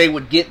farmers, they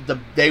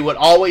would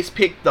always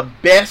pick the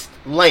best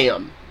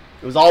lamb.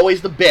 It was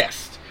always the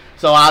best.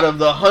 So out of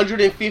the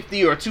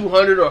 150 or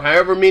 200 or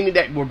however many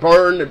that were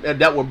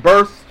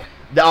birthed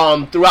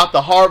throughout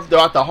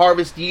the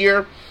harvest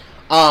year,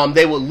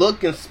 they would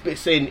look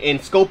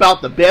and scope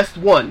out the best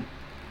one.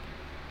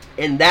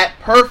 And that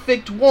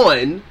perfect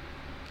one,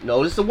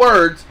 notice the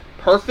words,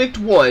 perfect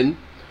one,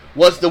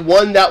 was the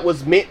one that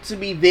was meant to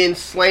be then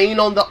slain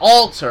on the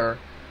altar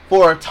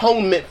for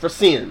atonement for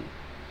sin.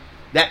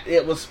 That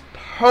it was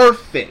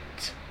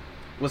perfect.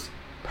 It was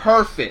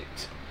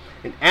perfect.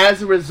 And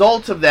as a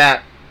result of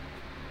that,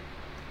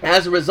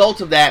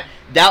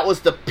 that was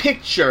the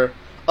picture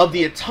of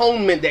the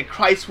atonement that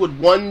Christ would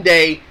one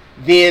day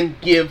then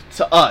give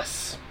to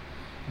us.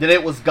 That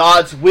it was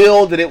God's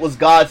will, that it was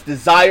God's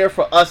desire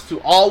for us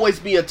to always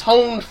be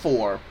atoned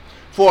for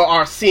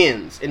our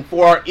sins and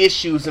for our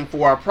issues and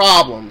for our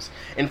problems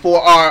and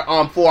for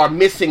our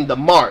missing the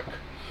mark.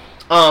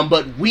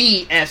 But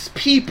we as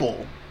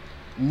people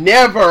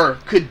never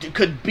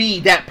could be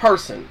that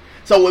person.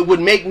 So it would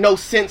make no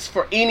sense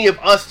for any of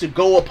us to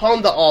go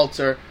upon the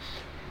altar.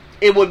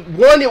 It would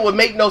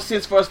make no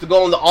sense for us to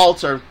go on the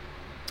altar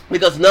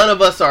because none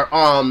of us are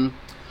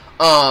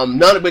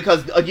none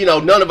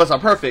of us are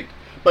perfect.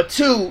 But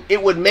two,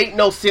 it would make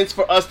no sense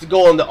for us to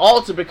go on the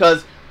altar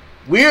because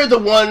we're the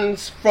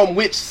ones from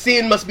which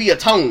sin must be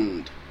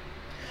atoned.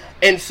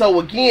 And so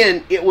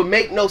again, it would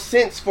make no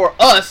sense for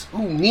us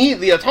who need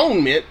the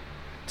atonement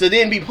to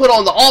then be put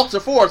on the altar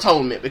for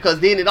atonement,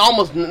 because then it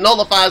almost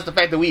nullifies the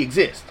fact that we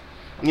exist.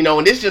 And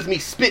this is just me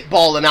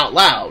spitballing out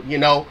loud,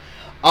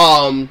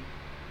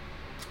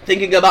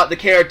 thinking about the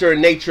character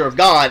and nature of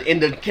God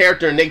and the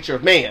character and nature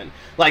of man.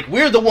 Like,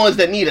 we're the ones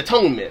that need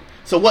atonement.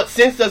 So what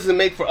sense does it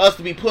make for us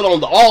to be put on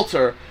the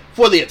altar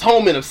for the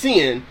atonement of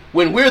sin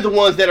when we're the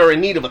ones that are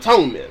in need of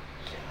atonement?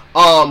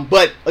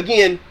 But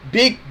again,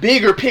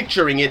 bigger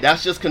picturing it,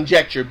 that's just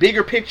conjecture.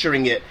 Bigger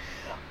picturing it,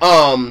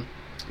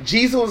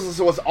 Jesus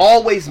was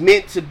always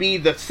meant to be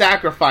the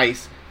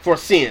sacrifice for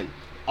sin.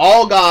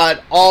 All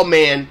God, all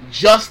man,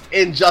 just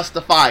and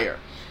justifier.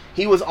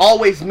 He was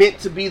always meant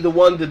to be the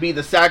one to be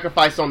the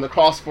sacrifice on the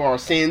cross for our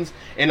sins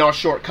and our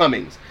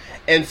shortcomings.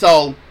 And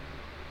so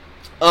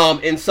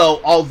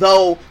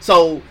although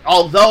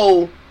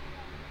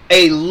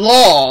a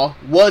law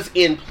was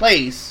in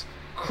place,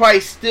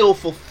 Christ still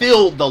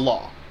fulfilled the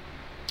law.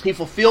 He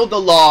fulfilled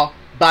the law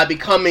by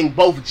becoming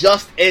both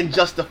just and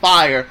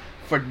justifier,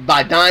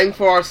 by dying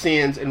for our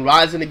sins and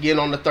rising again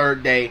on the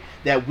third day,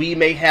 that we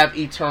may have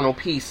eternal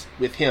peace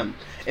with Him.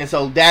 And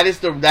so that is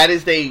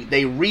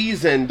the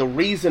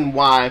reason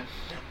why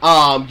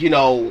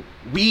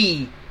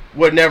we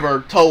were never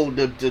told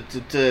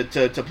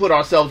to put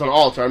ourselves on the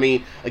altar. I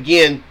mean,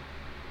 again,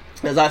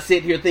 as I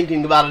sit here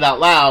thinking about it out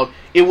loud,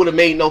 it would have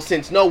made no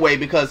sense, no way,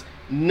 because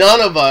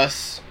none of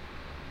us,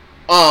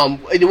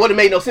 it would have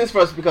made no sense for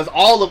us, because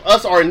all of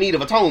us are in need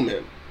of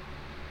atonement.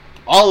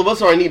 All of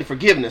us are in need of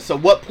forgiveness. So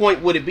what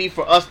point would it be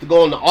for us to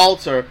go on the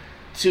altar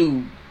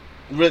to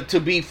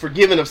be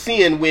forgiven of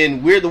sin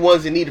when we're the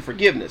ones in need of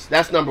forgiveness?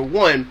 That's number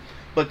one.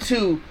 But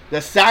two, the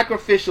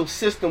sacrificial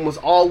system was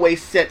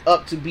always set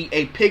up to be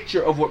a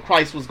picture of what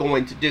Christ was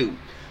going to do.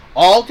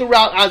 All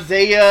throughout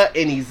Isaiah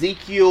and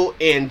Ezekiel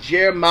and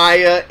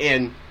Jeremiah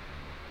and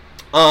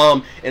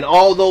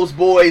all those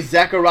boys,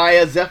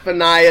 Zechariah,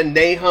 Zephaniah,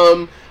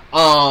 Nahum,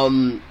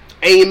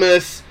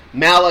 Amos,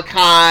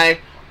 Malachi,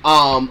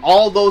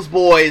 all those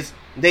boys,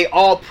 they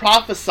all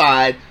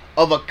prophesied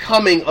of a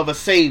coming of a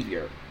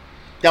Savior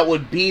that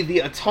would be the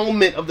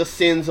atonement of the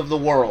sins of the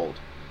world.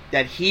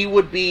 That he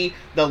would be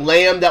the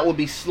lamb that would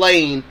be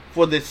slain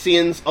for the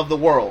sins of the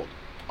world.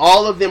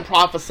 All of them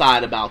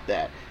prophesied about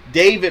that.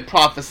 David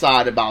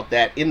prophesied about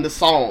that in the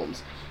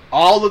Psalms.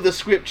 All of the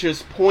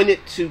scriptures pointed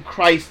to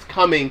Christ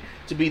coming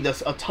to be the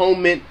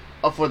atonement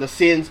for the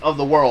sins of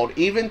the world.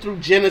 Even through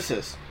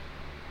Genesis,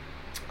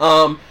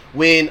 when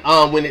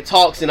it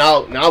talks, and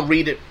I'll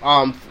read it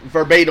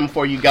verbatim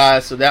for you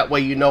guys, so that way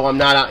you know I'm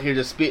not out here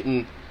just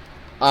spitting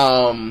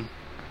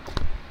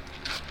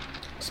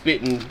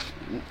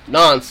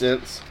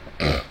nonsense.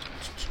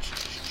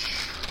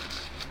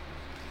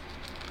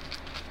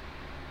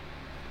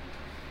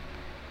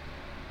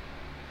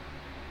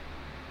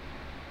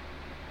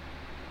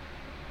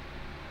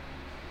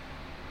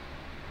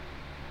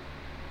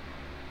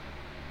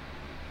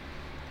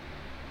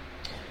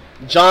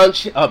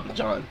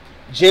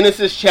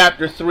 Genesis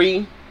chapter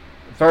 3,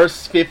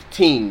 verse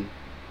 15.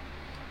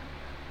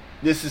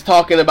 This is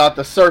talking about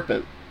the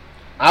serpent.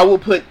 I will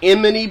put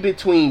enmity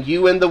between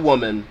you and the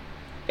woman,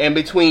 and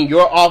between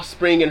your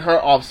offspring and her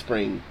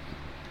offspring.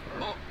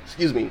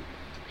 Excuse me.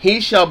 He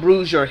shall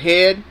bruise your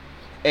head,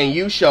 and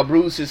you shall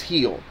bruise his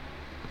heel.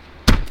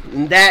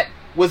 And that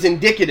was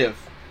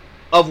indicative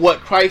of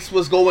what Christ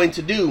was going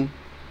to do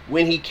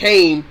when he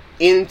came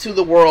into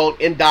the world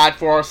and died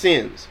for our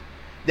sins.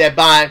 That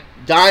by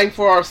dying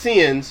for our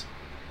sins,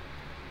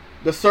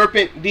 the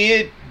serpent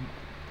did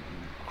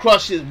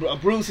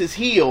bruise his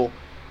heel,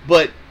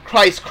 but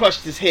Christ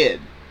crushed his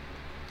head.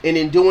 And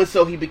in doing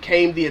so, he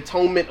became the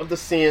atonement of the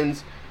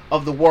sins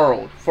of the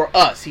world for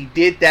us. He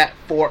did that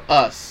for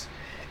us.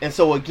 And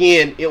so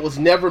again, it was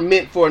never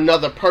meant for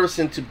another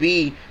person to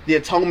be the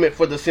atonement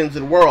for the sins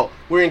of the world.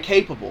 We're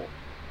incapable.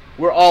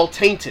 We're all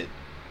tainted.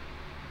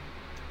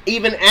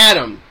 Even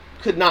Adam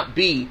could not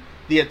be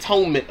the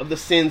atonement of the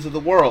sins of the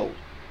world.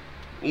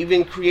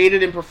 Even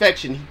created in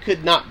perfection, he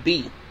could not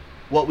be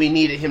what we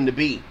needed him to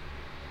be.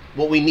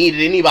 What we needed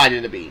anybody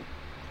to be.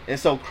 And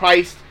so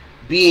Christ,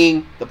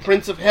 being the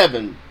Prince of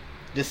Heaven,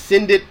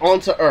 descended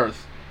onto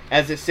earth,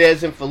 as it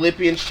says in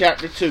Philippians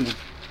chapter 2.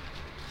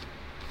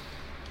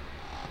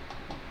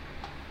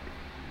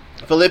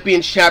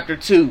 Philippians chapter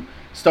 2,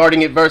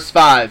 starting at verse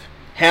 5.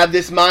 Have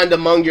this mind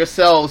among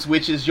yourselves,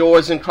 which is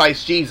yours in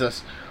Christ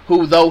Jesus,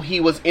 who, though he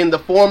was in the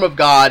form of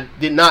God,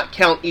 did not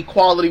count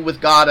equality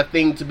with God a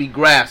thing to be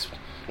grasped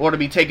or to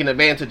be taken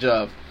advantage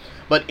of,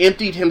 but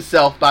emptied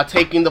himself by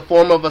taking the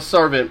form of a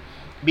servant,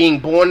 being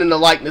born in the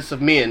likeness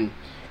of men.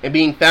 And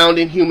being found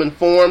in human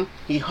form,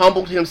 he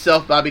humbled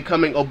himself by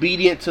becoming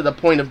obedient to the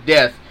point of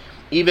death,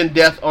 even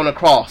death on a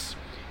cross.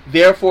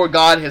 Therefore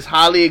God has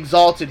highly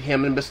exalted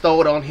him and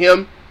bestowed on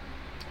him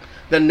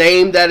the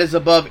name that is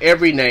above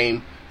every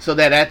name, so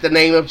that at the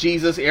name of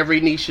Jesus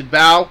every knee should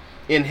bow,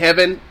 in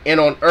heaven and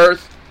on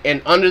earth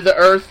and under the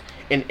earth,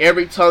 and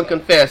every tongue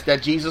confess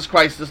that Jesus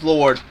Christ is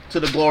Lord, to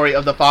the glory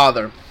of the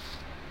Father.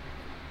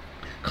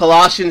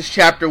 Colossians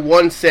chapter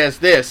 1 says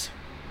this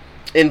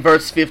in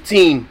verse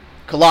 15.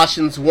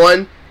 Colossians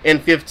 1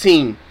 and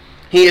 15.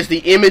 He is the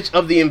image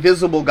of the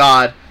invisible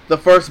God, the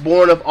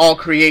firstborn of all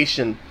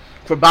creation.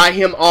 For by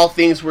him all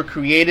things were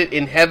created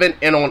in heaven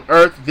and on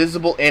earth,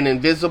 visible and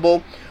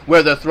invisible,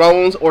 whether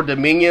thrones or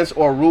dominions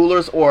or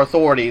rulers or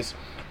authorities.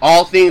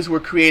 All things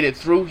were created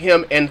through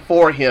him and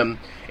for him.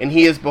 And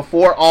he is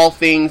before all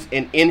things,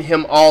 and in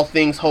him all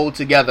things hold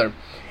together.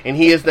 And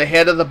he is the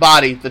head of the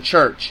body, the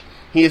church.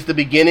 He is the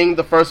beginning,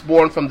 the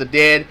firstborn from the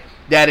dead,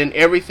 that in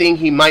everything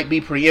he might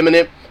be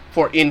preeminent.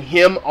 For in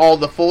him all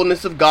the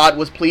fullness of God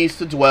was pleased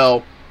to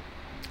dwell,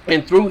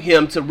 and through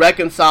him to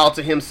reconcile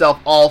to himself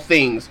all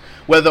things,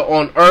 whether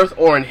on earth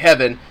or in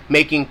heaven,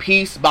 making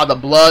peace by the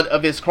blood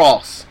of his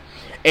cross.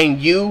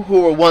 And you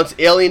who were once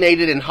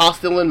alienated and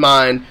hostile in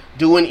mind,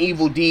 doing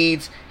evil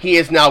deeds, he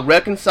is now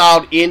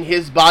reconciled in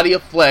his body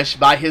of flesh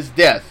by his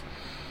death,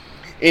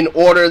 in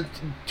order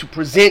to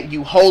present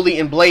you holy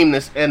and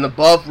blameless and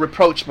above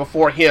reproach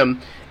before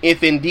him,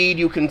 if indeed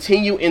you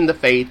continue in the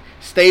faith,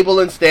 stable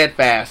and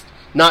steadfast,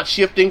 not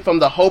shifting from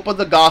the hope of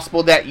the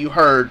gospel that you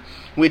heard,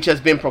 which has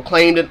been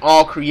proclaimed in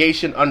all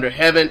creation under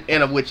heaven,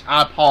 and of which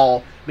I,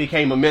 Paul,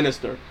 became a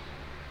minister.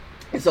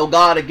 And so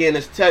God again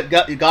is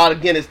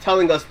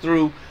telling us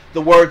through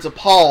the words of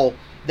Paul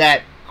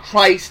that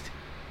Christ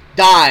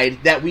died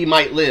that we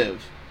might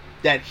live,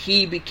 that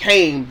he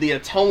became the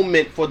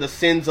atonement for the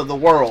sins of the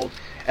world.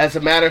 As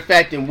a matter of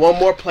fact, in one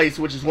more place,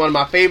 which is one of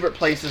my favorite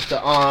places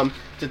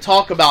to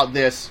talk about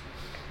this,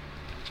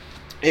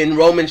 in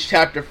Romans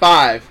chapter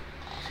 5,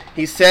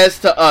 he says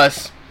to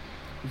us,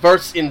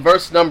 in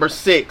verse number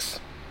 6.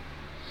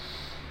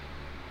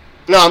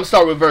 No, I'm going to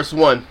start with verse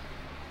 1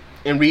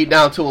 and read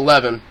down to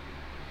 11.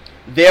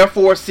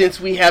 Therefore, since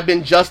we have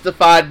been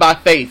justified by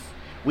faith,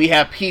 we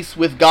have peace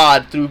with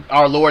God through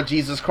our Lord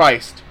Jesus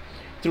Christ.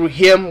 Through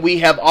him we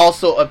have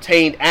also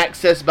obtained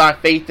access by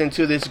faith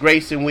into this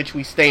grace in which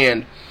we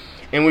stand,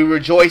 and we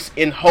rejoice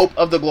in hope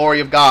of the glory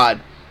of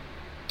God.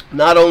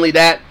 Not only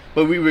that,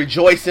 but we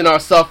rejoice in our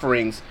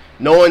sufferings,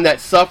 knowing that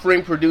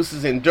suffering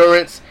produces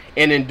endurance,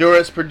 and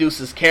endurance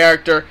produces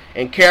character,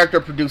 and character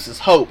produces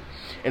hope.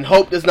 And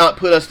hope does not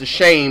put us to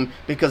shame,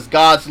 because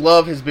God's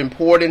love has been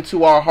poured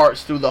into our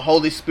hearts through the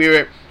Holy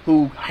Spirit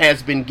who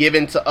has been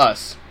given to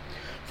us.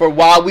 For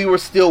while we were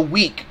still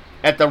weak,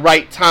 at the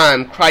right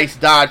time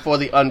Christ died for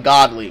the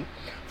ungodly.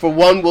 For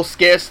one will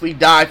scarcely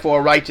die for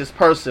a righteous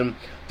person,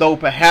 though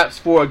perhaps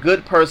for a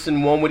good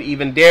person one would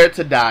even dare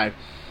to die.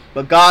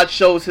 But God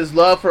shows his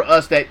love for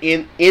us that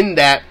in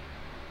that,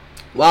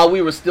 while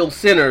we were still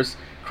sinners,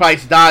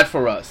 Christ died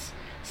for us.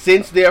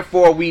 Since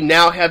therefore we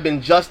now have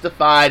been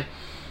justified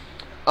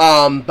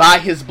by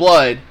his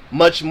blood,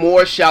 much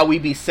more shall we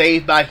be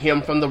saved by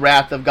him from the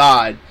wrath of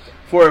God.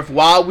 For if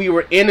while we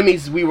were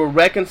enemies we were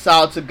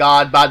reconciled to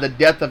God by the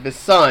death of his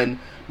Son,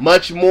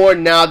 much more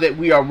now that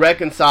we are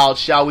reconciled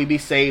shall we be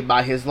saved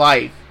by his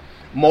life.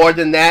 More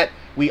than that,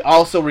 we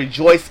also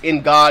rejoice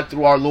in God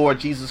through our Lord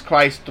Jesus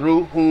Christ,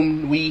 through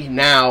whom we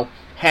now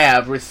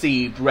have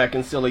received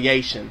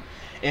reconciliation.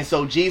 And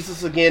so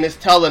Jesus again is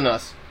telling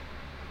us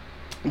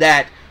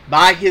that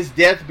by his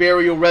death,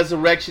 burial,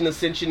 resurrection,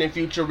 ascension, and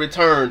future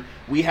return,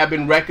 we have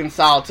been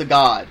reconciled to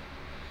God.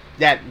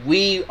 That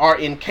we are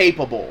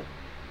incapable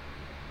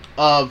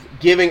of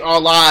giving our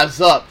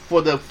lives up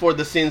for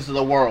the sins of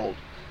the world.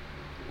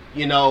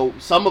 You know,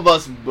 some of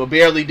us will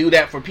barely do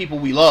that for people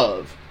we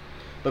love.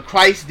 But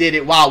Christ did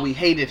it while we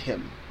hated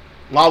him,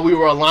 while we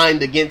were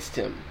aligned against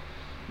him,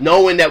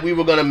 knowing that we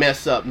were going to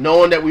mess up,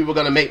 knowing that we were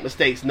going to make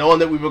mistakes, knowing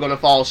that we were going to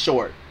fall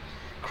short.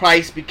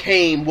 Christ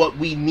became what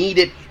we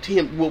needed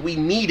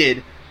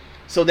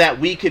so that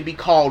we could be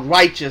called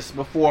righteous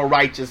before a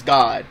righteous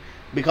God.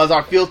 Because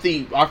our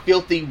filthy,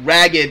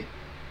 ragged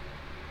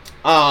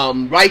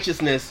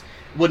righteousness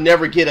would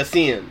never get us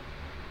in.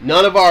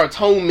 None of our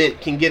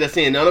atonement can get us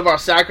in. None of our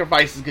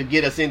sacrifices could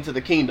get us into the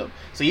kingdom.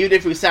 So even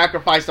if we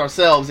sacrificed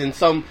ourselves in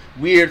some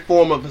weird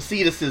form of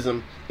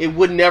asceticism, it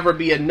would never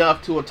be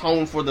enough to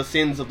atone for the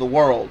sins of the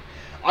world.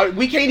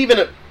 We can't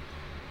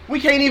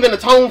even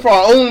atone for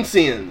our own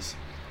sins,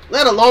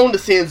 let alone the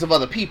sins of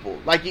other people.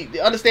 Like,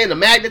 you understand the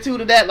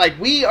magnitude of that? Like,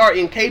 we are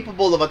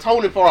incapable of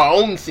atoning for our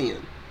own sin.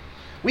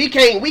 We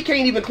can't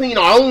even clean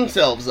our own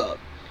selves up.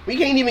 We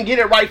can't even get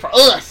it right for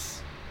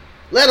us,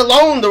 let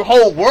alone the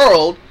whole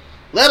world.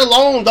 Let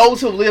alone those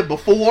who lived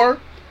before,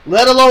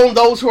 let alone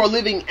those who are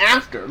living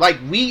after. Like,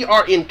 we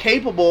are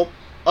incapable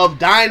of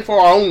dying for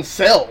our own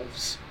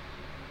selves.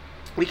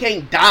 We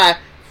can't die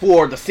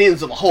for the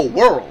sins of the whole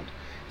world.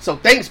 So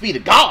thanks be to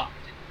God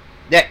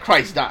that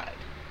Christ died.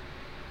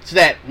 So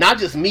that not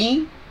just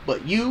me,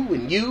 but you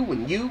and you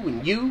and you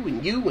and you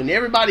and you and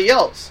everybody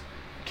else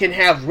can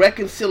have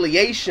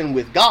reconciliation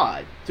with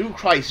God through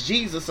Christ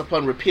Jesus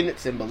upon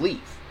repentance and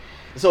belief.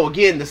 So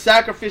again, the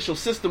sacrificial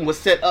system was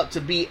set up to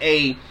be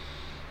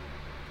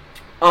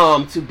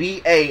oh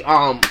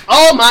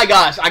my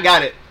gosh, I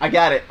got it,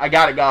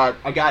 God,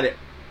 I got it.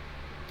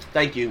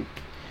 Thank you.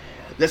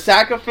 The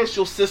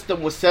sacrificial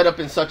system was set up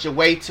in such a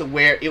way to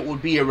where it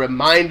would be a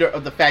reminder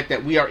of the fact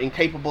that we are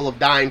incapable of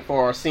dying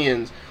for our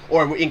sins,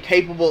 or we're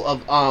incapable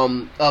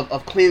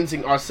of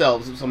cleansing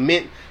ourselves. It was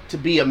meant to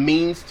be a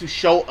means to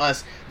show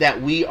us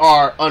that we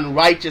are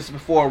unrighteous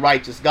before a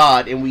righteous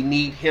God, and we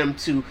need him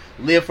to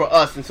live for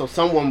us, and so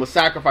someone was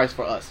sacrificed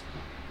for us.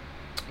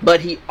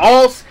 But he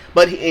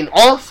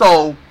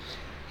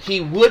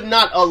would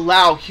not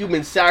allow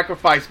human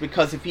sacrifice,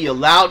 because if he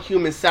allowed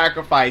human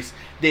sacrifice,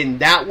 then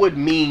that would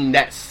mean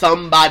that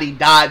somebody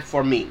died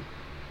for me.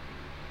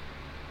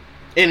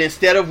 And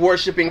instead of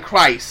worshiping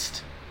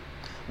Christ,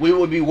 we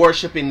would be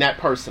worshiping that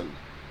person.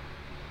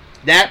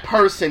 That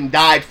person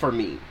died for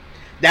me.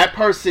 That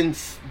person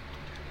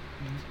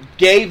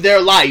gave their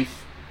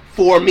life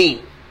for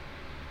me.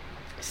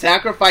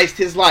 Sacrificed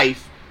his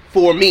life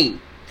for me,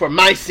 for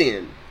my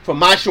sin, for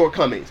my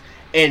shortcomings.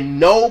 And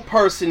no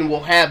person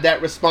will have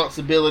that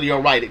responsibility or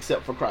right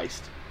except for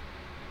Christ.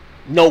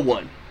 No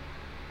one.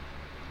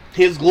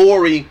 His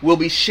glory will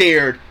be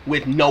shared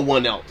with no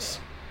one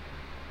else.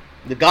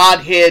 The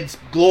Godhead's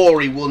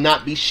glory will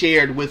not be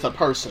shared with a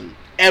person.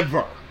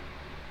 Ever.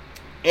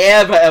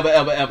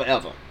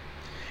 Ever.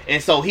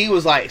 And so he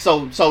was like,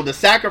 so the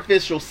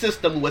sacrificial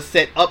system was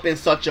set up in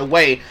such a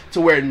way to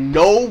where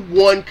no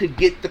one could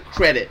get the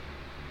credit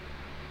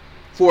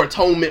for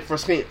atonement for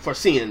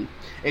sin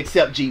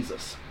except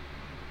Jesus.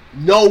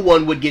 No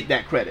one would get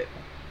that credit.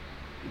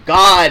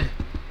 God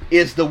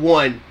is the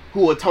one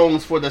who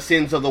atones for the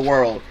sins of the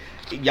world.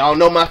 Y'all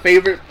know my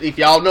favorite, if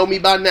y'all know me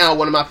by now,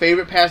 one of my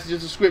favorite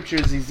passages of scripture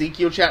is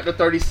Ezekiel chapter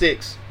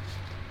 36.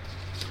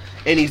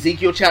 In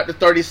Ezekiel chapter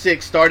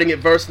 36, starting at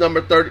verse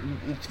number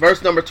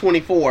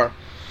 24,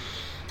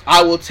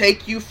 I will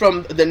take you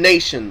from the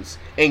nations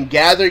and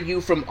gather you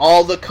from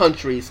all the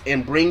countries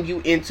and bring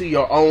you into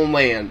your own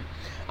land.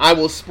 I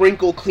will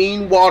sprinkle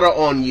clean water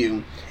on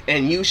you,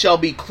 and you shall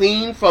be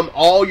clean from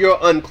all your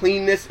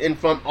uncleanness, and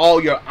from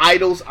all your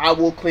idols I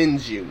will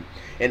cleanse you.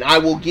 And I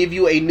will give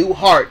you a new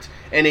heart,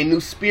 and a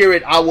new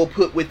spirit I will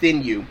put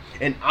within you.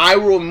 And I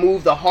will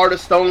remove the heart of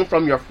stone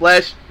from your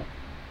flesh,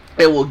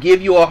 and will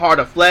give you a heart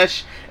of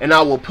flesh. And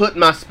I will put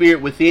my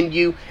spirit within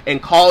you, and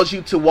cause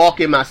you to walk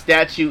in my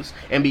statutes,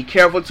 and be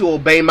careful to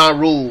obey my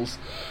rules.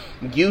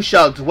 You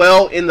shall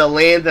dwell in the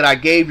land that I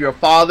gave your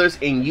fathers,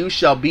 and you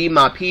shall be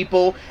my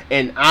people,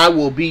 and I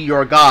will be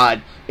your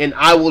God, and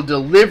I will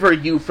deliver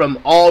you from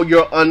all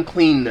your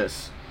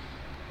uncleanness.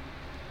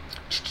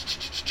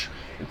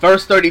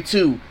 Verse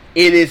 32,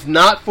 it is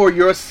not for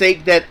your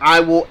sake that I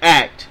will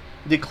act,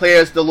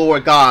 declares the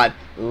Lord God.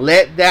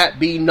 Let that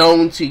be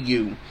known to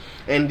you.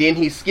 And then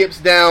he skips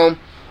down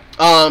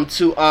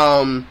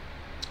to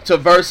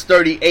verse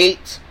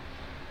 38.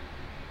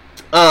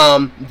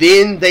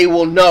 Then they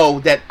will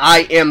know that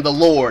I am the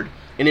Lord.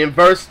 And in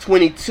verse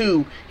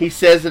 22, he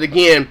says it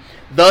again.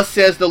 Thus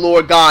says the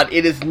Lord God,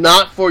 it is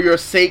not for your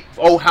sake,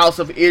 O house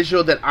of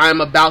Israel, that I am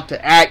about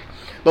to act,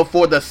 but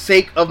for the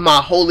sake of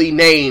my holy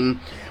name,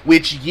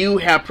 which you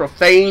have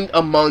profaned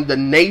among the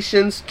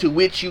nations to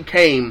which you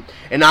came.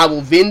 And I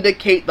will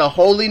vindicate the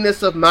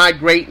holiness of my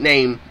great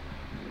name,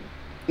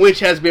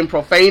 which has been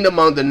profaned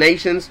among the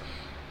nations,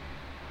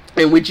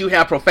 and which you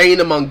have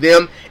profaned among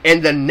them,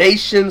 and the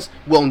nations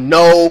will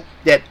know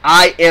that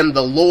I am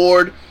the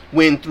Lord,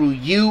 when through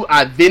you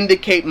I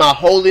vindicate my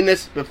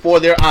holiness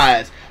before their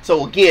eyes.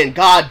 So again,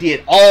 God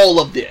did all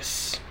of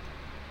this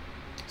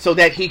so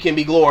that he can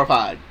be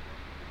glorified.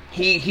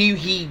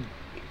 I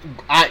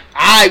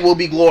will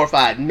be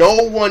glorified.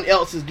 No one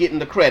else is getting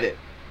the credit.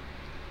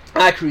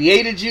 I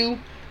created you,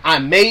 I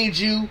made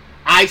you,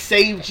 I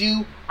saved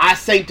you, I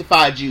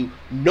sanctified you.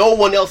 No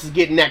one else is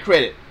getting that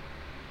credit.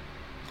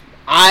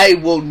 I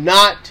will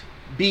not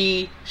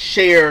be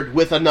shared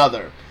with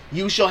another.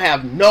 You shall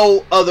have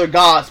no other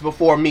gods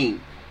before me.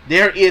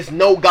 There is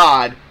no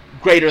God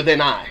greater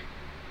than I.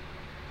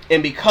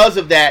 And because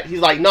of that, he's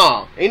like,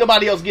 nah, ain't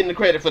nobody else getting the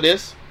credit for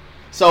this.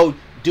 So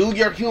do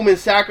your human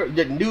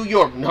do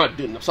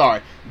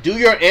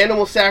your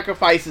animal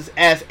sacrifices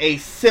as a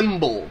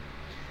symbol,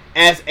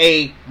 as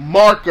a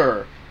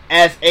marker,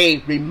 as a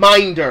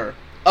reminder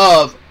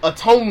of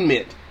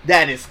atonement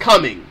that is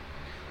coming.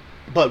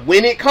 But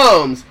when it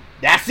comes,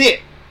 that's it.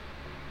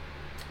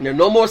 There are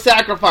no more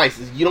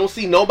sacrifices. You don't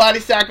see nobody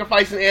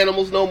sacrificing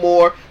animals no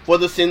more for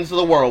the sins of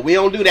the world. We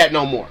don't do that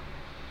no more.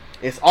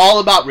 It's all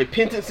about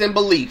repentance and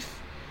belief.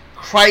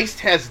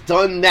 Christ has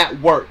done that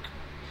work.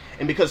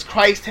 And because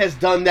Christ has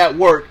done that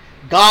work,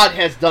 God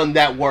has done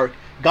that work.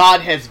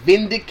 God has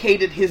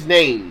vindicated his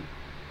name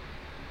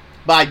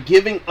by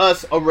giving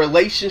us a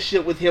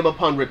relationship with him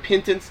upon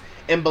repentance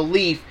and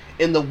belief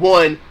in the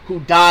one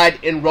who died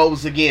and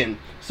rose again.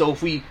 So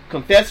if we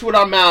confess with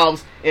our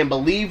mouths and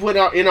believe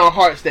in our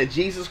hearts that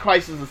Jesus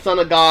Christ is the Son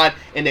of God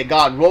and that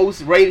God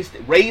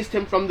raised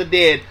him from the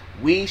dead,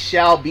 we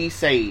shall be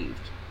saved.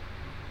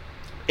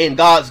 And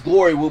God's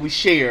glory will be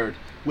shared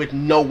with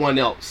no one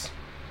else.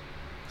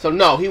 So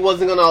no, he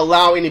wasn't going to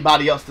allow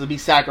anybody else to be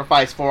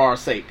sacrificed for our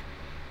sake.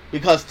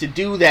 Because to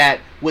do that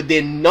would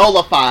then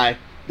nullify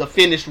the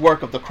finished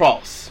work of the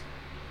cross.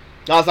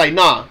 God's like,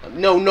 nah,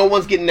 no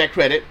one's getting that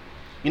credit.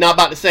 You're not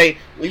about to say,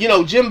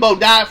 well, Jimbo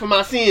died for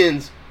my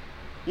sins.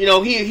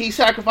 He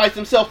sacrificed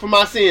himself for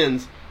my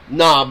sins.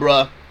 Nah,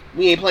 bruh.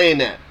 We ain't playing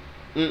that.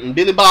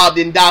 Billy Bob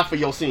didn't die for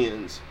your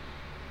sins.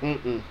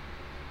 We're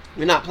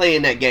not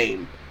playing that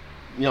game.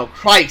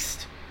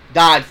 Christ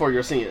died for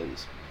your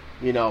sins.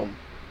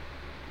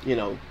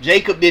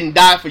 Jacob didn't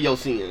die for your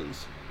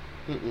sins.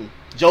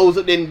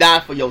 Joseph didn't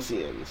die for your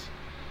sins.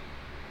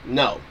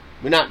 No,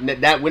 we're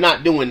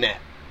not doing that.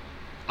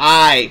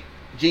 I,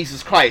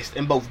 Jesus Christ,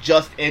 am both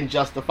just and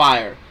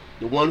justifier.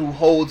 The one who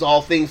holds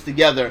all things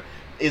together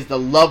is the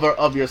lover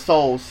of your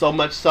soul, so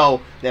much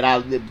so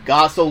that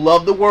God so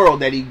loved the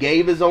world that he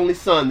gave his only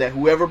son, that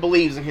whoever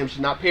believes in him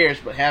should not perish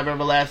but have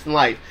everlasting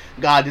life.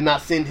 God did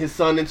not send his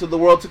son into the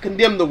world to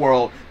condemn the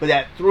world, but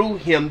that through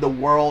him the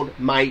world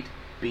might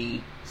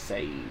be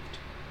saved.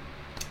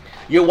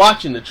 You're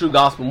watching the True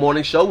Gospel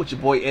Morning Show with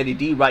your boy Eddie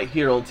D right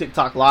here on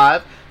TikTok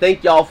Live.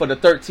 Thank y'all for the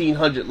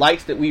 1,300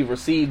 likes that we've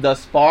received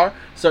thus far.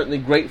 Certainly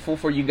grateful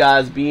for you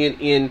guys being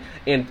in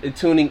and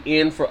tuning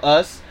in for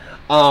us.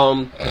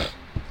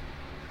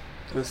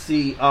 Let's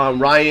see.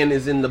 Ryan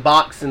is in the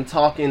box and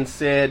talking.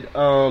 Said,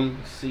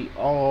 see,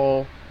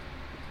 all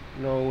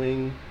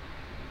knowing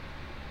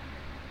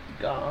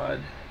God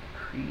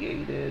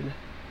created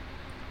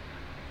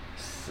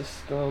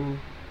system.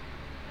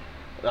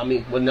 That's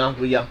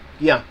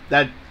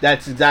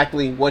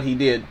exactly what he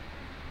did.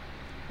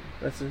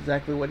 That's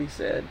exactly what he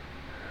said.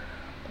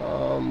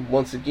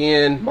 Once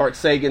again, Mark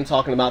Sagan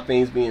talking about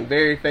things being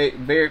very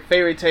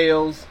fairy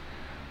tales.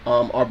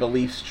 Our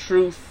beliefs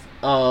truth.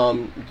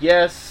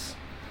 Yes.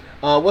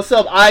 What's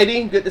up,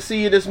 Heidi? Good to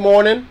see you this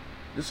morning.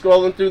 Just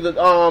scrolling through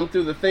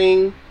the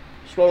thing,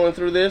 scrolling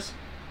through this.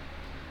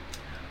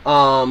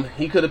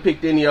 He could have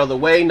picked any other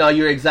way. No,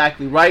 you're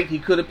exactly right. He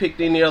could have picked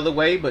any other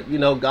way, but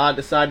God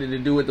decided to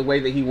do it the way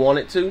that he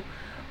wanted to.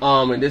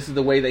 And this is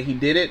the way that he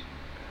did it.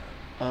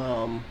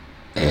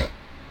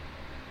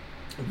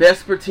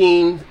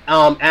 Vespertine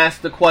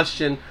asked the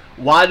question,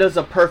 why does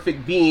a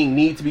perfect being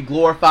need to be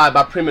glorified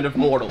by primitive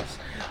mortals?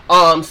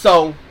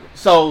 So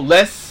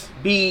let's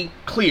be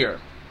clear.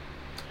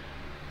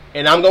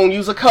 And I'm going to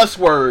use a cuss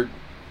word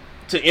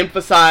to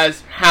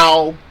emphasize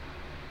how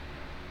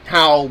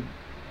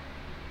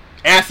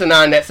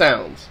asinine that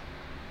sounds.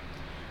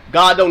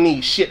 God don't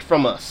need shit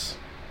from us.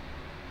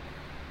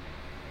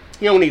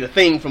 He don't need a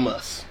thing from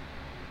us.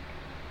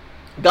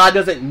 God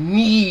doesn't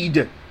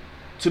need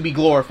to be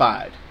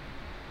glorified.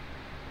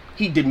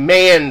 He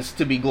demands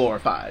to be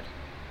glorified.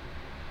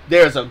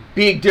 There's a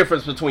big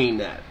difference between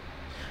that.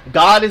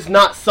 God is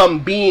not some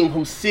being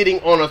who's sitting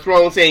on a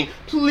throne saying,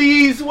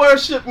 please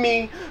worship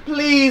me,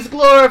 please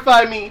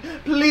glorify me,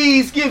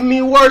 please give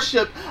me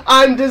worship.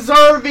 I'm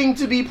deserving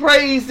to be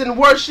praised and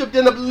worshipped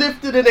and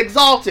uplifted and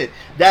exalted.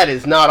 That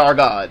is not our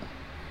God.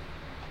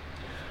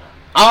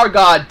 Our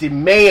God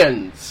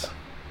demands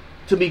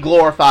to be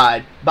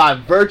glorified by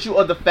virtue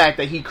of the fact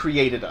that he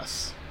created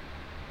us.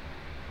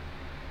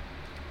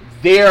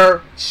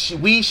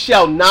 We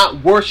shall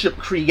not worship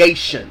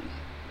creation,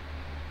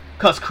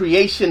 because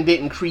creation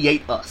didn't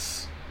create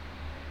us.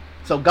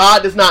 So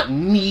God does not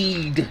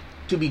need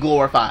to be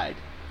glorified.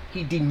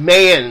 He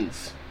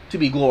demands to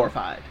be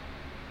glorified.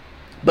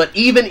 But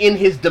even in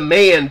his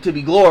demand to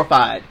be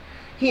glorified,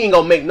 he ain't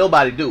gonna make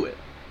nobody do it.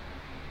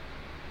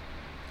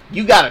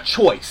 You got a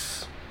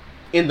choice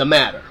in the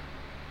matter.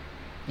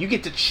 You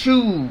get to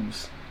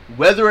choose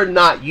whether or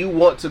not you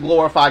want to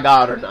glorify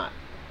God or not.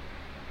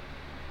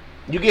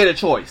 You get a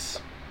choice.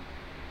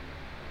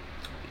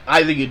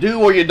 Either you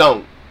do or you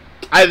don't.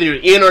 Either you're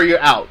in or you're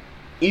out.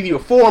 Either you're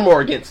for him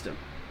or against him.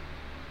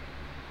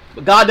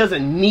 But God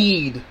doesn't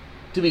need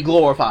to be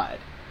glorified.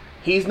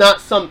 He's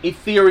not some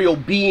ethereal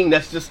being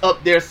that's just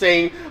up there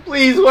saying,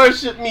 please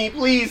worship me,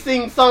 please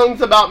sing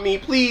songs about me,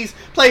 please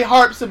play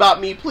harps about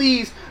me,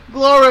 please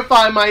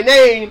glorify my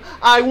name.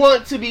 I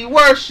want to be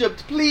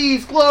worshipped,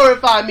 please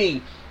glorify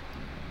me.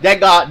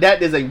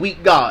 That is a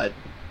weak God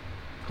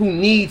who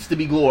needs to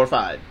be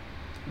glorified.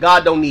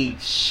 God don't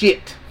need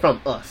shit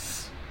from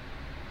us.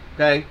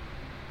 Okay?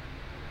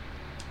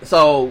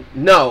 So,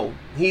 no,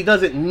 he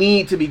doesn't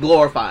need to be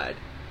glorified.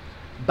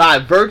 By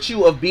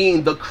virtue of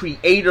being the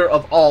creator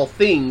of all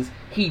things,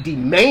 he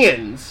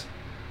demands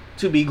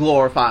to be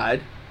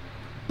glorified,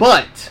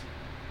 but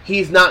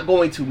he's not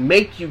going to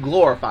make you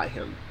glorify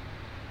him.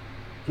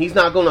 He's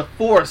not going to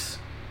force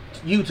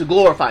you to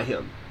glorify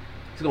him.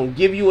 He's going to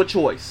give you a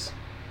choice.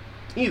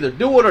 Either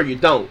do it or you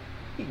don't.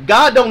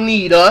 God don't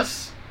need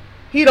us.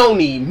 He don't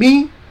need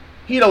me.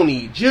 He don't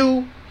need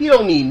you. He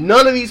don't need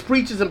none of these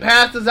preachers and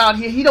pastors out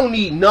here. He don't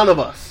need none of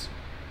us.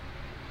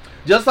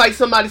 Just like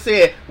somebody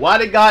said, why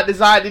did God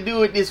decide to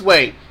do it this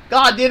way?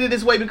 God did it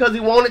this way because he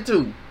wanted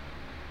to.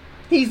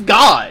 He's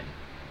God.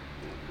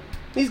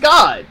 He's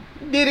God.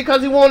 He did it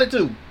because he wanted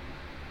to.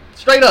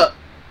 Straight up.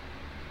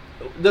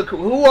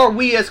 Who are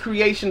we as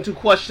creation to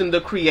question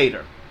the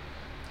creator?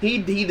 He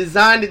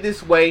designed it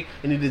this way,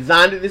 and he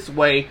designed it this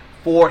way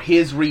for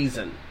his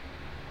reason.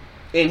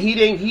 And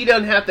he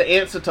doesn't have to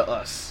answer to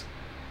us.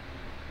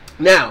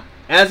 Now,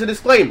 as a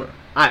disclaimer,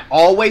 I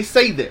always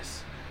say this.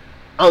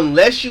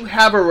 Unless you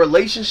have a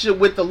relationship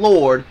with the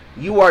Lord,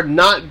 you are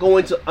not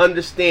going to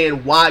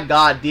understand why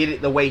God did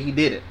it the way he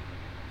did it.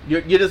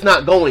 You're just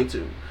not going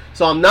to.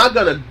 So I'm not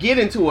going to get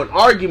into an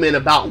argument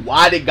about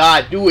why did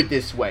God do it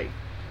this way.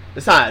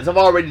 Besides, I've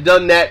already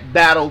done that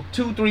battle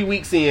 2-3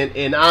 weeks in,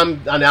 and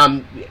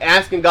I'm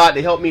asking God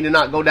to help me to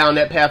not go down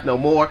that path no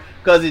more,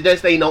 because it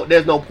just ain't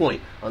there's no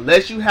point.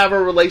 Unless you have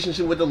a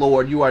relationship with the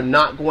Lord, you are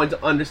not going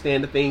to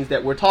understand the things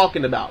that we're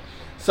talking about.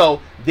 So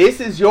this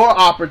is your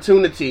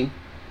opportunity,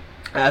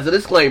 as a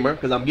disclaimer,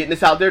 because I'm getting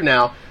this out there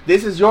now,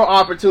 this is your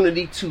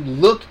opportunity to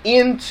look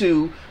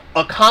into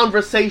a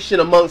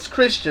conversation amongst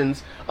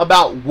Christians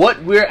about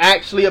what we're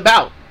actually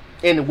about,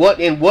 and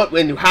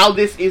how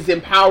this is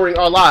empowering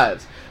our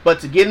lives. But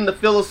to get into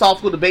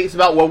philosophical debates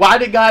about, well, why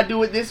did God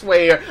do it this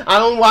way? Or I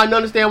don't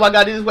understand why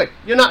God did it this way.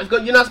 You're not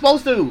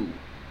supposed to.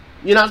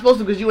 You're not supposed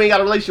to, because you ain't got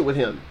a relationship with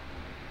him.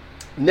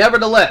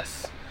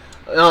 Nevertheless,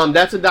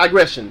 that's a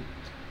digression.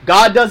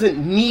 God doesn't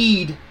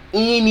need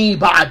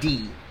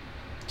anybody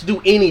to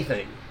do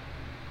anything.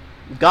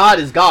 God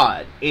is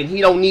God, and he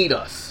don't need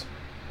us.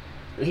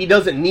 He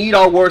doesn't need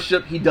our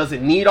worship. He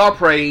doesn't need our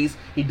praise.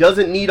 He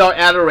doesn't need our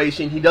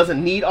adoration. He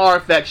doesn't need our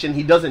affection.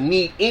 He doesn't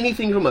need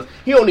anything from us.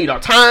 He don't need our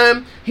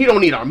time. He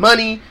don't need our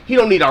money. He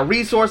don't need our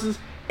resources.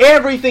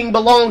 Everything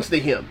belongs to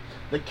him.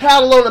 The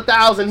cattle on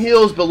 1,000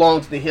 hills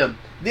belongs to him.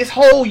 This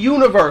whole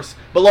universe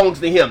belongs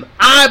to him.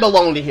 I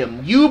belong to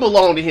him. You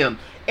belong to him.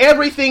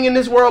 Everything in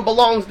this world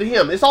belongs to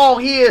him. It's all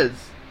his.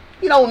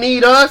 He don't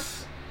need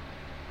us.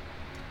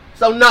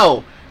 So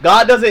no,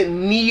 God doesn't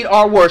need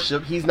our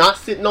worship. He's not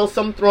sitting on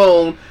some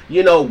throne,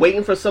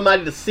 waiting for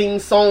somebody to sing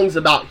songs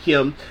about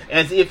him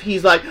as if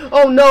he's like,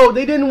 oh no,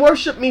 they didn't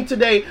worship me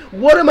today.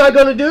 What am I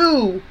going to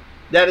do?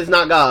 That is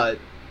not God.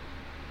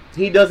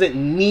 He doesn't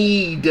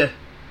need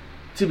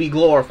to be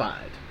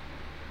glorified,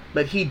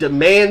 but he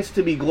demands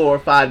to be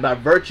glorified by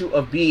virtue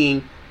of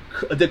being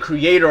the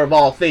creator of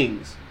all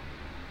things.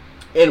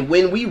 And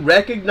when we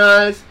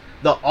recognize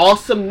the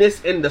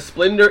awesomeness and the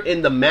splendor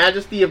and the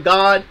majesty of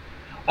God,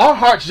 our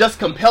hearts just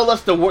compel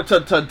us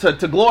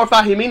to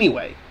glorify him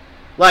anyway.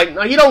 Like,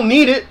 you don't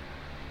need it,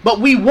 but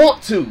we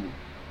want to.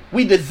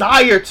 We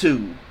desire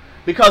to,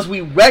 because we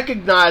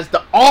recognize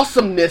the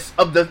awesomeness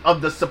of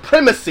the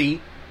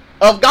supremacy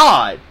of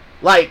God.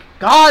 Like,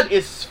 God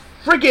is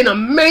freaking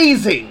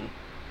amazing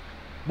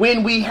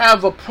when we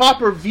have a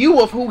proper view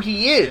of who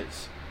he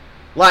is.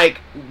 Like,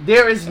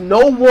 there is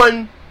no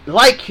one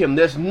like him.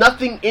 There's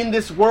nothing in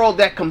this world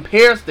that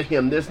compares to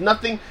him. There's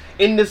nothing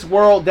in this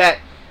world that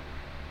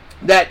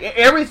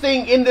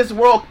everything in this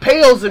world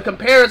pales in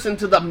comparison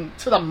to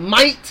the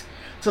might,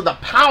 to the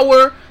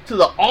power, to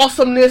the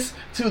awesomeness,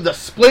 to the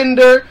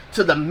splendor,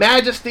 to the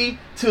majesty,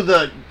 to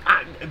the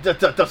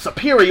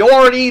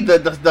superiority, the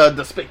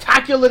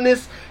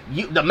spectacularness,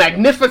 the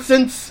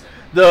magnificence,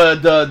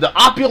 the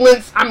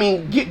opulence. I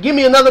mean, give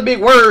me another big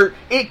word.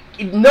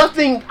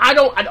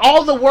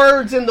 All the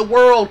words in the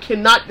world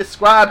cannot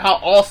describe how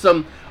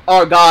awesome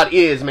our God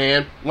is,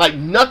 man. Like,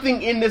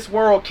 nothing in this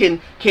world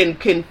can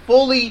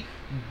fully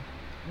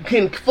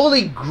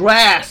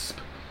grasp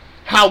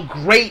how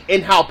great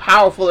and how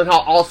powerful and how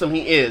awesome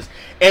he is.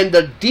 And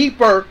the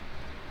deeper,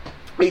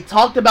 we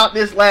talked about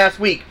this last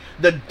week,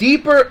 the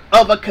deeper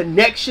of a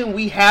connection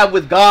we have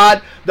with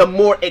God, the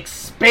more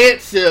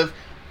expansive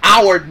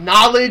our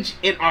knowledge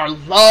and our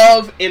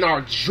love and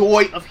our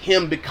joy of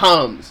him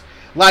becomes.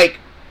 Like,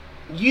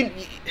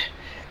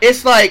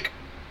 it's like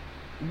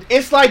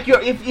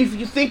if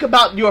you think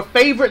about your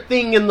favorite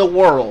thing in the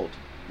world,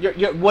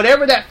 your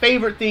whatever that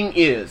favorite thing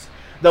is,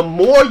 the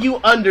more you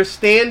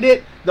understand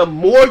it, the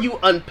more you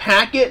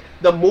unpack it,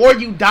 the more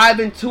you dive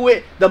into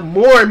it, the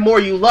more and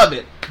more you love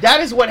it. That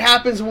is what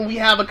happens when we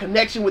have a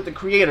connection with the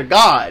Creator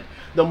God.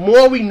 The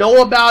more we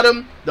know about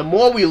him, the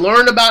more we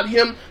learn about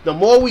him, the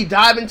more we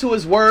dive into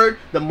his word,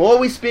 the more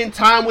we spend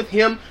time with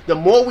him, the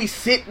more we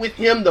sit with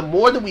him, the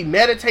more that we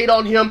meditate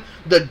on him,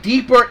 the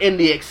deeper and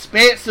the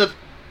expansive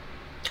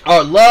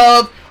our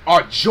love,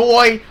 our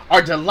joy,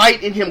 our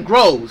delight in him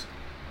grows.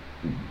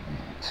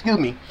 Excuse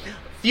me.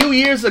 A few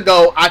years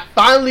ago, I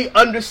finally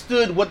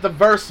understood what the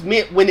verse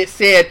meant when it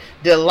said,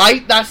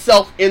 delight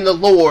thyself in the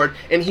Lord,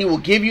 and he will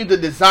give you the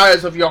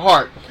desires of your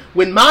heart.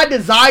 When my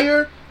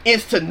desire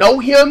is to know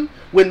him,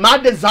 when my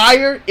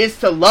desire is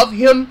to love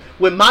him,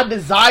 when my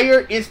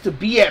desire is to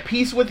be at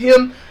peace with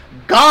him,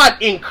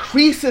 God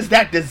increases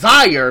that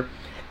desire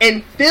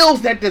and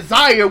fills that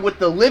desire with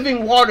the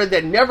living water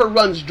that never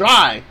runs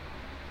dry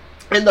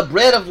and the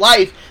bread of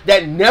life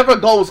that never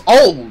goes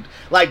old.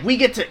 Like, we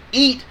get to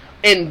eat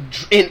and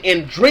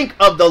drink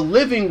of the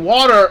living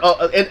water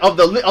and of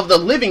the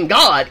living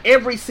God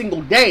every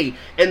single day.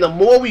 And the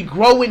more we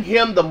grow in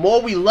him, the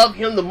more we love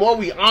him, the more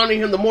we honor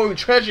him, the more we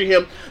treasure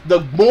him,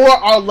 the more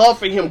our love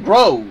for him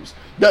grows,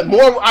 the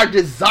more our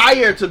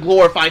desire to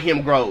glorify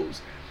him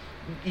grows.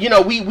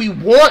 We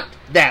want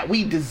that.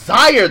 We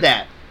desire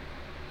that.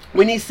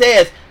 When he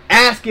says,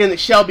 ask and it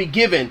shall be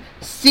given,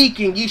 seek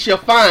and ye shall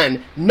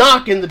find,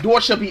 knock and the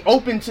door shall be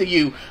open to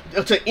you,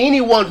 to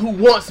anyone who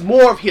wants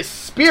more of his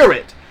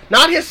spirit.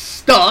 Not his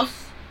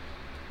stuff.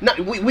 Not,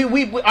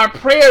 our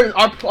prayers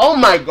are, oh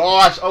my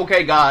gosh,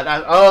 okay, God,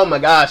 oh my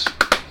gosh.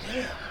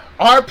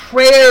 Our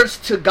prayers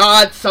to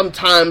God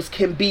sometimes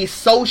can be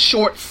so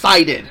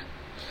short-sighted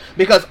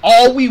because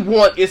all we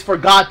want is for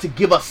God to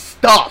give us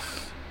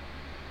stuff.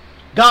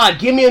 God,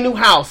 give me a new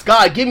house.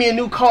 God, give me a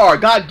new car.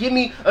 God, give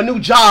me a new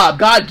job.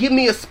 God, give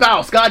me a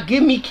spouse. God,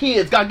 give me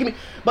kids. God, give me...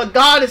 But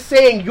God is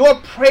saying your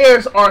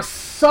prayers are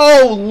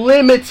so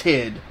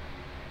limited.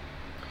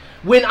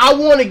 When I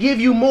want to give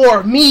you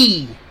more of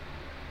me,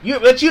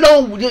 but you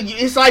don't.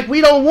 It's like we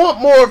don't want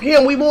more of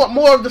him. We want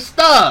more of the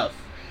stuff.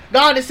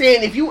 God is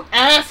saying, if you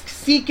ask,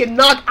 seek, and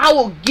knock, I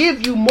will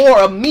give you more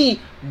of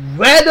me,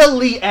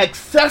 readily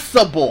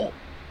accessible.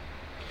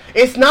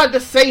 It's not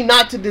to say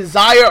not to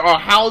desire our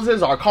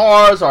houses, our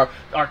cars, or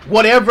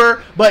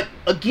whatever, but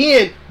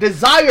again,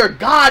 desire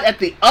God at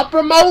the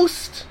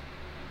uppermost.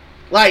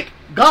 Like,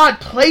 God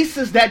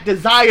places that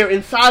desire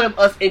inside of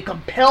us and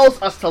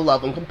compels us to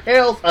love him,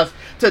 compels us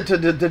to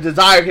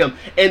desire him.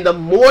 And the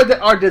more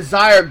that our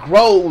desire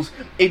grows,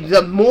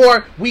 the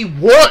more we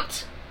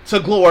want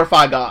to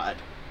glorify God.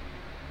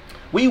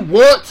 We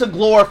want to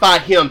glorify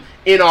him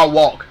in our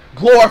walk,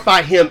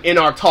 glorify him in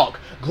our talk,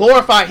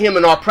 glorify him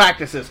in our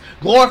practices,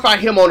 glorify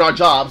him on our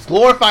jobs,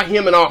 glorify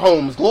him in our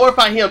homes,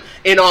 glorify him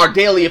in our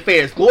daily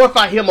affairs,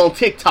 glorify him on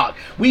TikTok.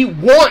 We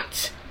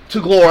want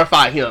to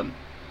glorify him.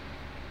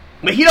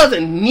 But he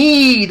doesn't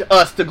need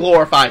us to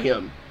glorify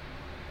him.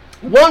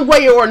 One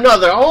way or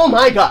another, oh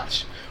my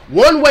gosh,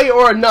 one way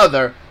or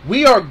another,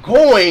 we are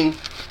going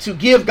to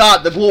give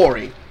God the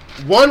glory.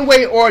 one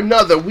way or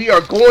another, we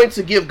are going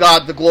to give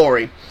God the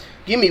glory.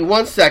 Give me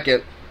 1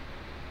 second.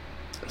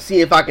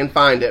 See if I can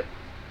find it.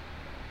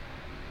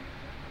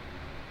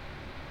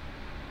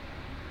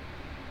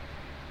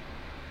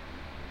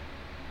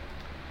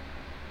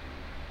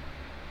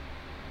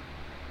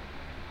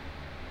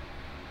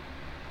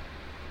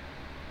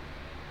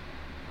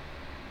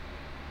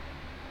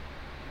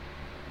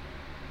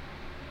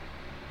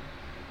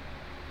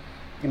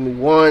 Give me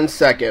 1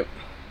 second.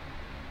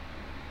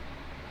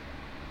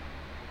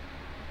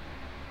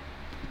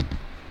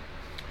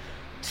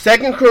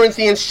 Second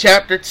Corinthians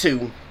chapter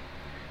 2,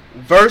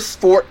 verse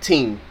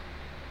 14.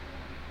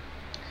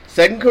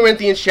 2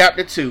 Corinthians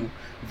chapter 2,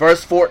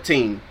 verse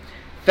 14.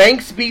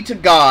 Thanks be to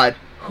God,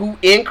 who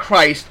in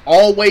Christ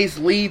always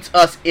leads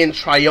us in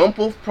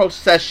triumphal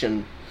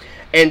procession,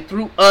 and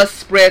through us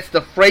spreads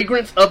the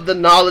fragrance of the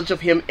knowledge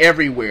of him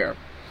everywhere.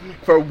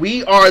 For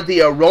we are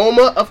the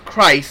aroma of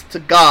Christ to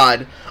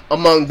God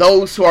among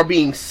those who are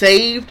being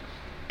saved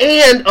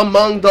and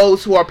among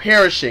those who are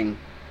perishing.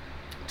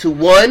 To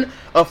one,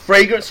 a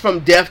fragrance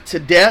from death to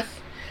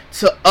death,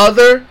 to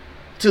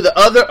the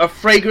other, a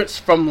fragrance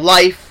from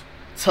life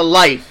to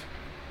life.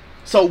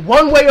 So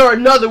one way or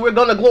another, we're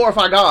going to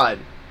glorify God.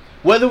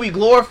 Whether we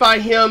glorify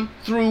him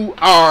through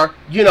our,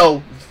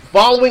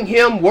 following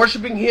him,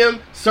 worshiping him,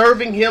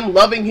 serving him,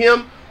 loving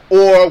him,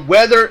 or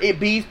whether it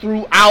be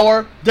through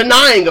our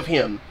denying of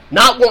him,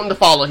 not wanting to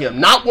follow him,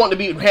 not wanting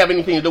to have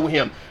anything to do with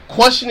him,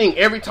 questioning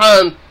every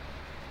time,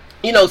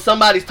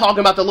 somebody's talking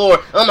about the Lord.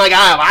 Oh my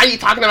God, why are you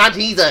talking about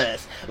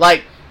Jesus?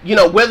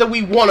 Whether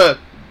we want to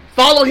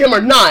follow him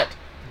or not,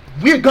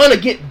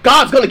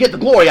 God's going to get the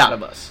glory out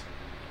of us.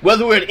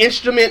 Whether we're an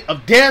instrument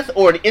of death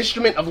or an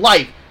instrument of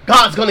life,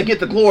 God's going to get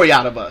the glory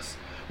out of us.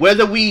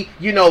 Whether we,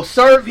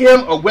 serve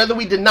him or whether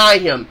we deny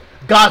him,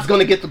 God's going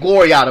to get the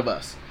glory out of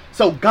us.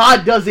 So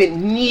God doesn't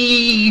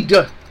need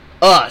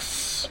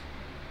us.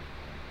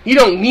 He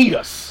don't need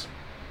us.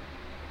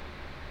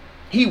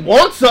 He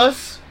wants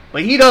us,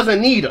 but he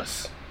doesn't need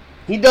us.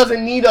 He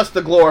doesn't need us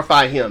to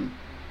glorify him.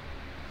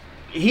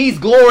 He's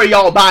glory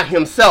all by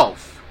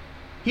himself.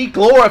 He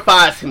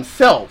glorifies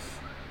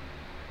himself.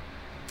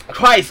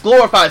 Christ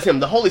glorifies him.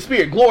 The Holy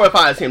Spirit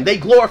glorifies him. They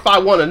glorify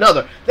one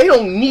another. They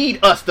don't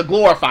need us to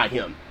glorify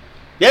him.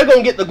 They're going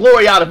to get the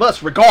glory out of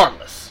us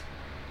regardless.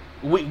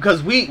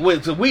 Because we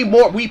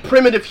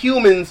primitive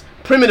humans,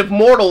 primitive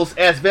mortals,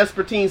 as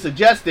Vespertine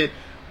suggested,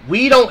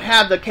 we don't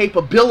have the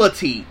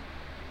capability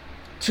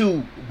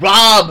to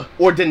rob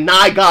or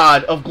deny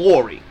God of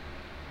glory.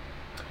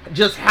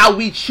 Just how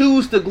we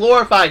choose to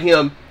glorify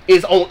him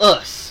is on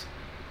us.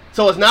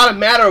 So it's not a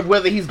matter of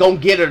whether he's going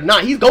to get it or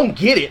not. He's going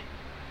to get it.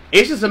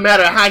 It's just a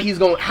matter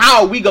of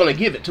how are we going to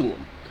give it to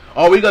him?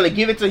 Are we going to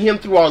give it to him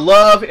through our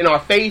love and our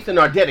faith and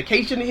our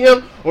dedication to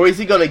him? Or is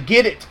he going to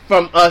get it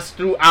from us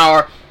through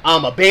our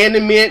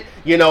abandonment,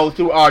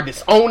 through our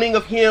disowning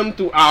of him,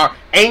 through our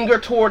anger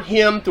toward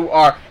him, through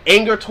our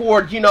anger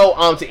toward,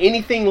 to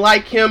anything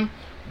like him?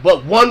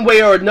 But one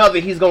way or another,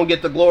 he's going to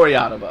get the glory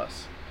out of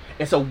us.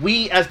 And so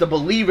we, as the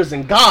believers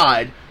in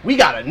God, we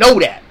got to know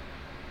that.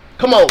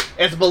 Come on,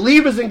 as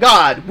believers in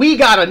God, we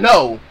got to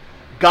know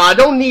God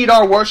don't need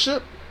our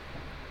worship.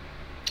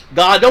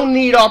 God don't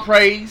need our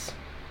praise.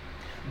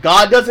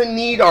 God doesn't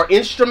need our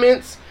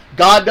instruments.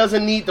 God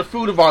doesn't need the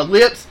fruit of our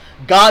lips.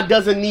 God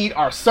doesn't need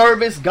our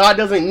service. God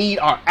doesn't need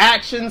our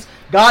actions.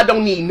 God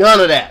don't need none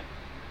of that.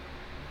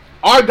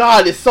 Our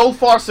God is so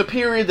far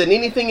superior than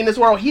anything in this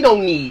world. He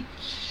don't need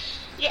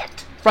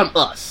shit from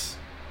us.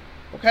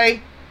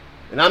 Okay?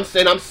 And I'm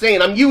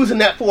using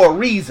that for a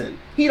reason.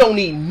 He don't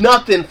need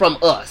nothing from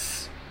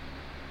us.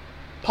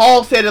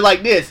 Paul said it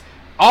like this: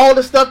 all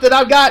the stuff that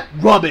I've got,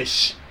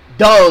 rubbish,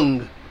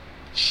 dung,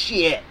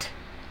 shit.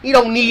 He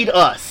don't need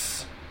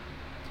us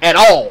at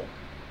all.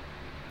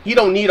 He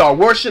don't need our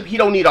worship. He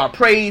don't need our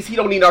praise. He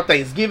don't need our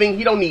thanksgiving.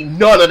 He don't need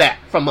none of that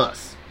from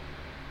us.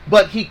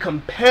 But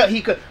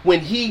when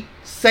he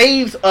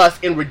saves us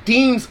and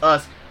redeems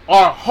us,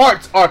 our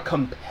hearts are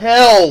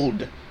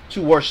compelled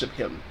to worship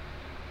him,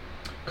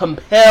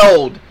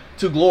 compelled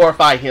to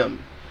glorify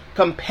him,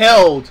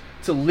 compelled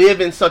to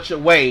live in such a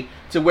way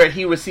to where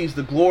he receives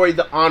the glory,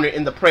 the honor,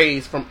 and the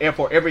praise for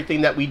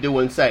everything that we do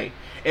and say.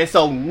 And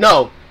so,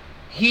 no,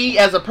 he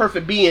as a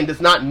perfect being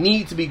does not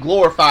need to be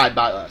glorified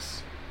by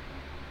us.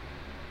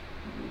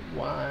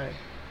 Why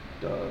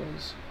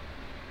does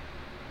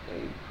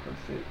a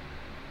perfect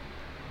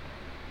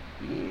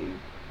being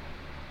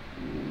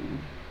need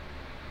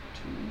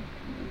to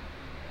be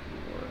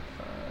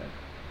glorified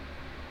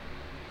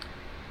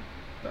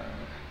by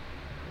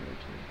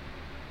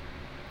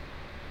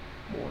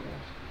mortals?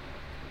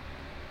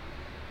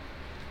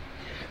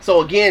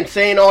 So again,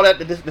 saying all that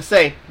to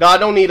say, God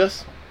don't need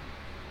us.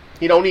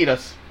 He don't need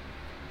us.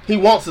 He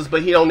wants us,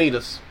 but he don't need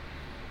us.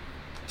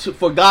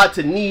 For God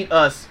to need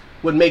us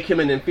would make him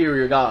an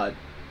inferior God.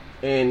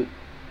 And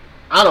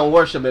I don't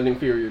worship an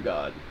inferior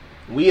God.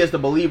 We as the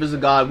believers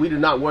of God, we do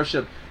not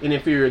worship an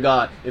inferior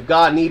God. If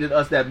God needed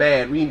us that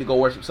bad, we need to go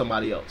worship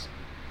somebody else.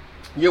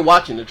 You're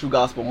watching the True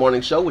Gospel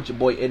Morning Show with your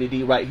boy Eddie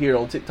D right here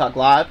on TikTok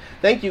Live.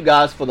 Thank you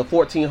guys for the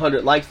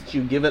 1,400 likes that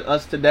you've given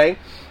us today.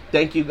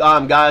 Thank you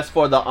guys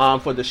for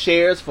the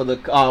shares, for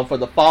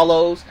the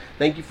follows.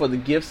 Thank you for the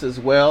gifts as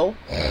well.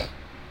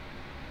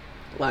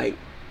 Like,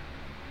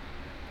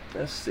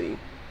 let's see.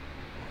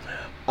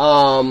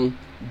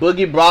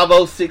 Boogie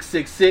Bravo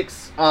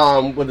 666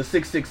 with the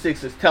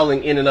 666 is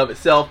telling in and of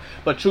itself,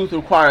 but truth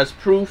requires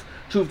proof.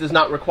 Truth does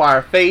not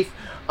require faith.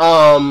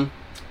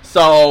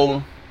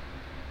 So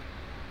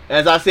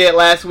as I said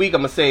last week,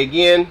 I'm going to say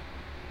again,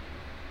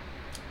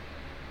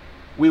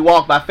 we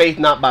walk by faith,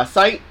 not by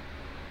sight.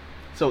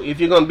 So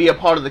if you're going to be a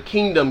part of the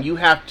kingdom, you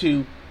have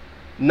to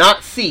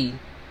not see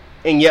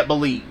and yet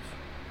believe.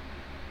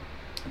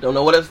 Don't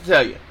know what else to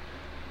tell you.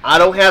 I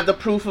don't have the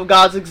proof of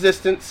God's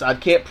existence. I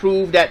can't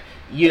prove that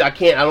I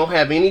don't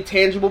have any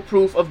tangible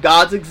proof of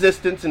God's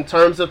existence in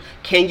terms of,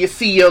 can you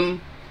see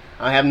him?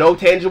 I have no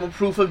tangible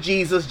proof of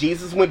Jesus.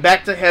 Jesus went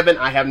back to heaven.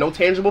 I have no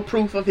tangible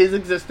proof of his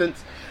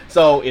existence.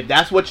 So if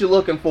that's what you're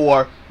looking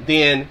for,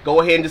 then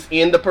go ahead and just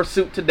end the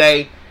pursuit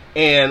today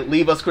and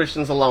leave us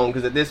Christians alone.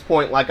 Because at this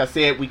point, like I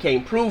said, we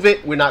can't prove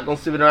it. We're not going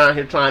to sit around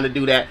here trying to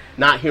do that.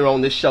 Not here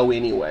on this show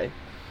anyway.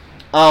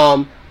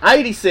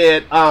 Heidi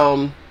said,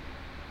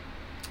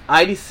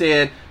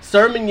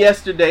 sermon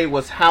yesterday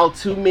was how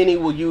too many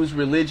will use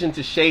religion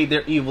to shade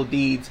their evil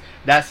deeds.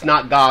 That's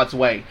not God's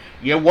way.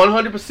 You're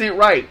 100%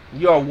 right.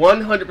 You're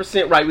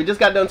 100% right. We just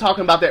got done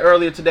talking about that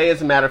earlier today,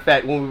 as a matter of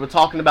fact, when we were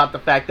talking about the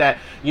fact that,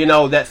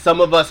 that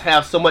some of us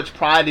have so much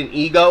pride and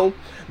ego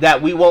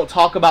that we won't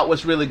talk about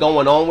what's really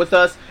going on with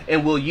us,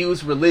 and we'll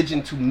use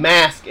religion to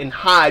mask and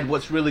hide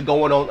what's really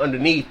going on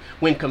underneath.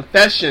 When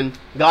confession,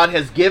 God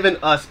has given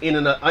us in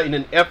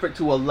an effort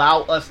to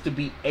allow us to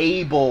be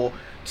able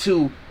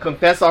to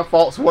confess our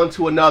faults one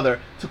to another,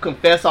 to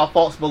confess our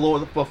faults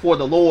before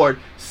the Lord,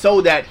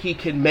 so that he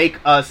can make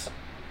us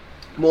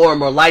more and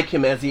more like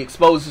him as he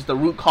exposes the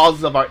root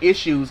causes of our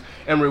issues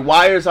and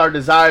rewires our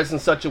desires in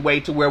such a way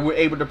to where we're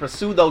able to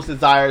pursue those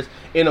desires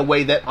in a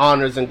way that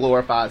honors and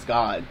glorifies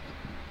God.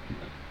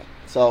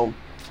 So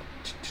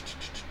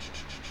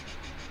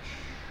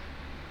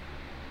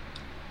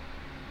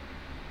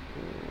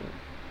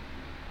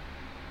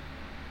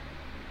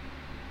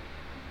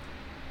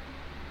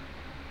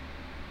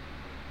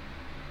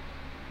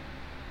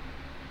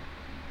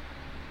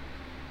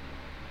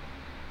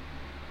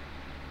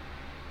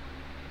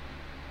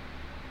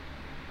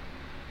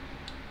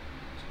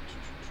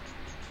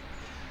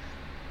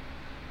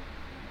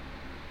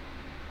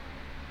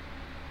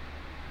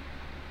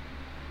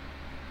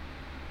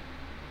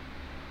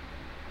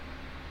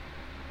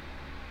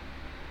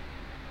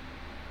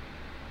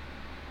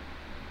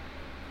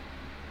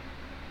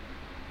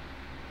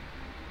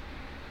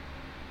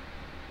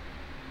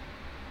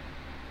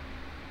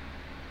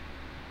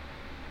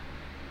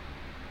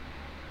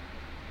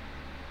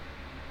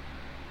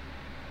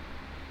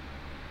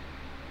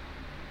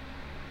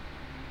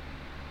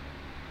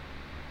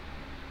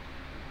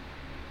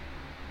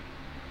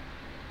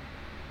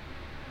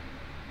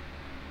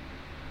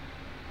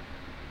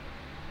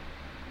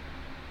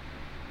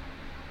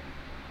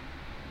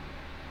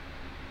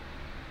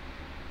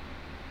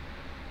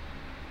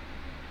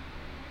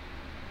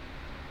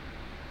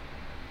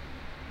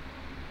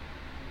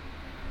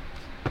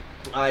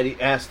I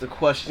asked the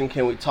question,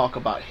 can we talk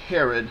about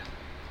Herod's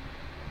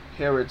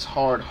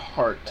hard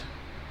heart?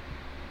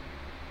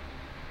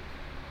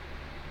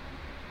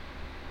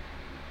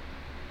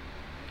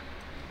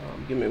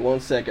 Give me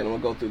 1 second. I'm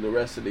going to go through the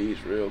rest of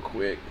these real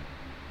quick.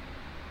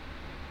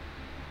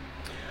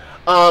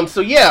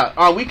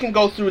 We can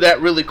go through that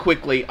really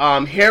quickly.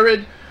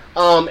 Herod,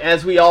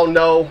 as we all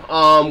know,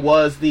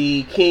 was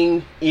the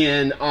king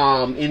in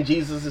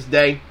Jesus'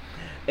 day,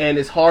 and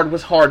his heart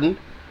was hardened.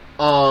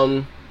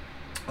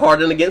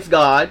 Hardened against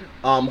God,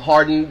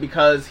 hardened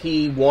because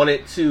he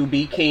wanted to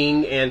be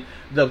king, and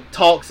the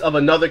talks of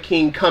another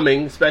king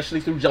coming,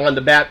 especially through John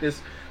the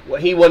Baptist,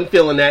 he wasn't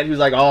feeling that. He was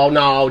like, oh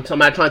no,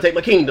 somebody trying to take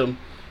my kingdom.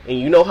 And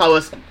you know how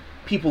us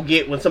people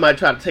get when somebody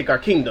tries to take our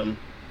kingdom.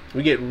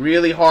 We get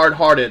really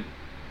hard-hearted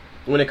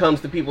when it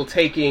comes to people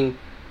taking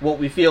what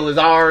we feel is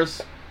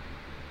ours.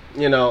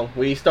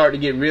 We start to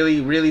get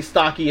really, really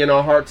stocky in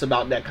our hearts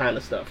about that kind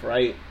of stuff,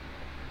 right?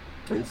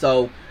 And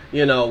so,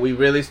 we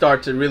really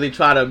start to really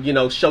try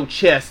to, show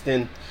chest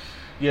and,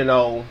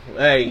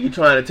 hey, you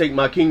trying to take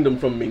my kingdom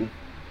from me,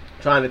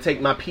 trying to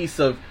take my piece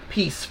of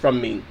peace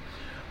from me.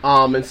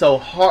 And so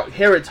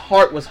Herod's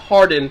heart was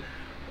hardened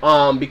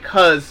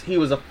because he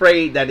was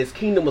afraid that his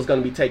kingdom was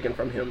going to be taken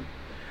from him.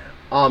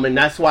 And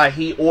that's why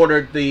he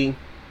ordered the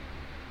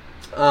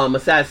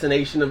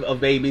assassination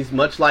of babies,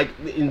 much like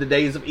in the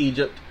days of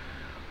Egypt,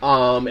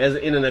 as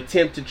in an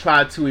attempt to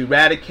try to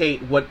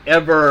eradicate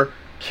whatever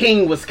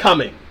king was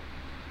coming,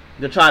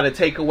 to try to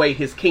take away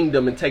his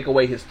kingdom and take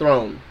away his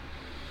throne.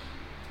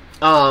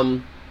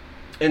 And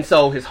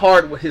so his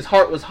heart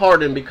was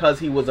hardened because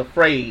he was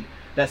afraid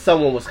that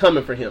someone was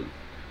coming for him.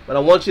 But I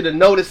want you to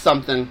notice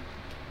something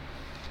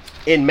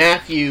in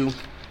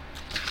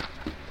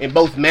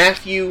both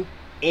Matthew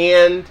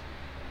and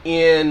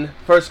in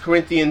 1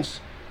 Corinthians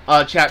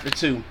chapter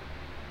 2.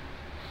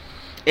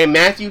 In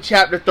Matthew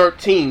chapter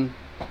 13,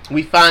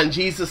 we find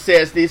Jesus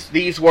says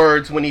these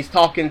words when he's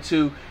talking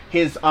to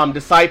his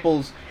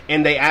disciples,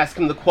 and they ask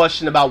him the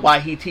question about why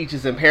he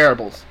teaches in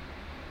parables.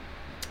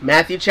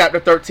 Matthew chapter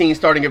 13,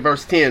 starting at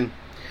verse 10.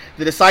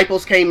 The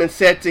disciples came and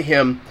said to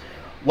him,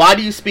 "Why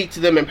do you speak to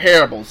them in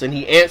parables?" And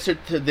he answered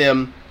to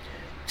them,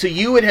 "To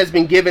you it has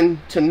been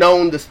given to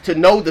know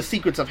the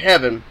secrets of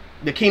heaven,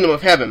 the kingdom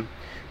of heaven,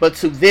 but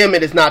to them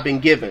it has not been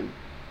given.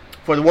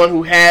 For the one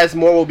who has,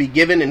 more will be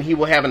given, and he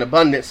will have an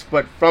abundance.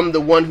 But from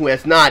the one who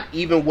has not,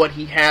 even what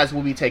he has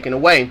will be taken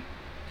away.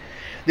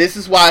 This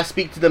is why I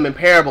speak to them in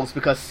parables,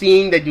 because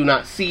seeing they do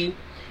not see,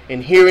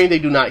 and hearing they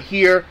do not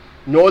hear,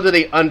 nor do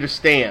they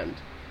understand.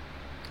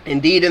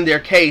 Indeed, in their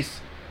case,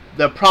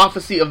 the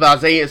prophecy of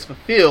Isaiah is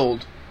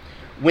fulfilled,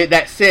 when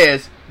that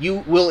says,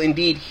 you will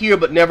indeed hear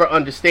but never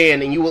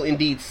understand, and you will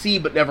indeed see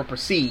but never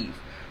perceive.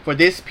 For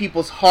this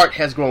people's heart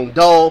has grown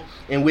dull,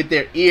 and with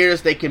their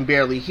ears they can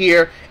barely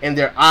hear, and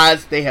their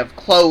eyes they have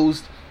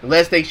closed,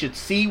 lest they should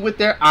see with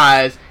their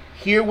eyes,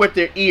 hear with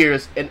their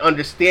ears, and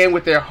understand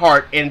with their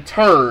heart, and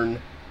turn,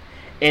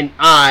 and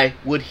I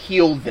would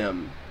heal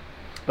them.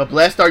 But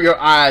blessed are your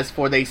eyes,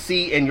 for they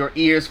see, and your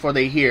ears, for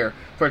they hear.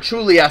 For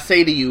truly I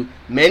say to you,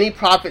 many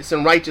prophets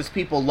and righteous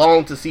people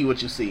long to see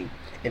what you see,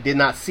 and did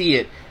not see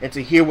it, and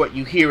to hear what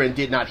you hear, and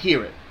did not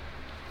hear it."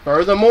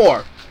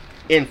 Furthermore,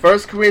 in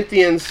 1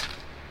 Corinthians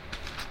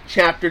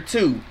chapter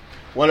 2,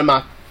 one of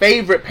my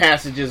favorite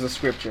passages of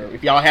scripture,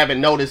 if y'all haven't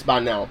noticed by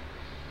now,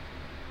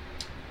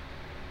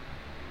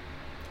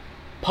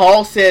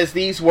 Paul says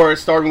these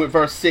words starting with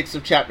verse 6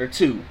 of chapter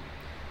 2.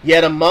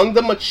 "Yet among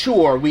the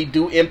mature we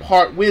do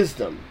impart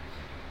wisdom,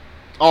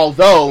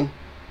 although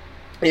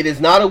it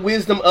is not a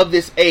wisdom of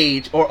this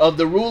age or of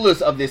the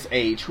rulers of this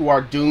age who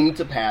are doomed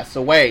to pass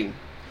away.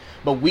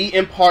 But we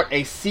impart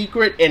a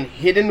secret and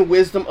hidden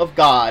wisdom of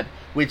God,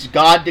 which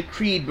God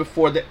decreed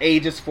before the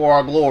ages for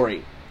our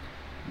glory.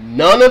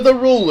 None of the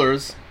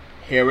rulers,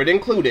 Herod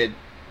included,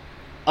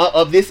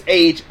 of this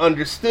age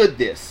understood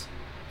this.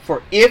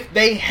 For if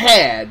they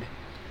had,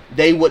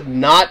 they would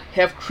not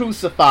have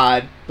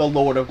crucified the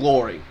Lord of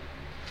glory."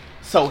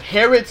 So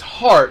Herod's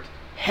heart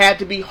had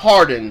to be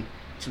hardened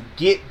to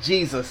get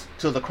Jesus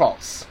to the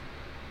cross.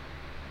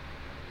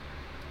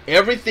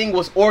 Everything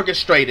was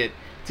orchestrated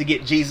to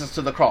get Jesus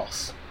to the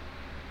cross.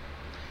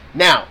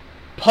 Now,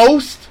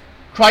 post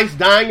Christ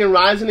dying and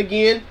rising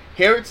again,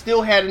 Herod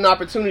still had an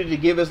opportunity to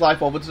give his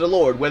life over to the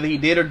Lord. Whether he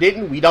did or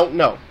didn't, we don't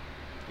know.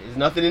 There's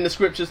nothing in the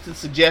scriptures to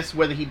suggest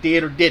whether he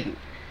did or didn't.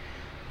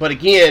 But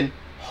again,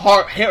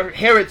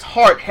 Herod's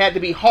heart had to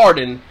be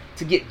hardened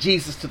to get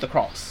Jesus to the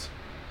cross.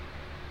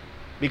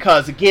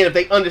 Because again, if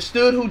they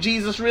understood who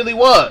Jesus really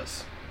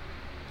was,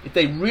 if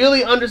they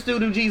really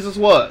understood who Jesus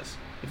was,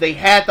 if they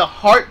had the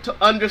heart to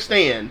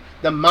understand,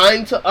 the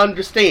mind to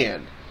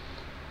understand,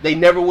 they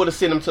never would have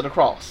sent him to the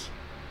cross.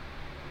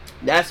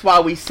 That's why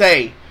we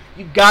say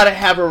you got to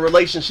have a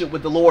relationship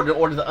with the Lord in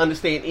order to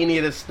understand any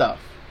of this stuff.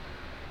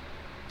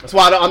 That's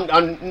why I'm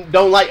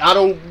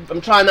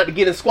trying not to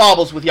get in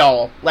squabbles with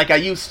y'all like I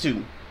used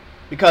to,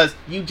 because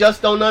you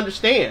just don't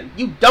understand.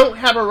 You don't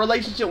have a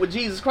relationship with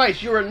Jesus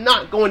Christ. You're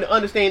not going to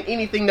understand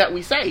anything that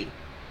we say.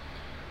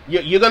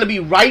 You're going to be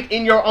right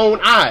in your own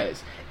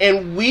eyes.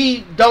 And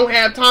we don't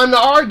have time to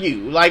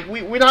argue. Like,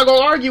 we're not going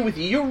to argue with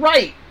you. You're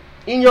right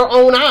in your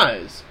own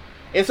eyes.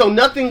 And so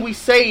nothing we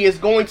say is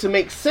going to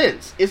make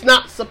sense. It's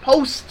not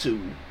supposed to.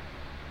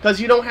 Because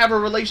you don't have a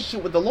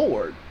relationship with the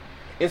Lord.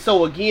 And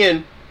so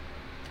again,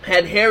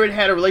 had Herod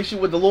had a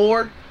relationship with the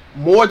Lord,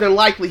 more than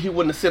likely he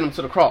wouldn't have sent him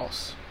to the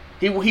cross.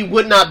 He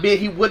would not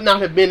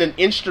have been an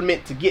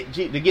instrument to get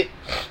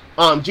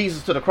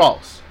Jesus to the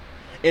cross.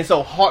 And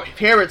so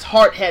Herod's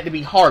heart had to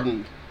be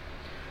hardened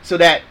so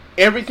that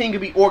everything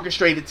could be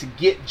orchestrated to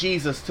get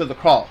Jesus to the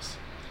cross.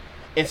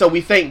 And so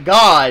we thank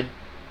God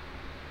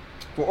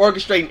for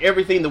orchestrating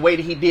everything the way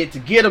that he did to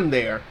get him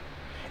there.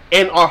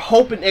 And our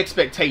hope and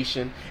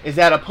expectation is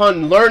that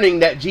upon learning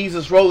that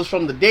Jesus rose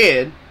from the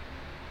dead,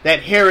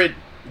 that Herod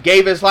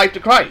gave his life to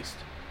Christ.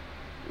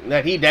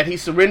 That he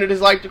surrendered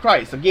his life to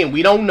Christ. Again,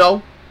 we don't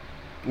know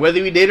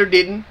whether he did or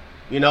didn't.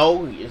 You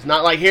know, it's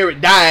not like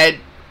Herod died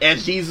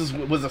as Jesus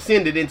was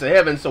ascended into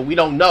heaven, so we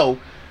don't know.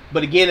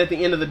 But again, at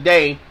the end of the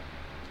day,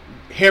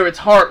 Herod's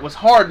heart was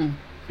hardened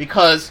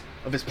because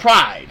of his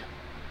pride.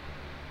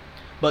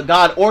 But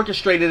God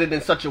orchestrated it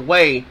in such a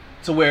way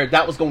to where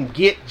that was going to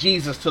get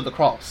Jesus to the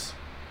cross.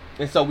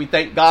 And so we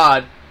thank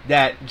God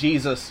that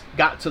Jesus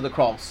got to the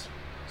cross,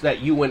 so that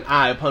you and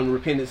I, upon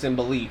repentance and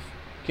belief,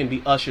 can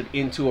be ushered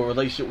into a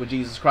relationship with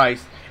Jesus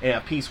Christ and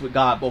have peace with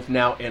God both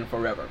now and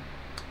forever.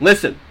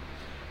 Listen,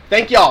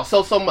 thank y'all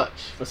so much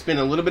for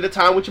spending a little bit of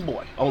time with your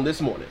boy on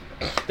this morning.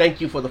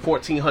 Thank you for the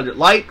 1,400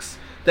 likes.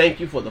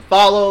 Thank you for the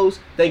follows.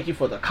 Thank you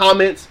for the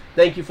comments.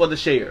 Thank you for the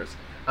shares.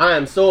 I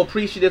am so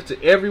appreciative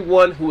to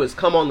everyone who has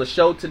come on the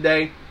show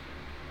today.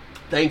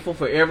 Thankful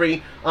for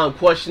every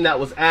question that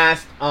was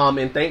asked,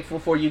 and thankful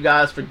for you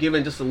guys for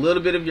giving just a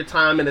little bit of your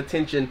time and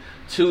attention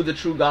to the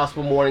True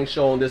Gospel Morning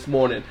Show on this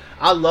morning.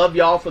 I love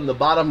y'all from the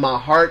bottom of my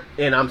heart,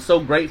 and I'm so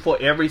grateful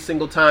every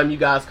single time you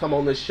guys come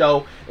on this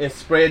show and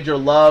spread your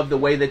love the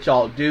way that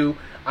y'all do.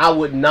 I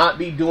would not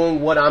be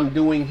doing what I'm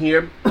doing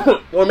here,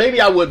 or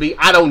maybe I would be,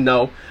 I don't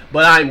know,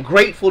 but I'm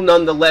grateful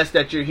nonetheless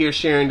that you're here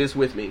sharing this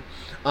with me.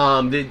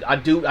 I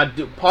do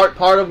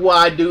part of why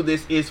I do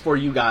this is for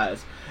you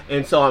guys.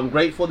 And so I'm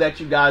grateful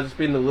that you guys are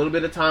spending a little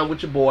bit of time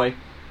with your boy,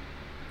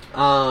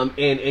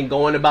 and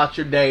going about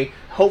your day,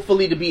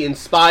 hopefully to be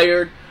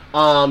inspired,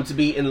 to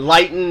be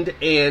enlightened,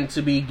 and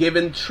to be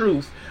given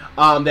truth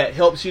that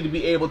helps you to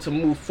be able to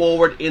move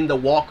forward in the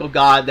walk of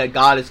God that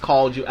God has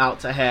called you out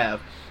to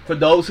have. For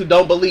those who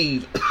don't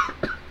believe,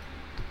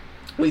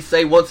 we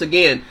say once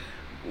again,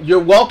 you're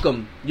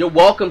welcome. You're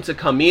welcome to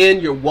come in.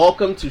 You're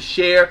welcome to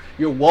share.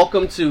 You're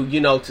welcome to,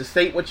 to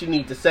state what you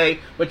need to say.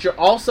 But you're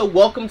also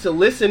welcome to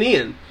listen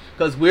in,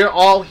 because we're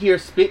all here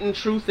spitting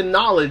truth and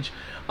knowledge.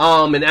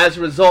 And as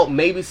a result,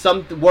 maybe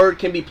some word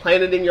can be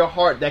planted in your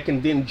heart that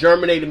can then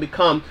germinate and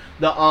become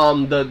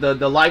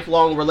the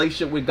lifelong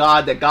relationship with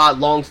God that God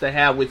longs to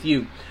have with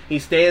you. He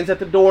stands at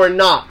the door and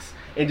knocks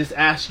and just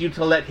asks you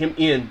to let him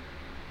in.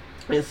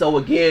 And so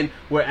again,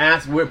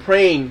 we're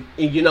praying,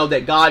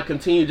 that God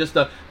continue just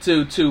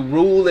to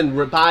rule and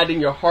abide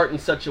in your heart in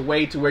such a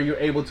way to where you're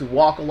able to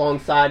walk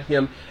alongside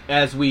him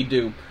as we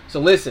do. So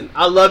listen,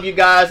 I love you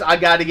guys. I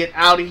got to get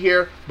out of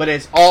here. But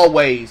as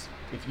always,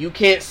 if you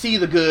can't see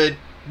the good,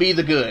 be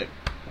the good.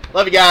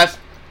 Love you guys.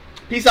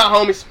 Peace out,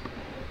 homies.